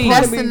guaranteed.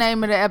 That's the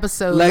name of the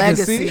episode.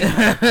 Legacy.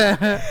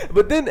 Legacy.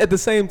 But then at the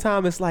same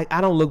time, it's like I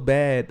don't look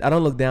bad. I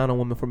don't look down on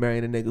women for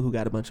marrying a nigga who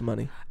got a bunch of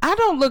money. I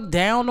don't look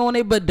down on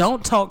it, but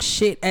don't talk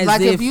shit as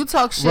Like if if you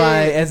talk shit,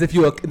 Right, as if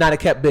you're not a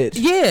kept bitch.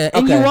 yeah,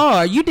 and Okay. you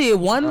are. You did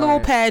one little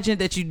right. pageant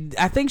that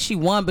I think she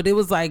won, but it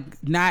was like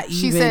not even.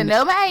 she said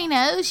nobody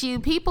knows you.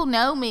 People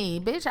know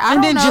me, bitch. I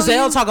And don't then know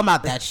Giselle you. talking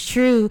about that's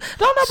true.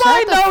 Don't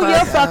nobody Shut the know your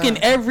fuck fucking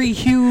up. every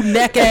hue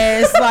neck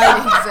ass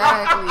like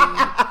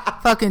Exactly.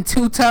 Fucking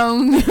two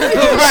tone.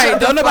 right.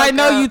 Don't nobody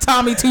know you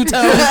Tommy Two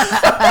Tone.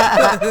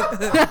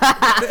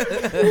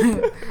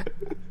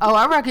 Oh,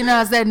 I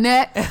recognize that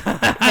neck.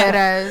 Head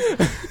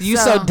ass. You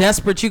so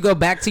desperate you go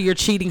back to your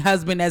cheating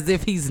husband as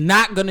if he's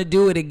not gonna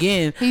do it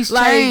again. He's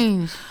like,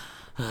 changed.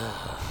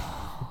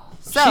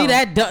 So, She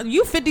that done.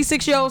 You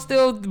 56-year-old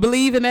still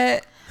believe in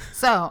that?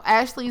 So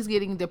Ashley's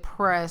getting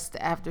depressed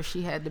after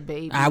she had the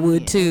baby. I would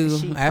and too,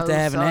 she after posts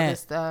having all that. this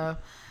stuff.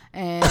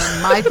 And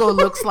Michael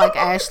looks like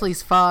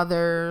Ashley's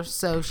father,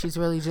 so she's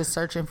really just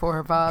searching for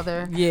her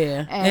father.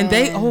 Yeah. And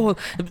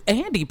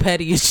Andy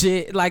petty as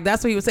shit. Like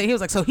that's what he was saying. He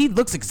was like, so he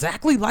looks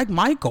exactly like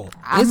Michael.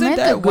 I Isn't meant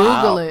that to Google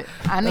wild? it.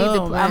 I need Oh,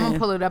 to. I'm man. gonna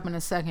pull it up in a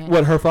second.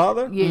 What, her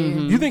father? Yeah.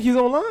 You think he's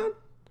online?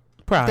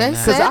 Probably They not.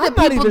 said I'm that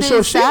not people even did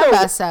sure she side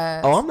by knows.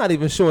 side. Oh, I'm not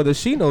even sure that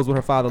she knows what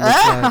her father looks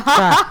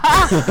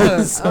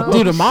like.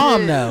 Do the mom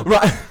shit. know?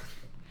 Right.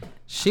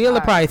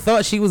 Sheila probably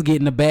thought she was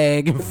getting the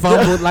bag and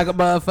fumbled like a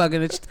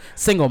motherfucking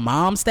single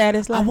mom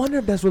status. I Like wonder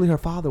if that's really her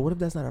father. What if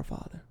that's not her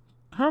father?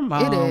 her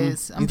mom. It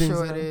is. I'm You think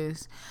sure so? it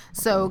is.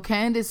 So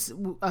Candace,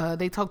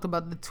 they talked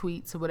about the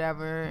tweets or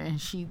whatever, and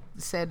she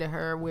said to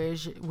her,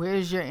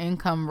 "Where's your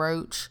income,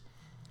 Roach?"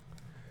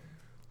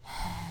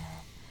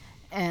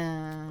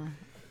 And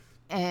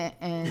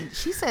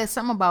she said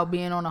something about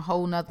being on a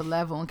whole nother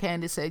level, and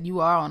Candace said, "You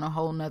are on a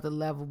whole nother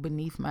level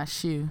beneath my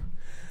shoe."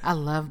 I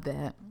love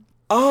that.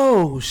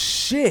 Oh,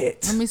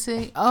 shit. Let me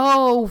see.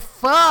 Oh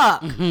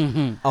fuck!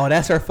 Oh,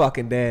 that's her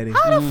fucking daddy.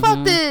 How the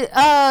fuck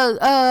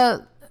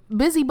did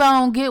Busy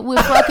Bone get with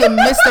fucking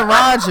Mr.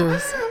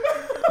 Rogers?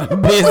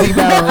 Busy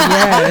bone,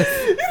 yes.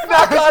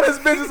 Knock on his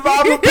bitch's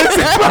mom a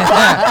busy.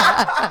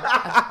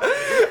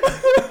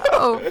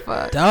 Oh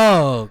fuck!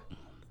 Dog.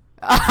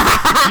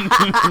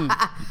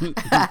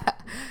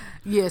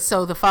 Yeah,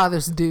 so the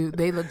fathers do.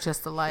 They look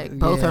just alike.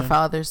 Both Yeah. are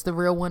fathers, the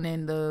real one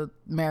and the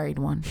married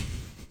one.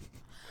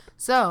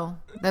 So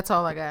that's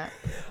all I got.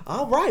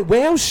 All right.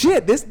 Well,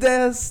 shit. This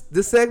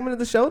segment of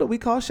the show that we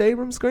call Shade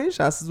Room Screenshots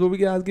this is where we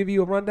guys give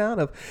you a rundown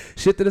of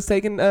shit that has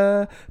taken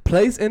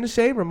place in the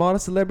shade room, all the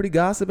celebrity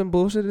gossip and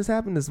bullshit that has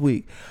happened this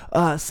week.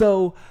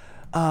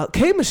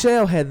 K.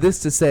 Michelle had this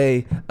to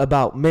say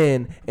about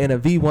men in a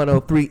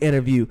V103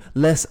 interview.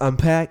 Let's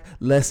unpack.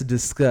 Let's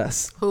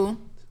discuss. Who?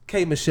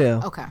 K.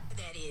 Michelle. Okay.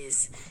 That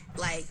is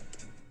like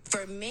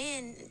for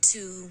men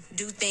to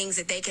do things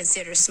that they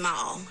consider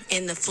small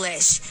in the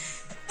flesh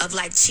of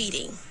like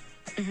cheating.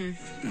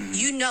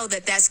 You know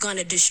that that's going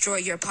to destroy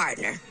your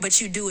partner,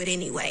 but you do it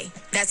anyway.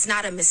 That's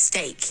not a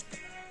mistake.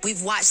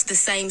 We've watched the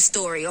same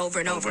story over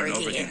and over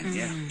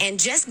again. And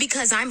just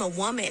because I'm a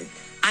woman,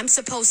 I'm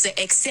supposed to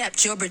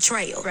accept your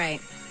betrayal.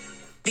 Right.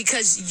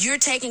 Because you're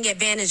taking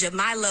advantage of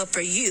my love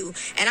for you,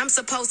 and I'm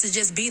supposed to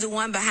just be the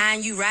one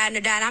behind you riding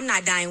or dying. I'm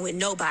not dying with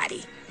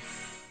nobody.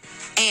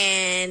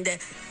 And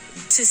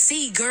to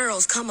see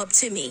girls come up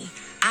to me,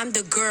 I'm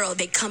the girl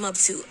they come up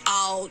to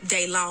all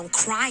day long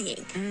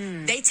crying.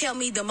 They tell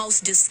me the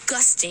most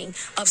disgusting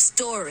of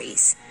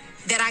stories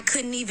that I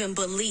couldn't even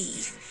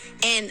believe.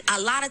 And a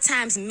lot of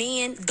times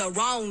men, the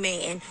wrong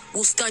man,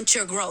 will stunt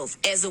your growth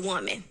as a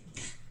woman.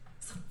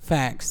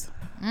 Facts.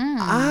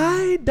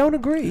 I don't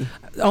agree.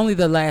 Only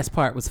the last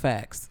part was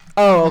facts.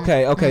 Oh,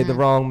 okay. Okay. The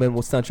wrong men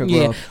will stunt your Yeah,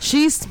 growth.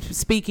 she's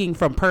speaking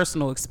from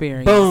personal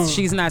experience. Boom.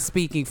 She's not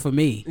speaking for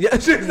me. Yeah.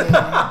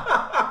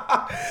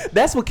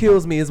 That's what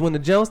kills me is when the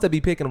Jones that be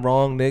picking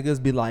wrong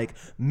niggas be like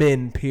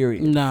men,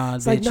 period. Nah,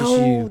 It's bitch, like, it's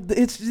no, you.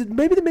 it's just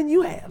maybe the men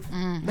you have.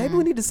 Maybe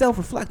we need to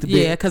self-reflect a bit.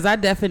 Yeah, because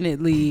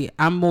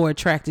I'm more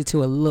attracted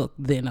to a look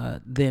than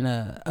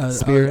a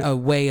Spirit? a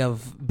way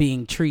of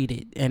being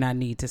treated, and I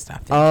need to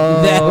stop thinking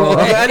Oh, that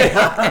way.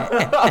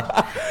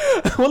 okay.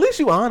 Well, at least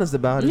you were honest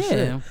about it.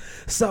 Yeah. Shit.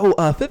 So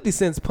 50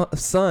 Cent's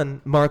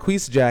son,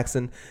 Marquise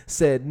Jackson,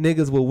 said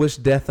niggas will wish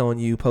death on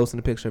you, posting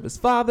a picture of his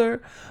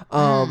father.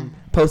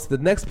 Posted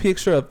the next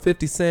picture of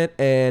 50 Cent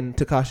and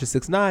Tekashi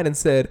 6ix9ine and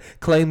said,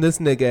 claim this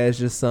nigga as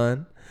your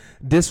son.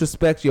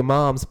 Disrespect your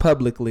moms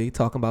publicly,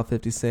 talking about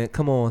 50 Cent.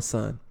 Come on,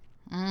 son.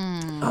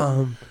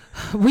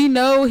 We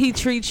know he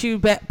treats you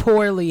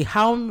poorly.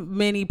 How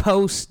many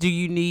posts do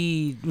you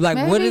need? Like,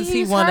 Maybe what does he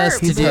he's want us hurt,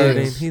 to He's do?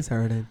 hurting. He's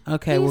hurting.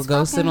 Okay, He's well,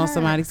 go sit fucking on hurt.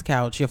 somebody's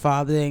couch. Your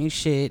father ain't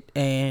shit,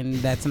 and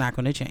that's not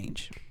going to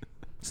change.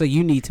 So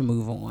you need to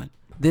move on.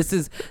 This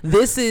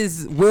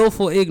is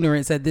willful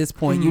ignorance at this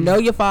point. You know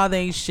your father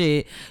ain't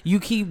shit. You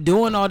keep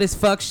doing all this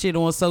fuck shit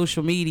on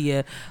social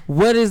media.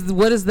 What is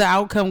the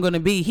outcome going to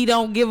be? He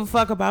don't give a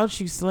fuck about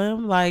you,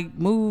 Slim. Like,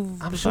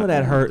 move. I'm sure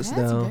that hurts,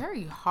 That's though.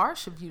 very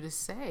harsh of you to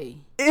say.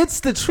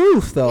 It's the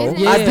truth, though. It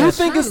is I do the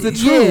think it's the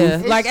truth. truth. Yeah,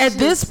 It's like at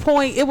this just-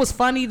 point, it was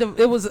funny.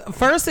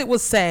 First it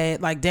was sad.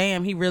 Like,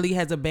 damn, he really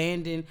has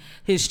abandoned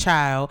his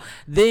child.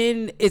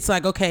 Then it's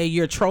like, okay,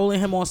 you're trolling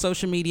him on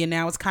social media.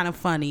 Now it's kind of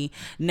funny.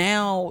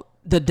 Now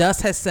the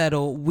dust has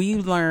settled. We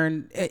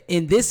learned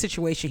in this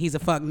situation, he's a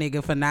fuck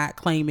nigga for not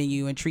claiming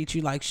you and treat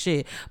you like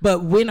shit.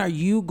 But when are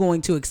you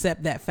going to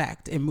accept that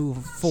fact and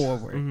move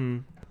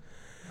forward?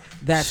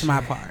 That's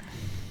my part.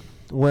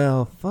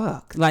 Well,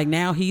 fuck. Like,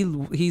 now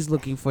he's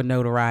looking for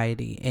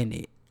notoriety in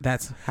it.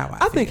 That's how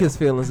I think feel. his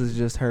feelings is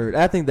just hurt.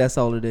 I think that's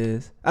all it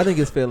is. I think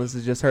his feelings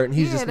is just hurt, and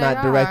he's Yeah, just they not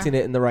are. directing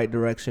it in the right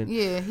direction.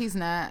 Yeah, he's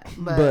not.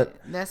 But, But,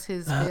 that's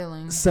his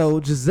feelings. So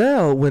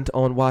Giselle went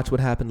on Watch What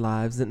Happened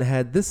Lives and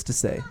had this to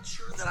say.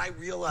 Sure that I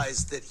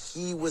realized that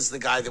he was the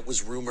guy that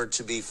was rumored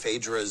to be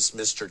Phaedra's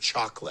Mr.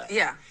 Chocolate.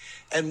 Yeah.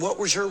 And what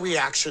was your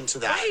reaction to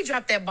that? Why he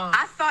dropped that bomb?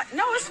 I thought,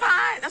 no, it's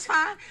fine. That's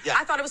fine. Yeah.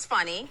 I thought it was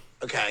funny.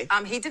 Okay.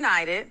 He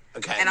denied it.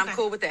 Okay. And I'm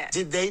cool with that.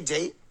 Did they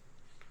date?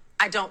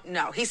 I don't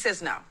know. He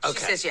says no. Okay.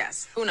 She says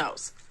yes. Who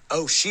knows?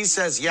 Oh, she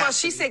says yes. Well,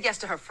 she said yes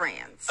to her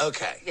friends.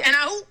 Okay. Yeah. And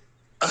I who?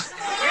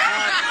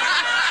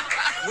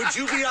 Would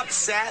you be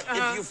upset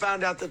if you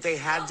found out that they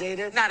had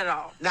dated? Not at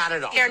all. Not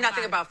at all. Care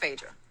nothing about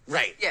Phaedra.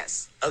 Right.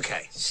 Yes.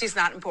 Okay. She's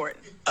not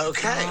important.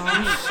 Okay.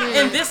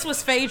 And this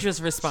was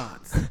Phaedra's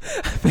response.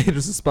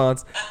 Phaedra's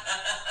response.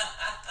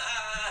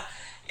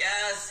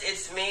 Yes,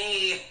 it's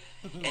me.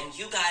 And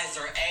you guys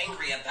are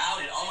angry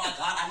about it. Oh my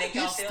God, I make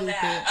y'all feel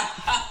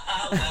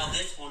that. Well,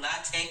 this will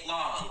not take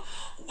long.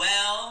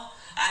 Well,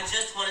 I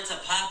just wanted to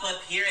pop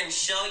up here and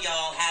show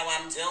y'all how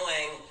I'm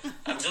doing.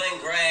 I'm doing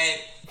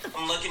great.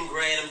 I'm looking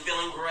great. I'm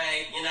feeling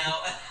great, you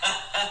know.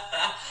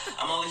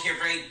 I'm over here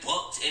very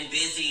booked and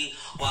busy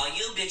while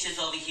you bitches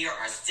over here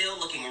are still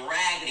looking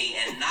raggedy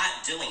and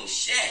not doing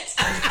shit.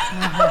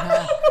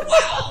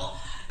 Wow.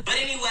 But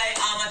anyway,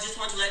 I just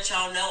want to let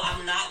y'all know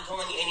I'm not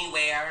going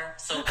anywhere.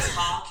 So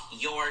talk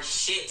your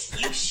shit,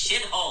 you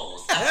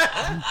shitholes.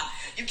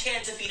 You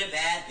can't defeat a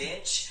bad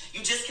bitch.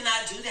 You just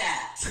cannot do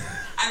that.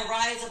 I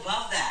rise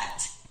above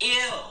that. Ew.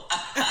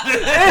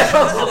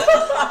 I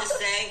just want to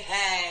say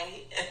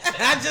hey.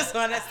 I just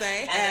want to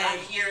say, And that I'm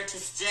here to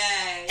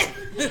stay.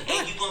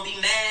 And you gonna be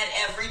mad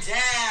every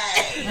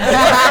day.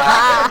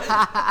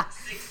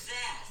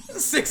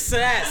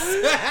 success.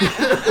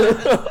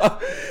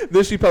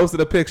 Then she posted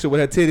a picture with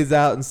her titties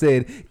out and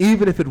said,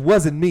 even if it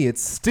wasn't me, it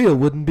still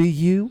wouldn't be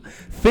you.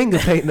 Finger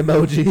painting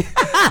emoji.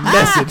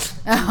 Message.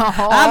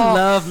 I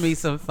love me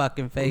some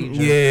fucking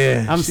Phaedra.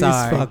 Yeah. I'm she's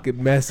sorry.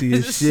 fucking messy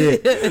as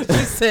shit. She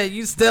said,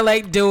 you still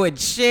ain't doing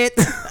shit.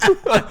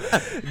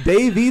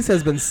 Davies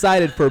has been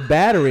cited for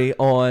battery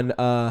on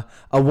a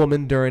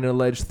woman during an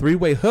alleged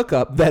three-way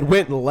hookup that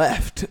went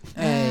left.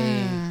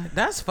 Hey,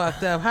 that's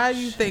fucked up. How do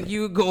you think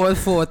you going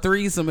for a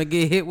threesome and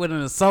get hit with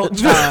an assault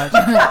charge?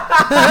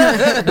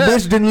 The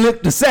bitch didn't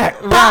lick the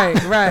sack.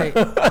 Right.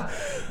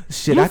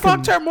 Shit, You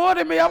fucked her more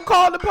than me. I'm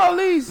calling the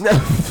police.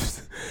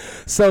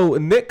 So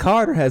Nick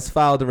Carter has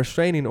filed a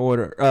restraining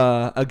order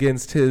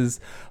against his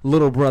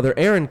little brother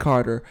Aaron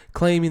Carter,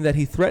 claiming that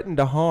he threatened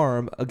to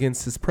harm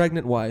against his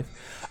pregnant wife.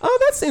 Oh,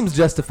 that seems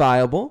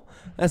justifiable.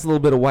 That's a little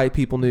bit of white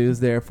people news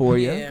there for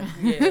you. Yeah.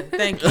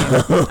 Thank you.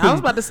 I was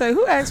about to say,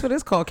 who asked for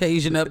this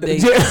Caucasian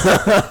update?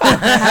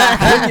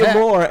 Kenya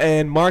Moore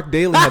and Mark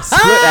Daly have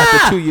split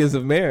after 2 years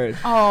of marriage.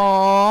 You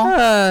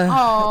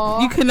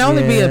can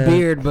only be a Yeah.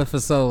 beard, but for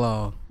so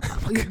long.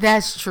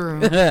 That's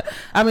true.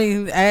 I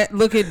mean,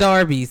 look at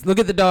Darby's. Look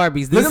at the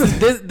Darby's. This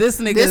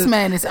nigga. This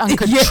man is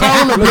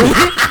uncontrollable.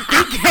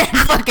 He can't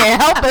fucking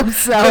help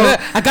himself.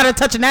 I gotta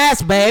touch an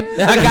ass, babe.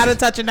 I gotta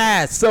touch an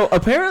ass. So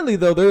apparently,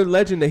 though, they're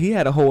alleging that he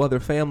had a whole other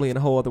family and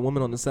a whole other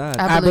woman on the side.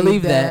 I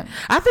believe that. that.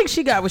 I think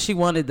she got what she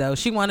wanted, though.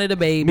 She wanted a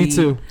baby. Me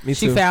too.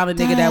 She found a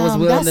nigga that was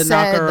Damn, willing to that's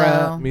knock sad, her though.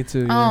 up. Me too.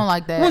 I Yeah. don't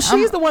like that. Well,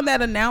 she's the one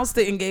that announced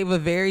it and gave a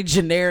very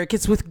generic.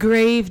 It's with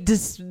grave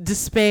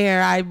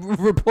despair. I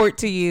report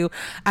to you,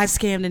 I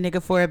scammed a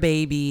nigga for a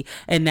baby,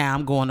 and now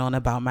I'm going on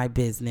about my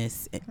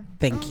business.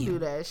 Thank Don't you. do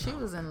that. She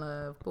was in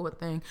love. Poor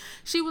thing.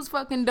 She was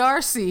fucking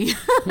Darcy.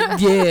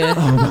 Yeah.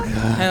 Oh my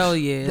god. Hell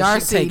yeah. She'd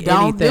Darcy, take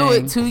don't do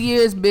anything. it. 2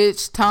 years,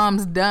 bitch.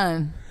 Tom's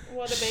done.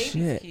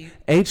 Shit.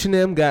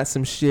 H&M got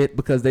some shit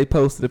because they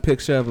posted a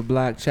picture of a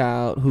black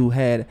child who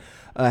had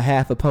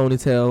half a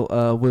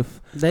ponytail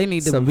with They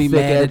need to some be thick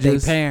mad at their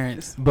edges.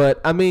 parents.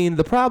 But I mean,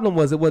 the problem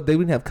was they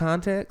didn't have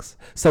context,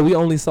 so we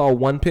only saw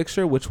one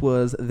picture, which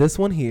was this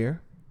one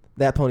here.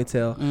 That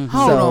ponytail.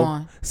 Hold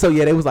on. So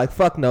yeah, they was like,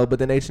 fuck no. But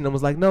then H&M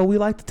was like, no, we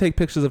like to take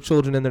pictures of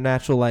children in their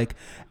natural, like,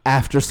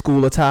 after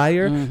school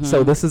attire.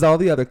 So this is all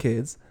the other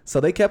kids. So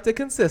they kept it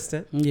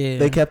consistent. Yeah.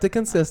 They kept it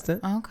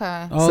consistent.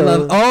 Okay.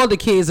 So- All the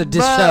kids are But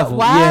disheveled.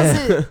 why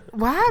is it?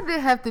 Why did they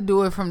have to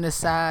do it from the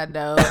side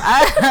though?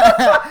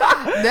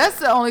 That's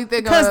the only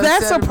thing. Because I'm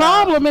that's a upset about.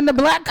 problem in the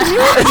black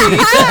community.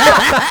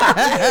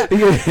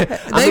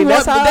 They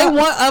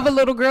want other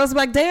little girls to be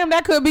like, damn,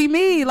 that could be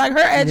me. Like, her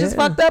edge is Yeah.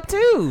 fucked up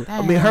too.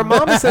 I mean, her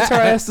mama sent her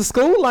ass to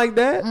school like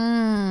that.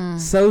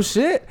 So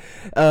shit.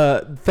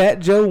 Fat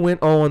Joe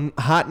went on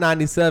Hot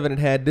 97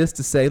 and had this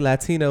to say: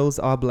 Latinos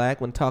are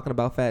black when talking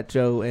about Fat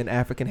Joe and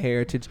African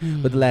heritage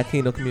with the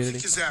Latino community.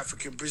 Music is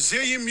African.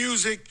 Brazilian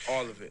music,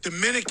 all of it.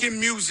 Dominican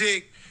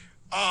music,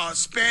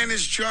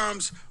 Spanish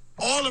drums,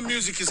 all the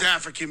music is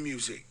African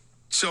music.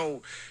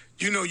 So,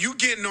 you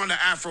getting on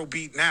the Afro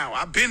beat now.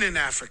 I've been in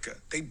Africa.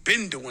 They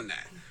been doing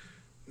that.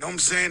 Know what I'm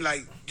saying?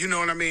 Like, you know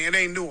what I mean? It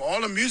ain't new.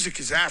 All the music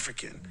is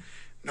African.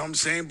 Know what I'm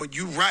saying? But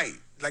you right.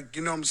 Like,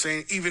 you know what I'm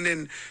saying? Even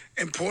in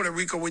Puerto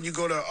Rico, when you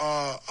go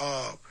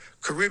to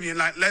Caribbean,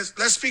 like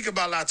let's speak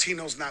about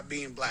Latinos not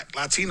being black.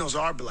 Latinos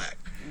are black.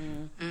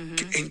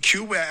 In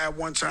Cuba at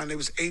one time, there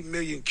was 8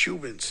 million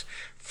Cubans.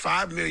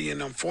 5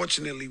 million,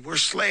 unfortunately, were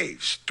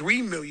slaves.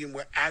 3 million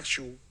were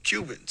actual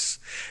Cubans.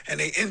 And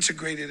they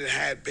integrated and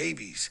had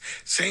babies.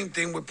 Same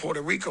thing with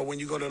Puerto Rico when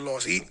you go to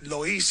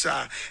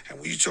Loíza. And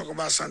when you talk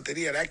about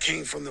Santeria, that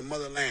came from the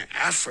motherland,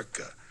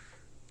 Africa.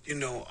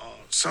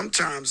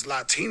 Sometimes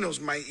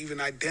Latinos might even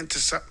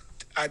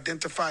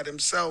identify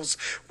themselves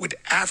with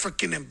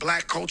African and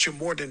black culture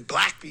more than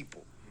black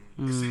people.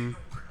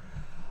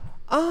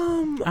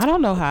 I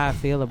don't know how I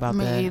feel about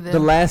Me that. either. The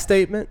last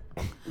statement.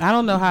 I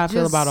don't know how I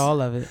feel Just- about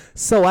all of it.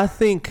 So I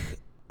think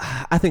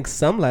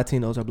some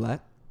Latinos are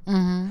black.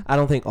 I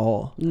don't think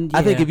all.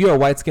 I think Yeah. if you're a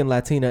white skinned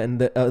Latina and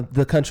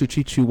the country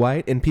treats you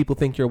white and people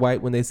think you're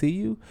white when they see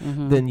you,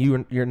 then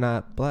you're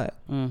not black.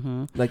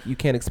 Like, you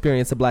can't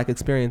experience a black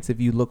experience if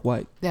you look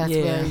white. That's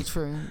Yeah. very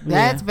true.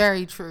 That's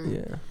very true.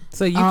 Yeah,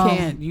 So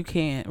you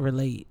can't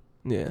relate.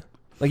 yeah.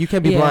 Like, you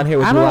can't be blonde hair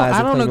with I blue don't, eyes. I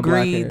and don't claiming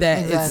black agree hair.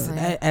 that Exactly.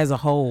 it's as a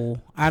whole.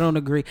 I don't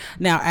agree.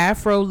 Now,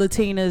 Afro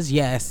Latinas,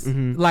 yes,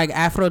 like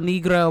Afro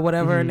Negra,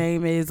 whatever her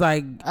name is,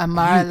 like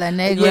Amara La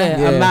Negra.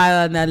 Yeah.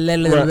 Amara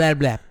La blah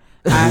blah.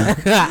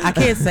 I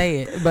can't say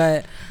it,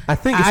 but I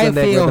think it's I La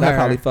Negra, feel but her. I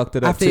probably fucked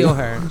it up I feel too.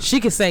 her. She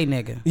can say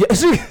nigga. Yeah,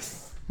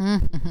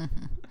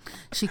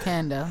 She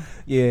can though.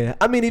 yeah.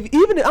 I mean,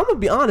 even I'm gonna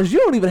be honest, you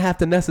don't even have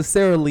to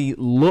necessarily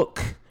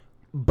look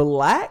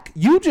black.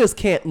 You just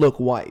can't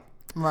look white.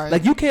 Right.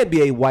 Like, you can't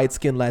be a white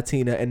skinned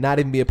Latina and not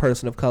even be a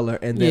person of color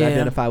and then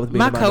identify with being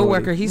my a minority.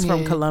 coworker. He's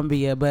from Yeah.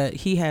 Colombia, but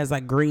he has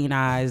like green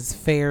eyes,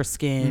 fair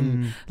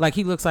skin, like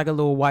he looks like a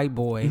little white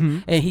boy,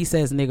 and he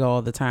says nigga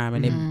all the time,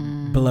 and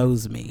it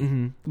blows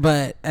me.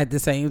 But at the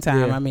same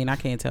time, Yeah. I mean, I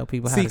can't tell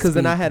people how See, to because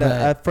then I speak, had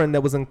a friend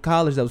that was in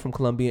college that was from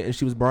Colombia and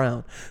she was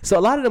brown. So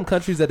a lot of them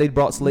countries that they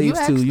brought slaves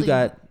to, you actually-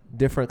 got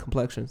different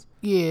complexions.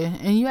 Yeah,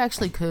 and you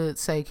actually could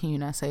say, "Can you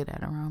not say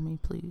that around me,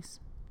 please?"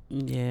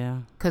 yeah.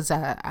 Because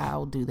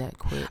I'll do that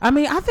quick. I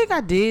mean, I think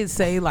I did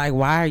say like,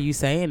 "Why are you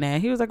saying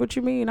that?" He was like, "What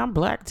you mean? I'm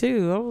black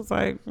too." I was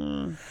like,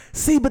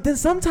 See, but then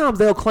sometimes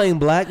they'll claim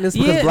blackness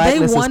because "Yeah,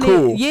 blackness they want is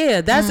cool. it."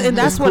 Yeah, that's and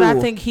that's It's what I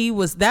cool. think he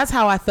was. That's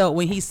how I felt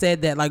when he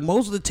said that. Like,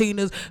 most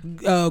Latinas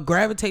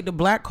gravitate to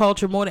black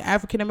culture more than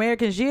African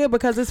Americans. Yeah,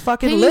 because it's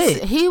fucking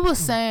lit. He was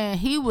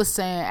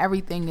saying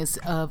everything is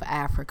of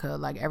Africa,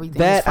 like everything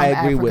That is from I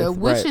agree Africa, with,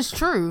 which right. is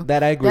true.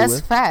 That I agree That's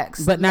with.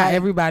 facts. But not Like,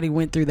 everybody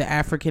went through the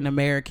African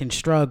American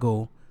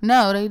struggle.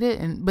 No, they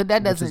didn't. But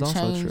that Which is doesn't also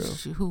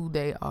change who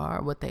they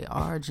are, what they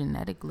are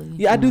genetically.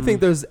 Yeah, I do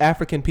think there's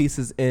African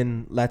pieces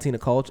in Latina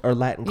culture or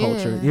Latin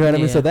culture. Yeah. You know what I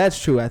mean? Yeah. So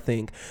that's true, I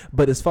think.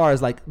 But as far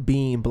as like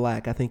being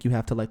black, I think you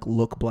have to like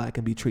look black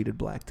and be treated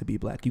black to be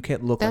black. You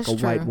can't look That's like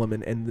a white true.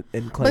 woman and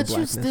claim But blackness.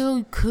 you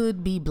still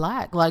could be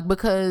black, like,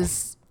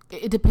 because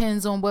it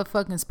depends on what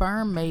fucking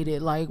sperm made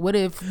it. Like, what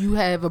if you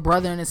have a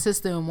brother and a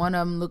sister and one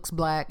of them looks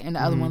black and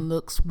the other one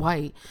looks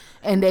white,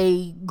 and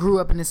they grew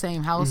up in the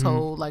same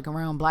household, like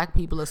around black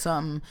people or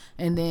something,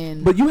 and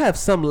then But you have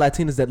some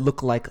Latinas that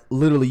look like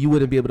literally you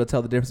wouldn't be able to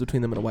tell the difference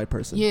between them and a white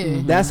person.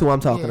 Yeah. That's who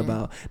I'm talking Yeah.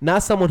 about.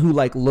 Not someone who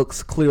like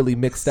looks clearly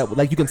mixed up.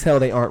 Like, you can tell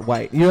they aren't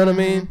white. You know what I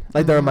mean?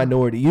 Like, they're a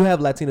minority. You have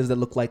Latinas that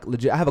look like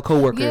legit. I have a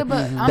coworker Yeah,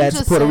 but I'm that's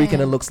just Puerto Rican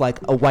saying- and looks like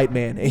a white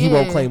man, and he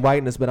won't Yeah. claim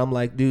whiteness. But I'm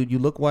like, dude, you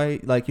look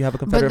white. Like, you have a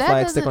Confederate that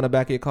flag stick doesn't- on the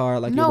back of your car.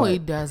 Like, No, you're white. he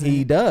doesn't.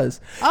 He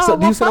does. Oh, so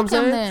do you well, see what I'm fuck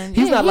him saying? then.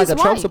 He's Yeah, not like he's a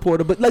Trump white.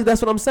 supporter, but like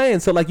that's what I'm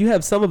saying. So like, you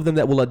have some of them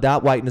that will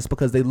adopt whiteness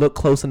because they look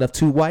close enough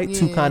to white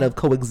to Yeah. kind of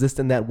coexist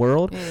in that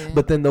world. Yeah.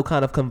 But then they'll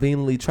kind of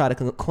conveniently try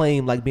to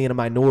claim like being a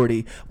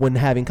minority when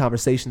having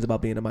conversations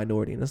about being a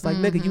minority. And it's like,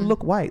 nigga, you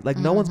look white. Like,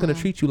 no one's gonna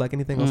treat you like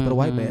anything else but a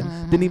white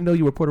man. Didn't even know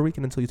you were Puerto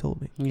Rican until you told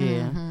me.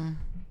 Yeah.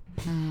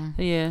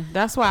 Yeah,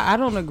 that's why I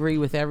don't agree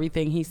with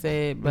everything he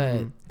said,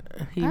 but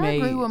I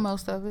agree with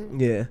most of it.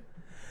 Yeah.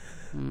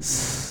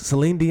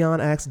 Celine Dion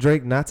asked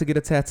Drake not to get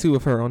a tattoo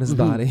of her on his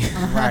body.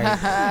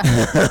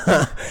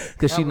 right.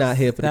 Because she's not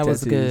here for the that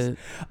tattoos. was good.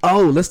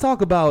 Oh, let's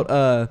talk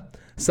about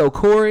so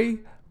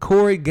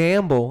Corey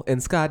Gamble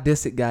and Scott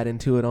Disick got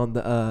into it on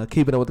the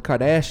Keeping Up with the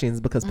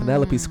Kardashians because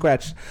Penelope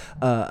scratched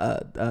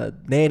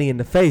Nanny in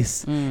the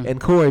face, and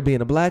Corey,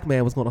 being a black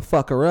man, was gonna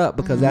fuck her up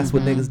because that's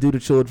what niggas do to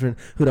children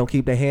who don't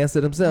keep their hands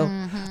to themselves.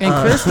 And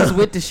Chris was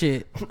with the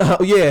shit.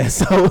 Oh yeah,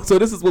 so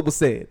this is what was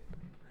said.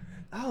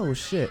 Oh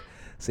shit.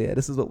 So yeah,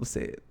 this is what was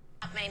said.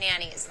 My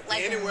nannies.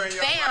 Like,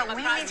 Bam,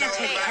 we need to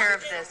take care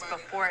of this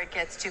before it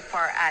gets too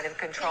far out of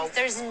control.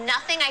 there's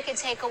nothing I could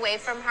take away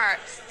from her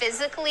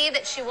physically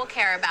that she will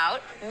care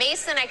about.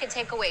 Mason, I could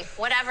take away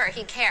whatever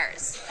he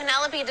cares.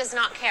 Penelope does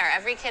not care.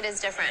 Every kid is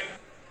different.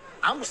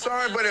 I'm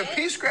sorry, but if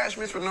he scratched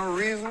me for no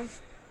reason,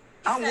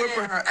 I'm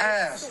whipping her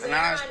ass, and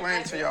I'll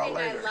explain to y'all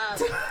later.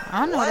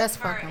 I know that's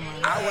fucking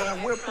right. I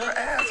would whip her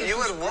ass. You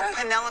would whoop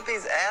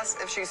Penelope's ass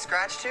if she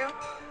scratched you?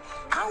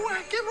 I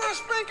would give her a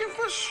spanking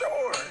for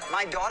sure.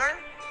 My daughter?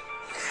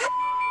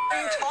 What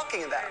are you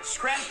talking about?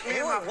 Scratch me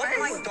You in my would whip face.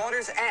 my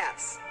daughter's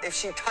ass if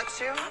she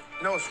touched you?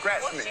 No,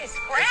 scratch me.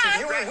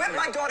 You would whip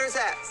my daughter's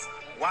ass.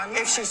 Why not?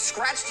 If she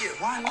scratched you?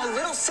 Why not? A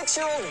little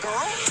 6-year-old girl?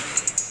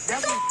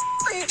 That's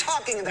What are you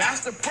talking about?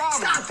 That's the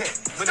problem. Stop it.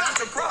 But Stop that's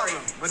the it, problem.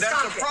 Corey. But that's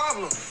Stop the it.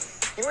 problem.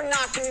 You are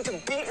not going to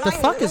beat The my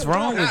fuck is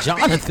little wrong daughter. with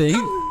Jonathan? I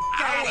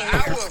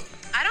will.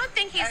 I don't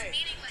think he's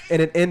meaning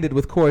And it ended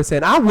with Corey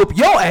saying, "I'll whoop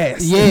your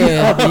ass."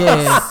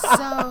 Yeah.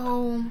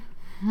 So,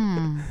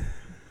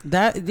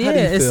 That do you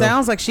it feel?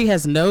 sounds like she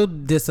has no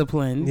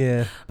discipline.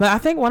 Yeah. But I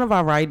think one of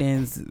our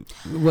write-ins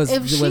was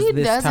if was she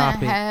this doesn't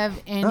topic.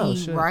 have any Oh,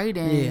 shit.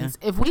 write-ins,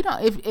 if we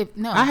don't, if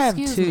no, I have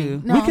excuse two.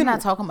 me, no, We I'm can-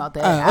 not talking about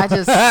that. I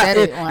just said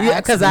it on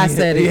Yeah, because I accident.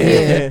 said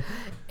it.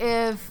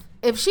 Yeah.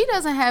 If she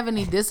doesn't have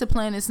any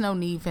discipline, it's no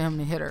need for him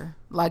to hit her.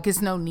 Like,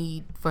 it's no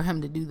need for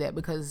him to do that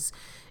because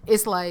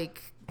it's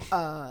like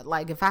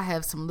if I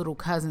have some little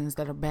cousins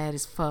that are bad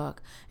as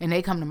fuck and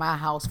they come to my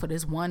house for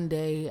this one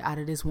day out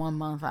of this 1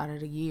 month out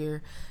of the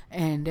year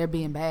and they're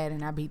being bad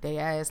and I beat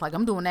their ass, like,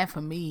 I'm doing that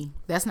for me.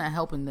 That's not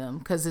helping them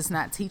because it's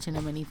not teaching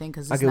them anything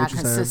because I it's get not what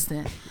you're saying.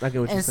 consistent. I get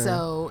what you're And saying.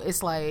 so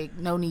it's like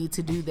no need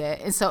to do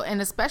that.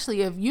 And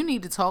especially if you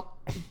need to talk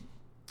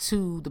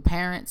to the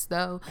parents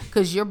though,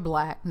 because you're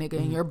black, nigga,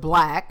 and you're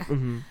black.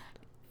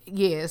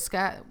 Yeah,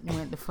 Scott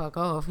went the fuck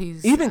off.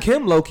 He's Even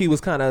Kim low-key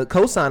was kind of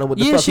co-signing with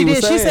the fuck she he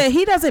was did. She saying. said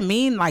he doesn't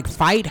mean like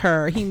fight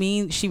her. He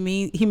means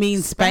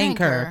spank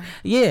her.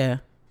 Yeah.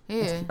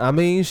 yeah. I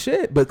mean,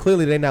 shit, but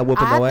clearly they not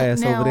whooping no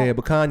ass over there.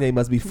 But Kanye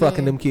must be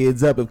fucking them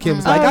kids up. If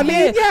Kim's like, I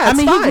mean, yeah, it's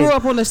he fine. grew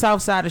up on the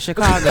south side of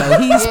Chicago.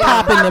 He's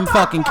popping them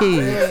fucking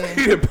kids.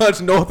 He done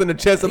punched North in the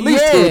chest at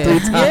least 2 or 3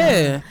 times.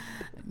 Yeah.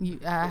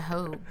 I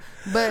hope,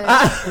 but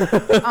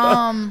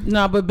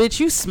No, but bitch,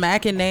 you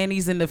smacking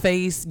nannies in the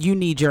face. You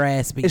need your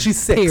ass beat. And she's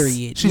 6.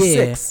 Period. She's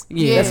Yeah. 6.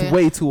 Yeah. That's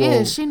way too yeah,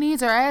 old. she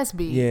needs her ass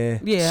beat. Yeah.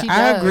 Yeah, She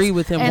I does. agree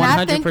with him and 100%.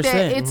 I think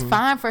that it's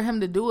fine for him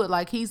to do it.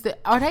 Like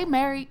are they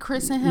married,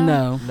 Chris and him?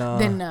 No.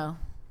 Then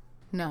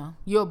no,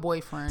 you're a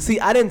boyfriend. See,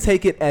 I didn't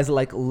take it as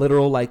like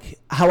literal. Like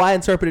how I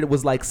interpreted it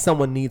was like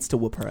someone needs to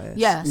whoop her ass.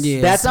 Yes,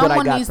 Yeah. That's someone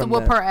what I got needs to from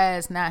whoop that. her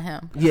ass, not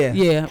him. Yeah.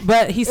 Yeah,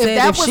 but he said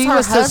that if was she her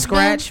was to husband-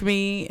 scratch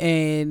me,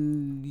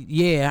 and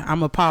yeah,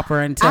 I'm a pop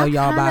her and tell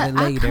y'all about it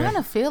later. I kind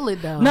of feel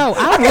it though. No,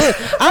 I would.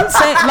 I'm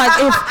saying like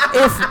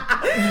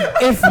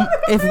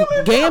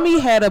if Gammy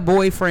had a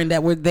boyfriend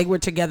they were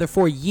together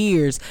for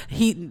years,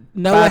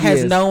 Noah 5 has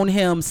years. known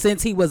him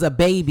since he was a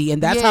baby,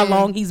 and that's how Yeah.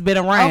 long he's been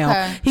around.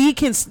 Okay. He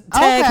can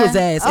tag Okay. his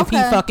ass if he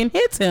Okay. fucking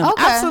hits him.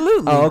 Okay.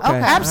 Absolutely. Oh, okay.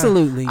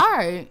 Absolutely. All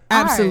right.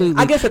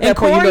 Absolutely. I guess at that and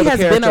point, you Corey know the has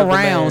been character of the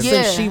man. around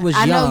since she was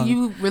young. I know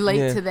you relate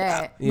Yeah. to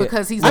that Yeah.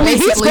 because he's I mean,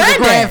 he's basically the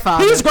granddad.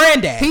 grandfather. He's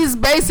granddad. He's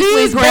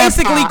basically He's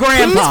basically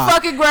grandpa. He's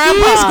fucking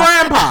grandpa. He's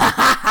grandpa.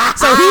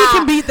 So he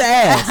can beat the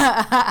ass.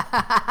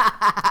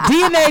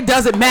 DNA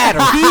doesn't matter.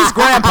 He's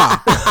grandpa.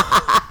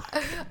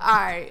 All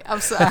right. I'm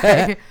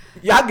sorry.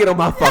 Y'all get on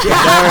my fucking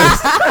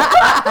nerves.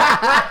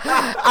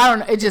 I don't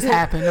know. It just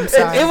happened. I'm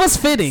sorry. It was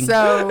fitting.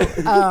 So,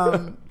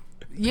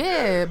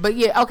 yeah, but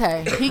yeah,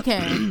 okay. He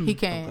can.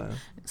 Okay.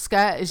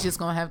 Scott is just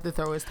gonna have to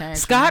throw his tantrum.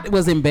 Scott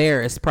was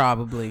embarrassed,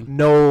 probably.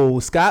 No,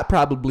 Scott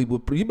probably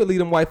would. You believe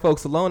them white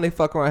folks alone? They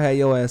fuck around, have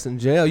your ass in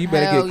jail. You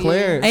better Hell get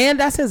clearance. And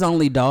that's his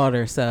only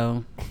daughter,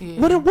 so.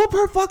 Well, then whoop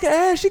her fucking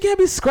ass. She can't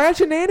be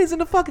scratching nannies in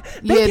the fucking.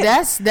 Yeah,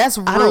 that's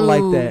rude. I don't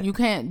like that. You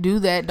can't do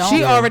that. Don't.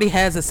 She already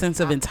has a sense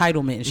of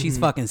entitlement, and she's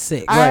fucking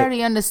sick. I Right.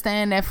 already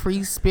understand that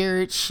free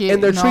spirit shit.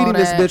 And they're all treating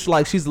this that. bitch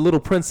like she's the little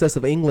princess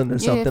of England or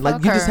Yeah, something. Like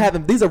fuck you just her.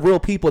 having these are real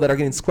people that are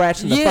getting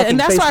scratched in the Yeah, fucking and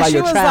that's face why by she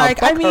your was child. like,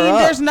 Fuck I mean, her up.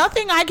 there's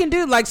nothing I can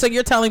do. Like, so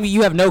you're telling me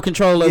you have no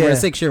control over Yeah. a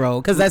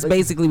 6-year-old? Because that's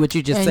basically what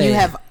you just and said. you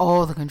have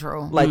all the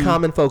control. Like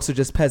common folks are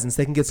just peasants.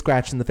 They can get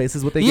scratched in the face.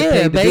 Is what they Yeah, get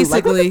paid to do.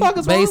 Like, what the basically, fuck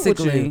is wrong with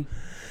basically. you?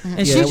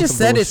 And she just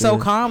said it so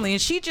calmly,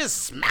 and she just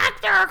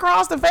smacked her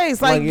across the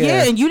face. Like,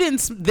 and you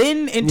didn't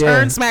then in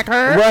turn smack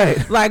her.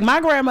 Right. Like,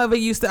 my grandmother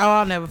used to,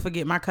 I'll never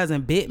forget, my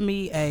cousin bit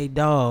me a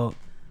dog.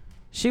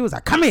 She was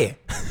like, come here.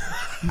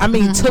 I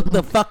mean, took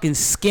the fucking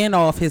skin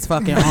off his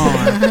fucking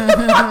arm.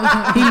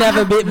 He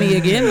never bit me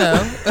again,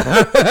 though.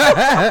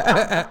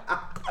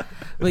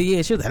 But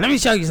yeah, she was like, let me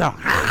show you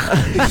something.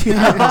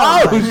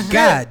 Oh,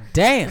 God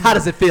damn. How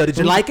does it feel? Did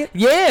you like it?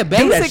 Yeah,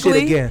 basically. Do that shit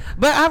again.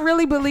 But I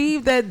really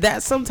believe that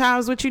that's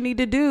sometimes what you need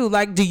to do.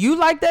 Like, do you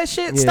like that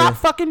shit? Stop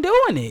fucking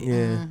doing it.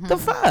 Yeah. The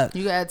fuck?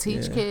 You gotta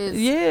teach kids.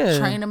 Yeah.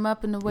 Train them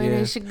up in the way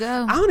they should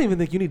go. I don't even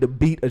think you need to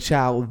beat a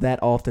child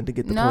that often to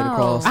get the point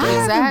across. I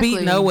haven't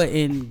beat Noah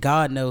in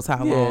God knows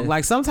how long.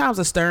 Like, sometimes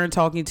a stern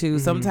talking to,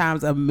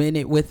 sometimes a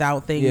minute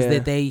without things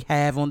that they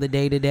have on the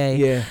day to day.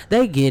 Yeah.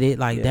 They get it.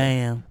 Like,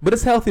 damn. But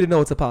it's healthy to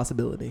know it's a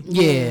possibility.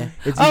 Yeah.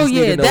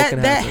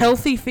 That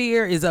healthy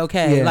fear is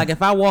okay. Yeah. Like,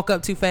 if I walk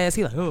up too fast,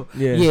 he like, oh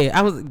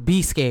I was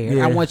be scared.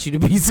 I want you to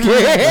be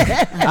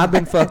scared. I've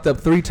been fucked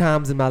up 3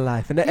 times in my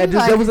life, and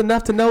that was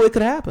enough to know it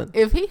could happen.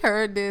 If he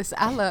heard this,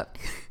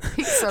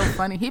 he's so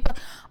funny. He be,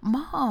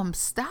 Mom,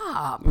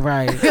 stop.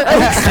 Right.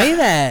 Say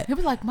that. He'll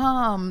be like,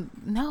 Mom,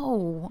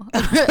 no.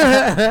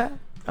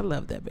 I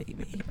love that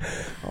baby.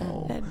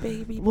 Oh, that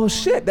baby. Well,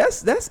 shit.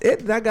 That's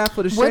it. That I got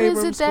for the shade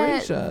room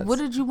screenshots. What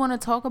did you want to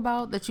talk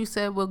about that you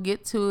said we'll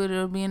get to it?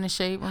 It'll be in the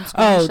shade room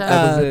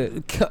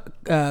screenshots.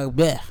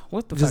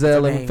 What the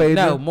Giselle fuck? And Phaedra?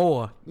 No,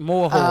 more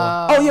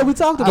whore. Oh yeah, we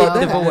talked about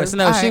that. Divorce.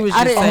 No, she was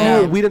just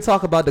saying. We didn't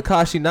talk about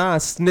Tekashi 9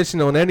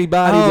 snitching on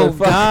anybody. Oh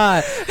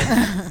God.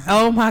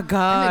 Oh my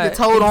God. That nigga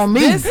told on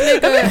me.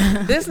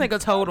 This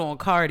nigga told on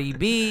Cardi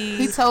B.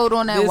 He told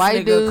on that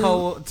white dude.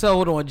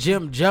 Told on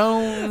Jim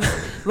Jones.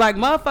 Like,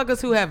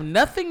 motherfuckers who have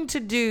nothing to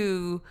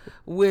do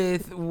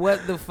with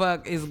what the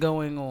fuck is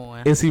going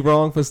on. Is he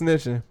wrong for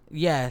snitching?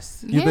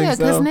 Yes. You think so?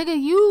 Because nigga,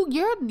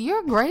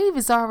 your grave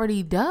is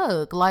already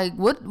dug. Like,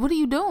 what are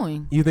you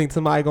doing? You think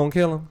somebody gonna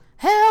kill him?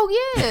 Hell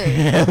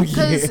yeah.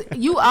 Because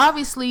you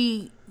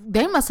obviously,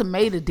 they must have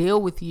made a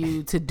deal with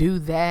you to do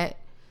that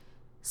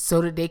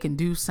so that they can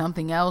do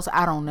something else.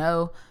 I don't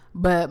know.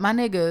 But my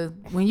nigga,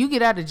 when you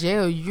get out of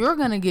jail, you're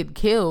gonna get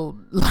killed.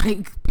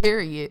 Like,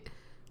 period.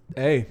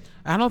 Hey,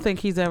 I don't think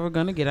he's ever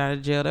gonna get out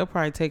of jail. They'll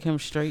probably take him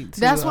straight to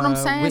That's what I'm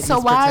saying. So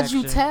why'd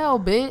you tell,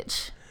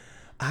 bitch?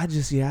 I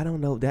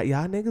don't know that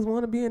y'all niggas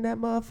want to be in that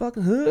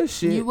motherfucking hood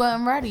shit. You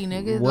wasn't ready,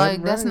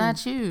 nigga. That's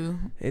not you.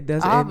 It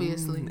doesn't.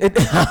 Obviously.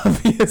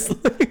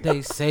 Obviously.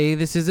 They say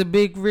this is a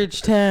big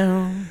rich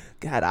town.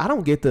 God, I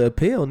don't get the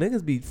appeal.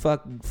 Niggas be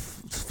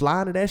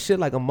flying to that shit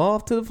like a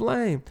moth to the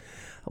flame.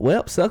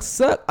 Well,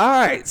 suck. All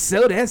right,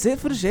 so that's it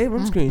for the shade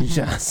room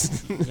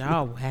screenshots.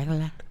 Y'all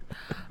waggling.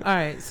 All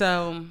right,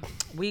 so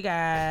we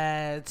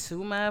got 2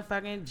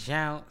 motherfucking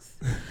jounts.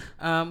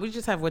 We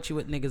just have what you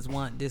would niggas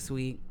want this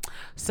week.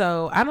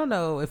 So I don't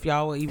know if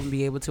y'all will even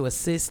be able to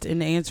assist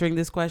in answering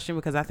this question,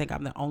 because I think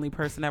I'm the only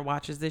person that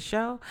watches this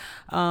show.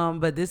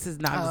 But this is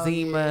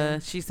Noxzema. Yeah.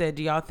 She said,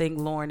 do y'all think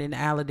Lauren and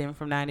Aladdin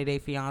from 90 Day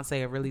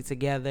Fiance are really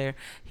together?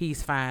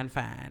 He's fine.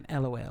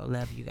 LOL.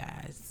 Love you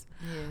guys.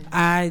 Yeah.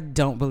 I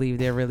don't believe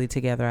they're really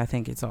together. I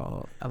think it's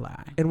all a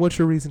lie. And what's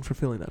your reason for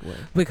feeling that way?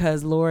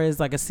 Because Laura is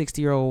like a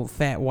 60-year-old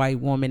fat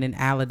white woman, and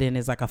Aladdin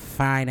is like a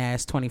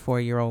fine-ass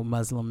 24-year-old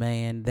Muslim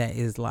man that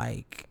is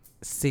like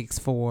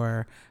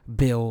 6'4",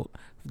 built,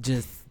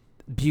 just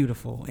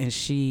beautiful. And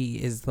she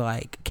is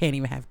like, can't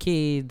even have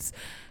kids.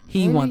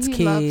 He wants kids.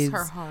 He loves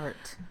her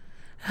heart.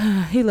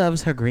 He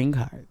loves her green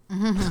card.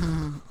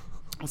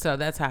 So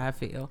that's how I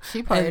feel.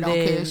 She probably don't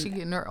care. She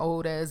getting her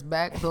old ass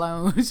back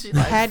blown. She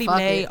like, Hattie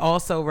Mae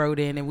also wrote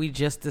in, and we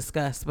just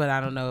discussed, but I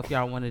don't know if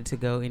y'all wanted to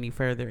go any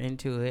further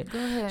into it. Go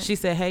ahead. She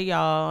said, hey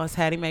y'all, it's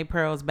Hattie Mae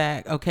Pearl's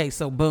back. Okay,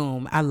 so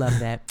boom. I love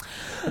that.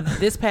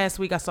 This past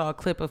week I saw a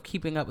clip of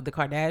Keeping Up with the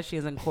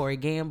Kardashians, and Corey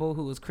Gamble,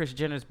 who was Kris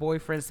Jenner's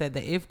boyfriend, said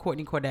that if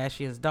Kourtney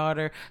Kardashian's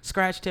daughter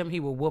scratched him,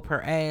 he would whoop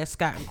her ass.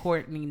 Scott and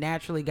Kourtney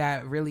naturally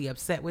got really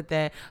upset with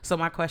that. So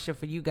my question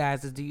for you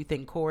guys is, do you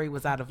think Corey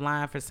was out of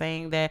line for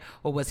saying that,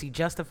 or was he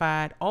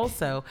justified?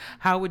 Also,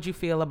 how would you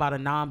feel about a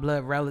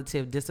non-blood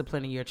relative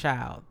disciplining your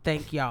child?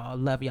 Thank y'all.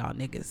 Love y'all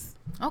niggas.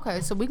 Okay,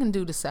 so we can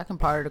do the second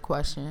part of the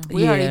question.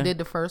 We already did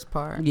the first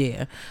part.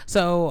 Yeah.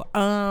 So,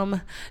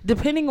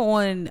 depending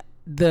on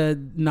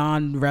the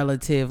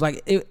non-relative,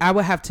 like I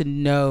would have to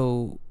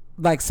know,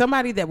 like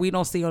somebody that we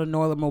don't see on a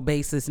normal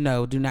basis,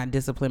 no, do not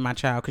discipline my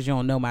child because you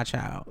don't know my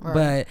child.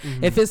 Right.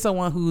 But if it's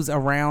someone who's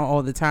around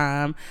all the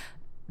time,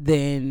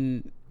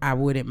 then I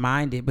wouldn't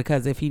mind it,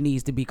 because if he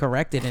needs to be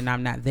corrected and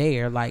I'm not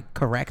there, like,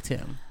 correct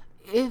him.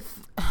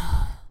 If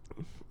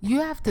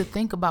you have to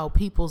think about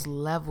people's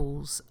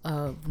levels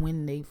of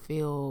when they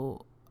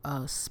feel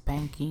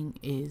spanking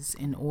is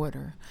in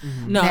order.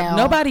 No, now,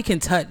 nobody can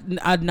touch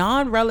a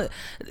non-relative.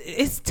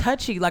 It's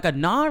touchy. Like a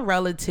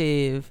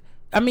non-relative,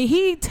 I mean,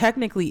 he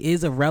technically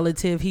is a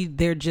relative.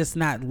 They're just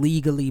not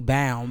legally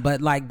bound,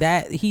 but like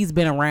that, he's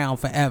been around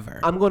forever.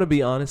 I'm going to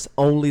be honest.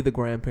 Only the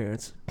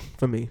grandparents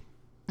for me.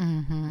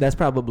 That's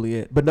probably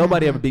it. But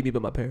nobody ever beat me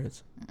but my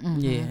parents.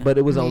 Yeah. But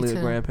it was Me only the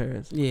too.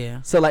 grandparents.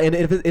 Yeah. So like, and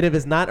if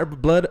it's not a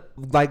blood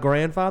like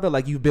grandfather,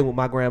 like you've been with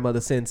my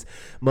grandmother since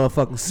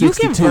motherfucking 62. You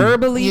can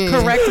verbally Yeah.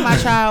 correct my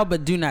child,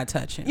 but do not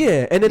touch him.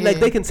 Yeah, and then like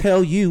Yeah. they can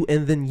tell you,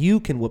 and then you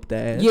can whoop the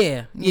ass.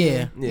 Yeah,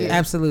 Yeah.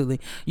 absolutely.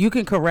 You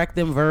can correct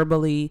them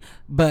verbally,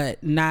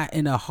 but not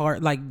in a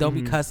hard, like, don't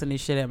be cussing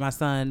this shit at my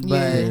son. But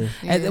Yeah.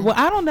 Yeah. well,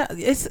 I don't know.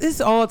 It's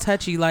all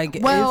touchy. Like,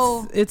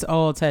 Well, it's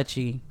all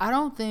touchy. I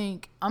don't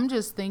think, I'm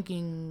just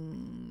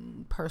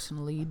thinking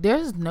personally,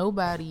 there's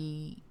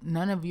nobody,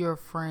 none of your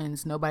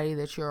friends, nobody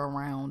that you're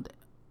around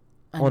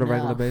On a regular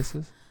enough.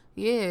 basis.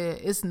 Yeah,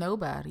 it's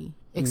nobody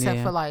except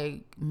Yeah. for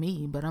like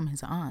me, but I'm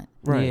his aunt.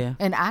 Right. Yeah.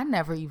 And I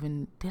never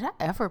even, did I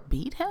ever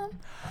beat him?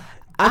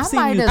 I've I seen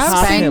might you have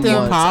pop spanked him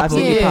him. once. I've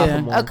seen you pop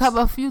him once.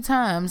 a few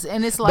times,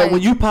 and it's like, But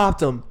when you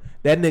popped him,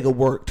 that nigga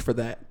worked for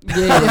that.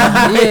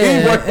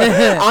 Yeah, He worked for-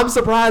 I'm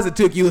surprised it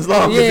took you as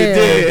long as it Yeah.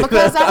 did.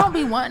 because I don't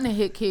be wanting to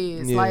hit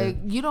kids. Yeah. Like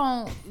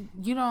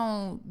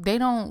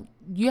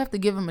you have to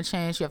give them a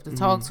chance. You have to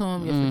talk to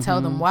them. You have to tell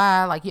them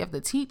why. Like you have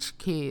to teach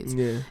kids.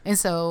 Yeah. And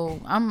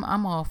so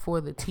I'm all for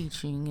the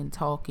teaching and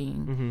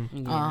talking.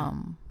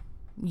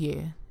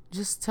 Yeah.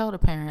 Just tell the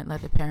parent,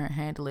 let the parent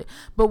handle it.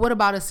 But what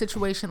about a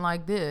situation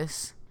like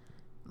this?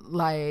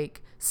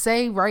 Like,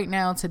 say right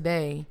now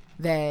today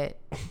that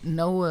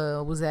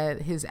Noah was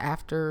at his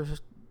aftercare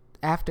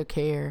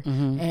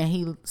and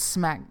he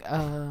smacked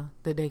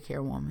the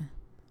daycare woman.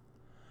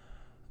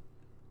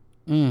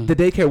 The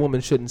daycare woman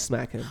shouldn't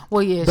smack him.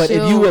 Well, yeah, but if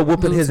she'll you were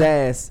whooping lose his him.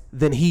 ass,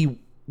 then he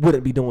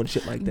wouldn't be doing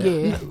shit like that.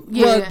 Yeah.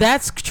 Well,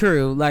 that's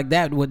true. Like,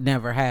 that would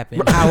never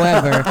happen.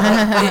 However,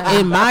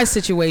 in my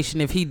situation,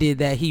 if he did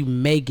that, he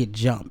may get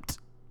jumped.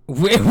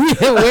 Where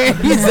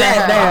he's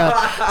at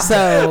now.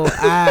 So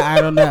I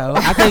don't know.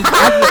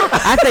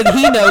 I think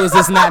he knows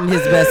it's not in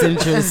his best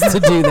interest to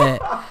do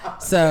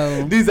that.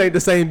 So These ain't the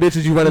same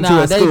bitches you run into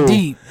nah, at they school.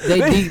 deep.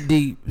 They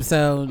deep.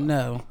 So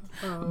no.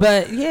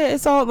 But yeah,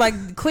 it's all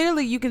like,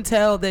 clearly you can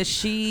tell that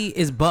she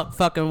is buck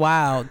fucking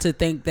wild to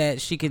think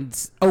that she can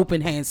open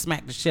hand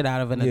smack the shit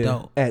out of an Yeah,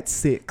 adult at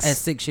 6. at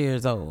 6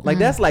 years old. Like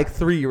that's like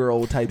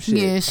 3-year-old type shit.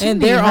 Yeah, she And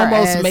need they're her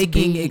almost ass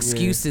making beat.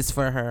 excuses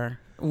for her,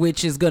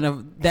 which is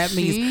gonna, that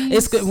means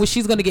it's good when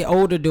she's gonna get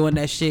older doing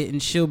that shit,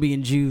 and she'll be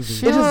in juvie.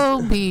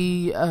 She'll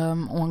be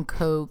on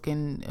coke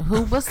and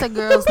what's that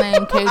girl's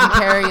name? Katy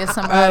Perry or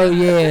somebody? Oh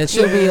yeah,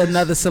 she'll be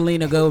another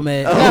Selena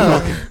Gomez.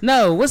 Oh.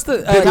 No, what's the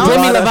Demi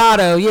Demi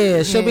Lovato? Lovato?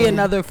 Yeah, she'll be Yeah.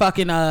 another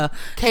fucking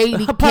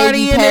Katy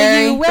party in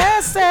Perry. the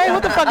USA.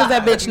 What the fuck is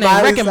that bitch name?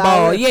 Miley Wrecking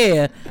Ball. Cyrus?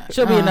 Yeah,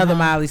 she'll be another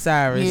Miley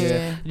Cyrus.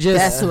 Yeah, Just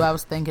that's who I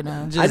was thinking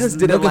of. I just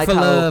didn't looking like for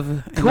how love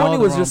in all Courtney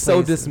the was wrong just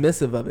so places.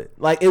 dismissive of it.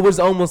 Like it was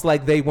almost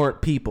like they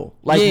weren't people.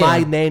 Like Yeah. my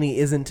nanny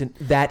isn't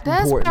that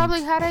That's important.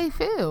 probably how they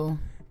feel.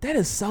 That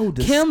is so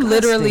disgusting. Kim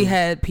literally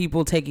had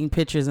people taking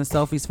pictures and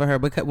selfies for her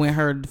because when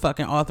her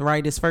fucking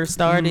arthritis first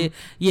started,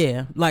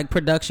 yeah, like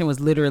production was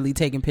literally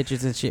taking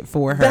pictures and shit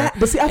for her.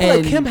 But see, I feel like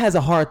And- Kim has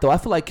a heart though. I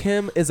feel like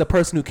Kim is a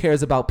person who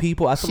cares about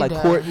people. I feel She like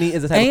does. Courtney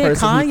is the type of and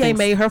person who Kanye thinks,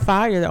 made her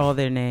fire all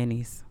their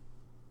nannies.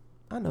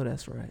 I know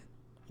that's right.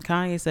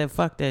 Kanye said,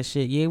 "Fuck that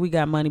shit. Yeah, we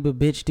got money, but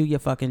bitch, do your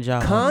fucking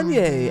job."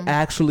 Kanye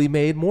actually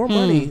made more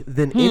money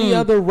than any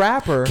other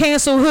rapper.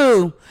 Cancel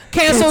who?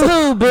 Cancel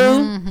who,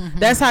 boo?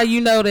 That's how you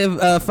know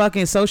that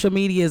fucking social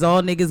media is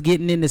all niggas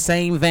getting in the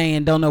same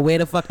van, don't know where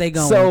the fuck they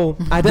going. So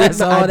I That's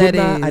did, all I did,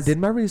 that my, I is. did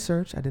my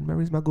research. I did my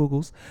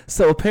Googles.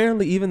 So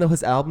apparently, even though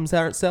his albums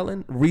aren't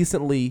selling,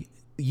 recently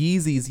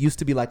Yeezys used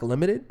to be like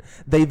limited.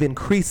 They've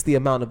increased the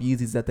amount of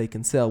Yeezys that they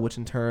can sell, which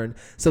in turn,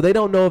 so they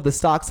don't know if the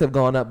stocks have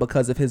gone up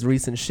because of his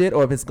recent shit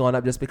or if it's gone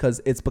up just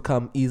because it's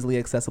become easily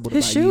accessible to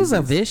His buy shoes Yeezys.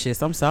 are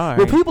vicious. I'm sorry.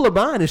 Well, people are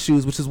buying his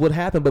shoes, which is what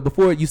happened. But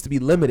before it used to be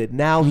limited.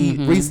 Now he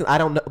recent. I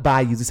don't know,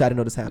 buy Yeezys, so I didn't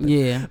know this happened.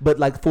 Yeah. But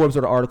like Forbes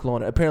wrote an article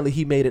on it. Apparently,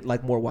 he made it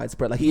like more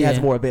widespread. Like he has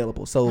Yeah. more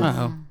available. So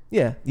Uh-oh.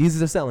 yeah,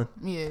 Yeezys are selling.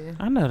 Yeah.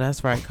 I know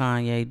that's right,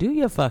 Kanye. Do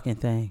your fucking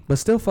thing. But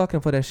still fucking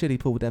for that shit he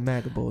put with that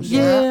MAGA bullshit.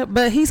 Yeah,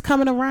 but he's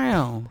coming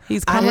around.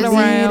 He's coming need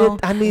around. it.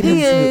 I need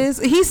he him to. is.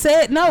 He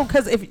said no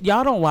because if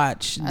y'all don't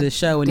watch the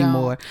show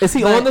anymore, Is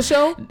he but- on the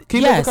show?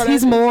 Keeping Yes, Up with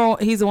he's Kardashians? more.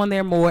 He's on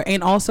there more,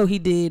 and also he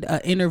did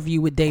an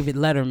interview with David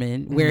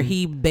Letterman where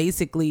he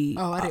basically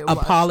Oh, I didn't watch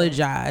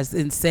apologized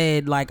and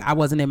said like I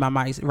wasn't in my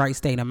right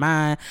state of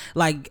mind.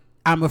 Like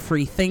I'm a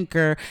free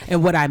thinker,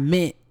 and what I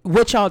meant.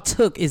 What y'all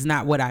took is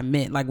not what I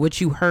meant. Like what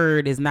you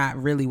heard is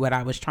not really what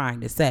I was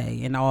trying to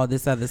say, and all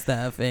this other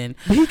stuff. And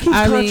But he keeps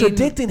I mean,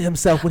 contradicting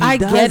himself when he I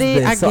does get it.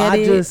 this. I so get I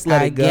it. just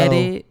let I it go. get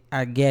it.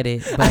 I get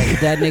it. But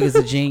that nigga's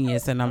a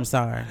genius, and I'm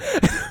sorry.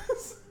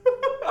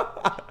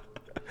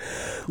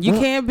 You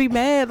can't be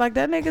mad. Like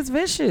that nigga's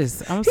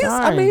vicious. I'm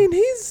sorry. I mean,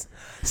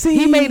 See,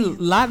 he made a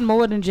lot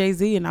more than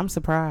Jay-Z, and I'm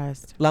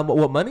surprised.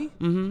 What money?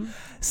 Mm-hmm.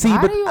 See,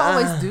 Why but do you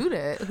always do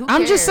that? Who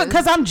I'm just cares?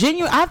 because I'm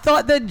genuine. I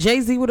thought that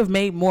Jay-Z would have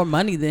made more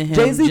money than him.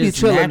 Jay-Z be just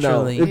chilling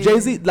naturally. though. If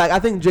Jay-Z, like I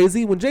think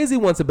Jay-Z, when Jay-Z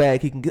wants a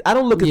bag, he can get. I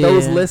don't look at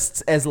those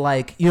lists as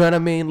like, you know what I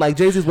mean? Like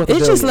Jay-Z's worth a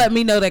billion. It just let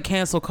me know that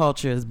cancel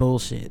culture is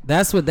bullshit.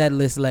 That's what that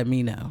list let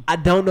me know. I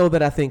don't know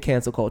that I think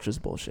cancel culture is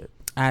bullshit.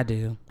 I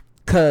do.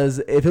 Because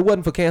if it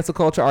wasn't for cancel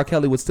culture, R.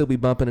 Kelly would still be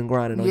bumping and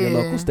grinding on your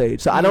local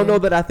stage. So I don't know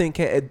that I think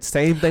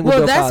same thing with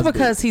Bill that's Cosby.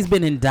 because he's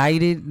been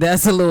indicted.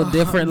 That's a little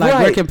different. Like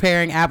we're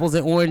comparing apples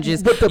and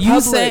oranges. But the you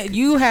public,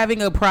 you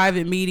having a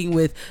private meeting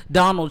with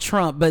Donald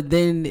Trump, but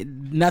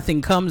then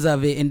nothing comes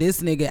of it, and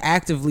this nigga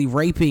actively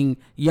raping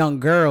young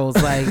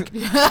girls. Like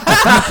you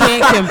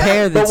can't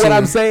compare the two. But what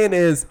I'm saying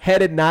is,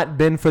 had it not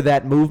been for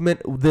that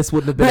movement, this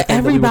wouldn't have been. But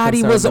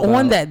everybody was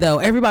on that though.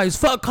 Everybody's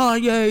fuck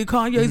Kanye.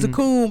 Kanye's a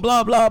coon.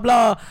 Blah blah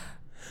blah.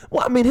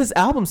 Well, I mean, his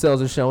album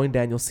sales are showing.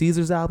 Daniel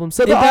Caesar's album.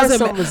 So there are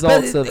some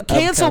results of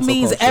cancel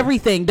means culture.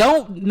 Everything.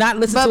 Don't not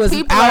listen to his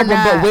people album, are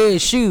not- but wear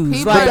his shoes.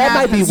 people But are that not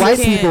might be white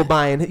consistent. people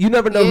buying. You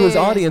never know who his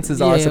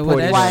audiences are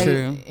supporting. that's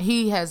him. true.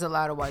 He has a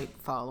lot of white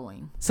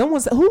following.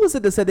 Someone said, who was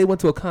it that said they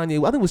went to a Kanye?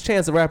 I think it was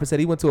Chance the Rapper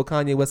said he went to a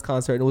Kanye West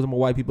concert and there was more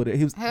white people there.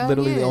 He was Hell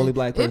literally the yeah. only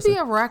black person. It'd be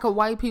a rack of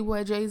white people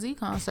at Jay-Z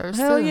concerts.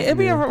 Hell too. yeah, it'd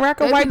be a rack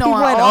of They white be people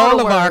knowing at all all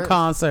the of our words.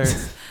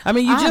 concerts. I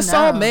mean, you I just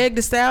saw know. Meg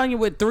Thee Stallion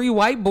with 3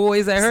 white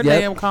boys at her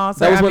damn concert.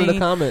 That was I one of mean,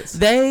 the comments.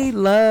 They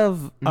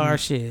love our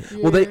shit.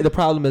 Well, the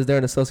problem is they're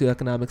in a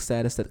socioeconomic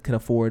status that can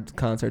afford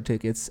concert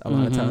tickets a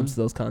lot of times to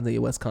those Kanye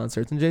West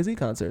concerts and Jay-Z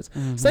concerts.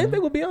 Same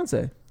thing with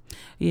Beyonce.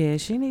 Yeah,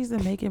 she needs to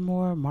make it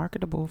more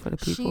marketable for the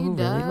people She who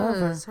really love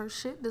her. does. Her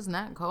shit does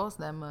not cost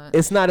that much.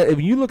 It's not if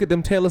you look at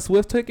them Taylor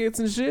Swift tickets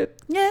and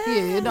shit. Yeah,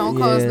 it don't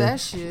cost that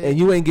shit. And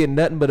you ain't getting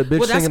nothing but a bitch Well,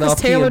 that's singing because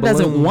off key Taylor and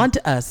doesn't balloon. want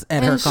us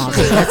at her And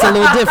concert. shit. That's a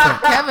little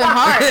different.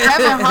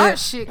 Kevin Hart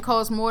shit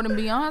costs more than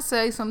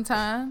Beyonce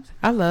sometimes.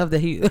 I love that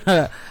he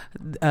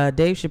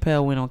Dave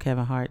Chappelle went on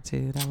Kevin Hart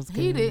too. That was good.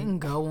 He didn't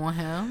go on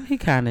him. He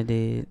kind of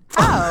did.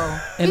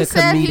 Oh, In he a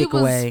said he comedic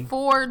was way.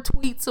 4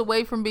 tweets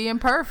away from being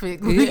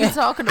perfect. What are you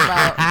talking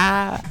about?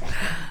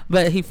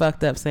 But he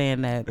fucked up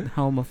saying that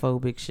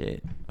homophobic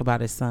shit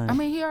about his son. I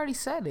mean, he already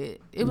said it.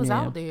 It was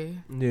Yeah. out there.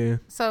 Yeah.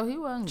 So he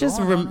wasn't just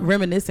going on him.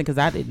 reminiscing because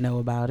I didn't know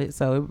about it,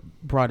 so it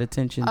brought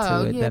attention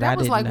to it yeah, that I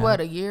was didn't like know. what,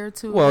 a year or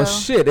two Well, ago?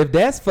 shit. If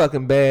that's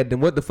fucking bad, then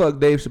what the fuck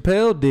Dave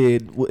Chappelle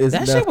did is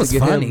That enough shit was to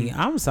get funny. him.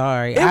 I'm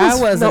sorry, It I was-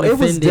 wasn't no, it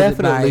was offended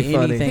definitely by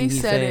funny. anything He he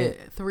said said.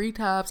 it 3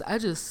 times. I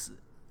just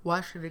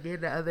watched it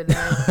again the other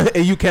day.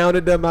 And you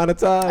counted the amount of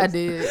times. I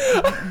did.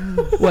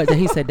 What?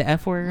 He said the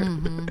F word.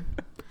 Mm-hmm.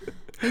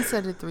 He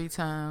said it 3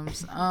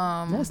 times.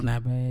 That's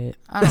not bad.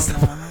 I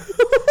don't know.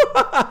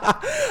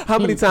 How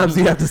many times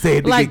do you have to say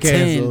it to Like get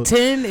 10. canceled?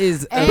 10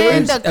 is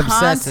And the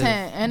obsessive.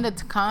 content and the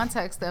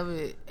context of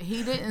it,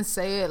 he didn't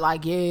say it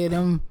like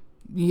them.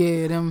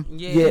 Yeah,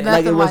 Nothing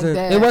like it wasn't.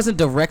 that. It wasn't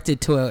directed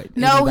to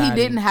No, he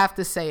anybody. didn't have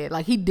to say it.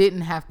 Like he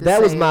didn't have to. That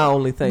say was my it.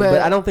 only thing, but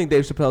I don't think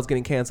Dave Chappelle's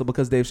getting canceled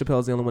because Dave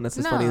Chappelle's the only one that's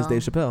as funny as No.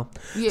 Dave Chappelle.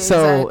 Yeah,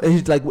 so exactly.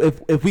 it's like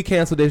if we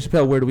cancel Dave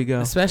Chappelle, where do we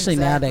go? Especially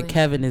now that Exactly.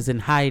 Kevin is in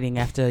hiding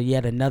after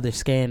yet another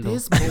scandal.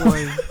 This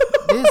boy,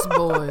 this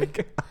boy.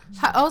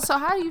 So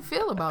how do you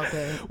feel about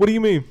that? What do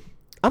you mean?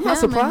 I'm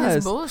not Him and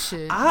his surprised.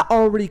 bullshit. I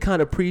already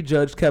kind of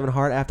prejudged Kevin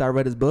Hart after I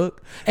read his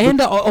book. And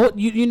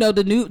you know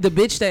the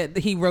bitch that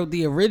he wrote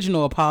the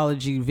original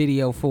apology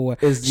video for,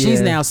 she's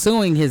yeah. now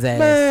suing his ass.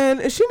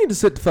 Man, she need to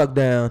sit the fuck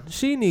down.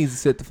 She needs to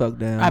sit the fuck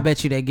down. I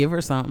bet you they give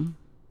her something.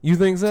 You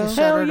think so? Shut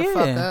Hell her the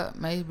fuck yeah. up,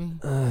 maybe.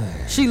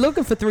 She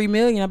looking for $3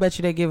 million. I bet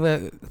you they give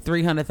her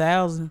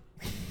 $300,000.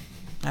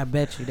 I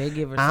bet you they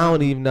give her. I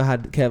don't even know how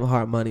Kevin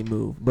Hart money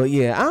move, but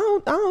yeah,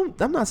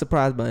 I'm not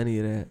surprised by any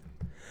of that.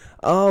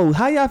 Oh,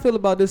 how y'all feel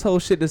about this whole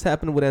shit that's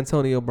happening with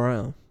Antonio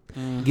Brown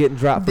getting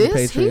dropped from the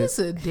Patriots? He's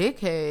a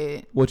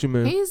dickhead. What you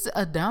mean? He's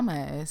a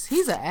dumbass.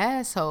 He's an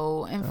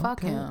asshole, and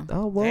fuck him.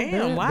 Oh well,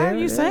 Damn, why are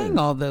you saying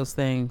all those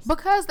things?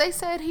 Because they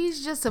said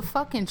he's just a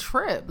fucking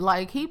trip.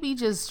 Like he be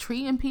just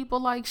treating people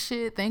like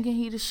shit, thinking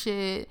he the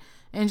shit,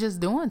 and just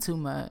doing too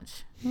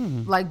much.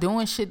 Like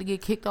doing shit to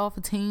get kicked off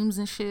of teams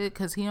and shit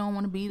because he don't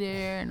want to be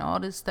there and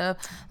all this stuff.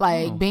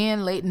 Like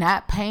being late,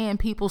 not paying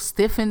people,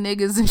 stiffing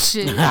niggas and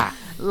shit.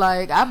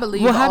 Like I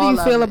believe. Well, how do all you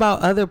of feel it. about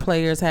other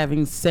players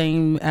having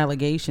same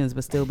allegations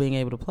but still being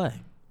able to play?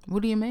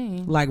 What do you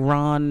mean? Like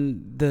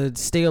Ron, the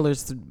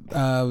Steelers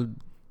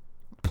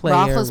player.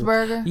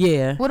 Roethlisberger?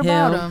 Yeah. What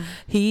about him?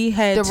 He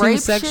had The two rape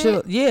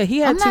sexual. shit? Yeah, he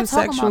had I'm two not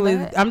talking about sexually.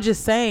 that. I'm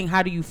just saying,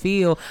 how do you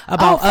feel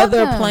about fuck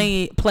other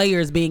him.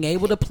 players being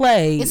able to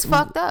play? It's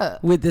fucked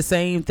up. With the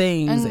same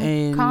things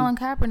and Colin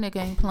Kaepernick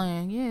ain't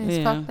playing. Yeah,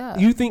 it's fucked up.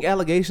 You think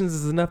allegations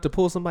is enough to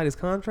pull somebody's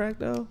contract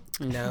though?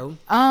 No.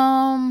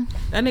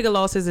 That nigga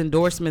lost his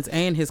endorsements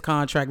and his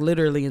contract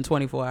literally in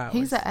 24 hours.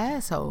 He's an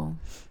asshole.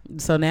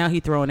 So now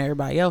he throwing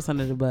everybody else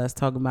under the bus,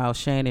 talking about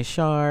Shannon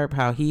Sharp,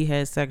 how he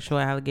has sexual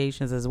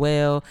allegations as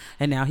well,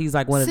 and now he's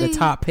like one of the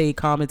top paid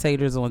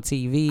commentators on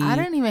TV. I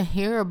didn't even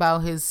hear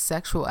about his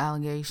sexual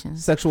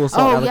allegations. Sexual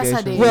assault allegations. Yes,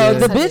 I did. Well,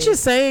 yes, the bitch is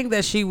saying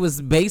that she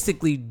was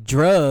basically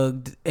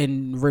drugged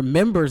and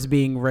remembers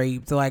being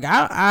raped. Like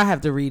I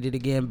have to read it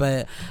again,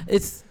 but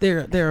it's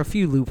there are a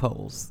few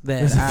loopholes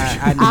that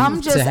I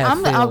need to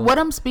have filled. What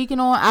I'm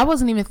speaking on. I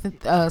wasn't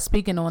even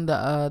speaking on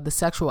the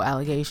sexual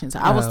allegations.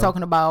 I was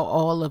talking about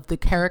all of the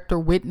character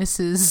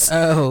witnesses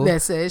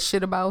that said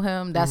shit about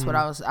him. That's what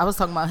I was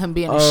talking about, him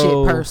being a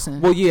shit person.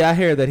 Well, yeah, I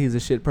hear that he's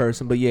a shit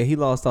person, but yeah, he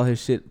lost all his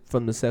shit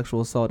from the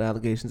sexual assault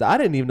allegations. I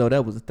didn't even know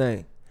that was a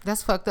thing.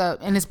 That's fucked up,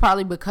 and it's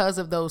probably because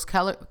of those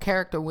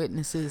character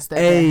witnesses that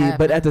happened.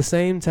 But at the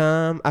same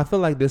time, I feel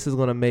like this is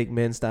gonna make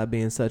men stop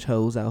being such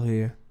hoes out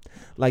here.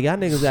 Like, y'all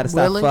niggas gotta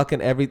stop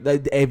fucking every.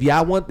 Like, if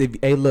y'all want,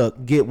 hey,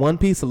 look, get one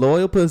piece of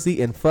loyal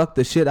pussy and fuck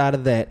the shit out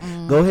of that.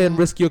 Go ahead and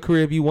risk your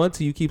career if you want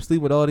to. You keep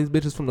sleeping with all these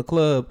bitches from the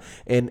club,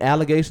 and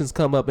allegations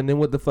come up, and then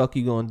what the fuck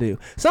you gonna do?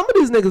 Some of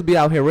these niggas be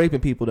out here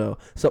raping people though.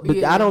 So,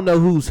 but I don't know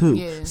who's who.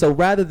 Yeah. So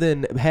rather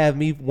than have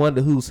me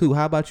wonder who's who,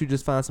 how about you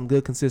just find some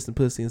good consistent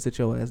pussy and sit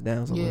your ass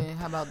down somewhere? Yeah,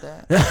 how about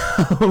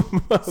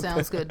that?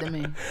 Sounds good to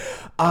me.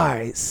 All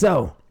right,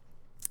 so.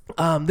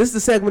 This is the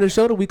segment of the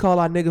show that we call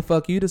our nigga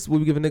fuck you. This is where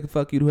we give a nigga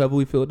fuck you to whoever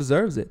we feel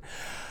deserves it.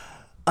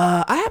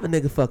 I have a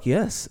nigga fuck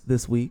yes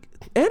this week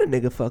and a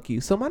nigga fuck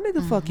you. So my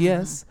nigga fuck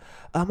yes,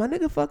 my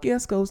nigga fuck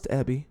yes goes to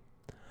Ebby.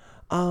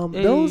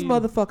 Those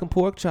motherfucking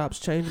pork chops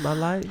changed my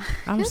life.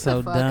 I'm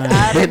so done.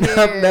 And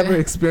I've never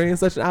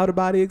experienced such an out of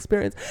body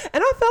experience,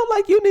 and I felt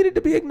like you needed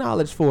to be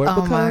acknowledged for it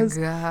because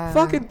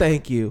fucking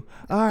thank you.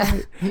 All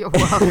right, you're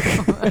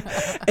welcome.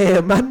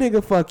 And my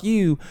nigga fuck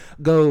you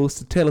goes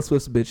to Taylor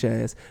Swift's bitch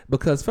ass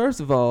because first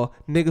of all,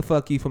 nigga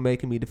fuck you for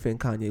making me defend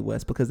Kanye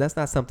West because that's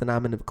not something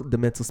I'm in the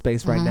mental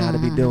space right now to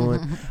be doing.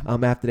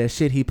 After that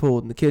shit he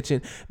pulled in the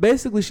kitchen,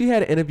 basically she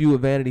had an interview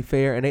with Vanity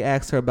Fair and they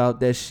asked her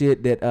about that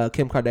shit that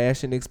Kim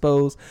Kardashian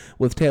exposed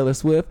with Taylor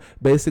Swift,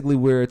 basically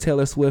where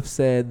Taylor Swift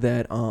said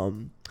that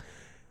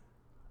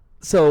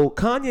so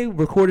Kanye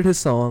recorded his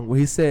song where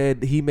he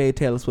said he made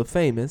Taylor Swift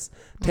famous.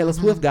 Taylor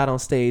Swift got on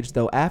stage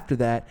though after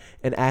that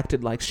and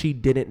acted like she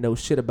didn't know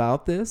shit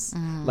about this,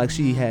 like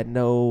she had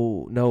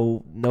no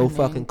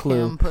fucking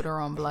clue. Kim put her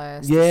on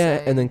blast.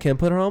 Yeah, and then Kim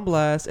put her on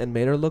blast and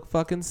made her look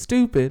fucking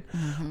stupid.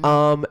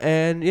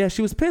 And yeah,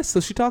 she was pissed. So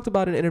she talked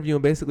about an interview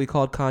and basically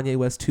called Kanye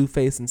West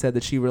two-faced and said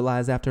that she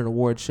realized after an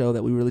award show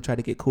that we really tried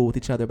to get cool with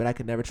each other, but I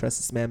could never trust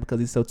this man because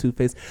he's so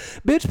two-faced.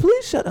 Bitch,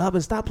 please shut up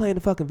and stop playing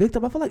the fucking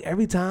victim. I feel like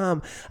every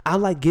time I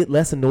like get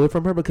less annoyed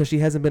from her because she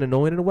hasn't been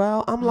annoying in a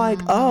while, I'm like,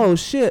 oh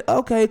shit,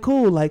 okay,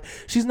 cool. Like,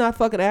 she's not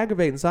fucking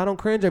aggravating, so I don't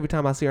cringe every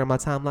time I see her on my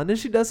timeline. Then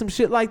she does some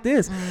shit like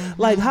this.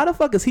 Like, how the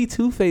fuck is he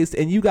two-faced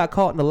and you got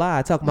caught in a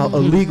lie talking about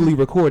illegally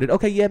recorded?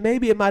 Okay, yeah,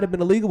 maybe it might have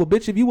been illegal, but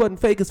bitch, if you wasn't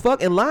fake as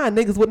fuck and lying,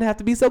 niggas wouldn't have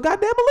to be so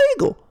goddamn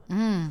illegal.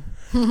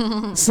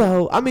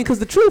 So, I mean, because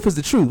the truth is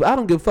the truth. I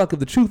don't give a fuck if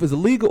the truth is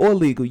illegal or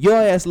legal. Your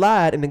ass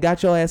lied and then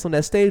got your ass on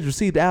that stage,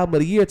 received the album of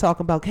the year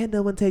talking about, can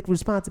no one take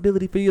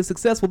responsibility for your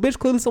success? Well, bitch,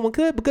 clearly someone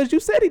could because you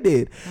said he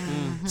did.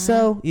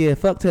 So, yeah,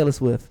 fuck Taylor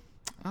Swift.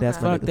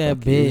 That's my fuck that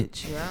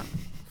bitch. Yeah,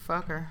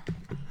 fuck her.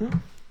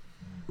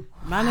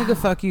 My nigga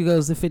fuck you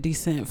goes to 50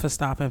 Cent for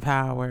stopping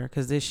Power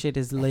because this shit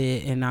is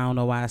lit and I don't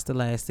know why it's the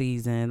last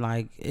season.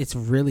 Like, it's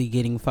really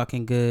getting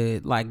fucking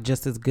good, like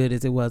just as good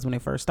as it was when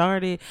it first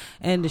started,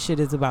 and the shit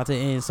is about to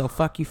end. So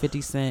fuck you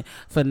 50 Cent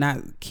for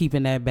not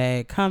keeping that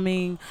bag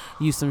coming.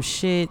 You some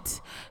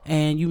shit,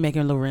 and you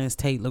making Lorenz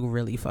Tate look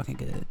really fucking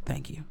good.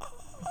 Thank you.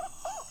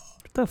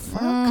 What the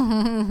fuck?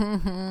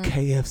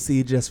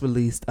 KFC just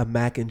released a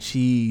mac and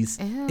cheese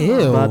Ew.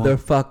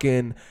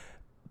 motherfucking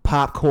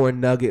popcorn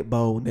nugget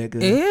bowl,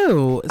 nigga.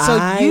 Ew.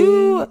 So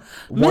you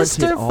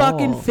Mr.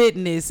 fucking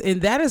fitness,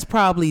 and that is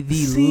probably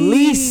the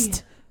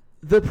least.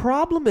 The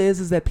problem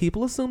is that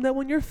people assume that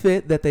when you're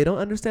fit that they don't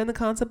understand the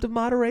concept of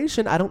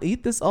moderation. I don't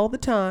eat this all the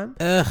time.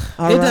 Ugh,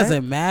 it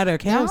doesn't matter.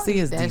 KFC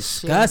is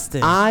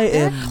disgusting. I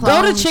am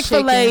go to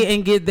Chick-fil-A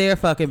and get their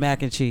fucking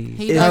mac and cheese.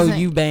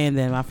 You banned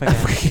them. I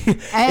forgot.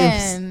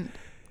 And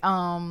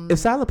if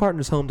Silent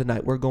Partner's home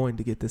tonight, we're going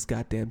to get this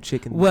goddamn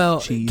chicken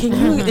cheese. Can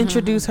you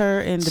introduce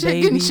her and the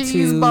baby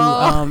to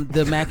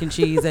the mac and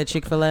cheese at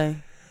Chick-fil-A?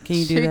 Can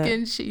you do that?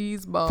 Chicken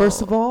cheese ball.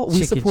 First of all,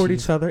 we support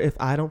each other. If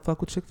I don't fuck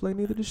with Chick-fil-A,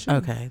 neither does she.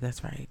 Okay,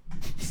 that's right.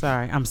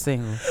 Sorry, I'm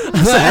single.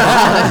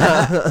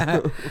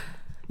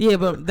 Yeah,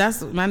 but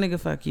that's my nigga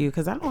fuck you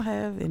because I don't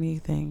have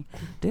anything.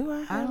 Do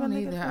I? I don't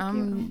either.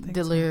 I'm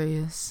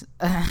delirious.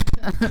 I'm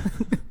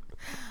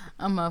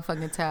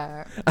motherfucking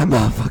tired. I'm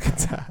motherfucking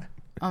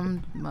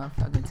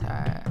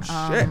tired.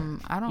 Shit.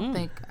 I don't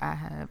think I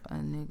have a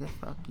nigga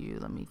fuck you.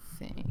 Let me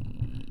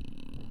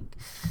think.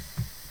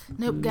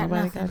 Nope, got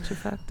Nobody nothing. got you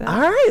fucked up.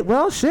 All right,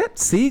 well, shit.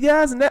 See you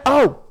guys next.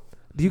 Oh,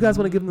 do you guys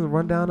want to give them the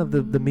rundown of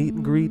the meet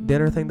and greet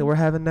dinner thing that we're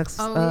having next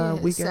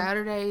weekend?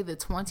 Saturday the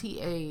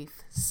 28th,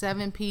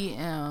 7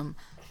 p.m.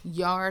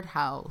 Yard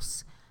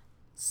House.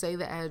 Say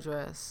the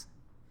address.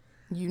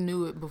 You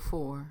knew it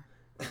before.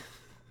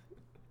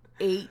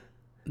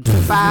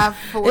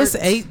 854. It's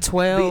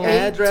 812. The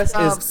address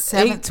is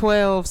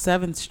 812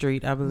 7th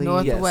Street, I believe.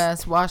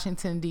 Northwest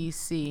Washington,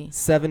 D.C.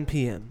 7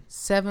 p.m.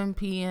 7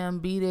 p.m.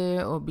 Be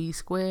there or be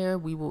square.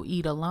 We will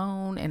eat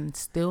alone and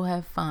still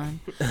have fun.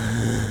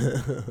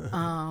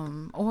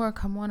 Or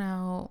come on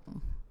out.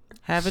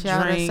 Have a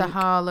Shout drink. us a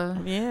holler.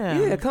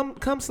 Yeah,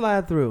 come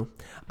slide through.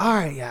 All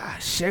right, yeah.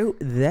 So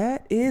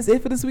that is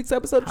it for this week's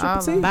episode of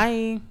Triple T.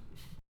 Bye.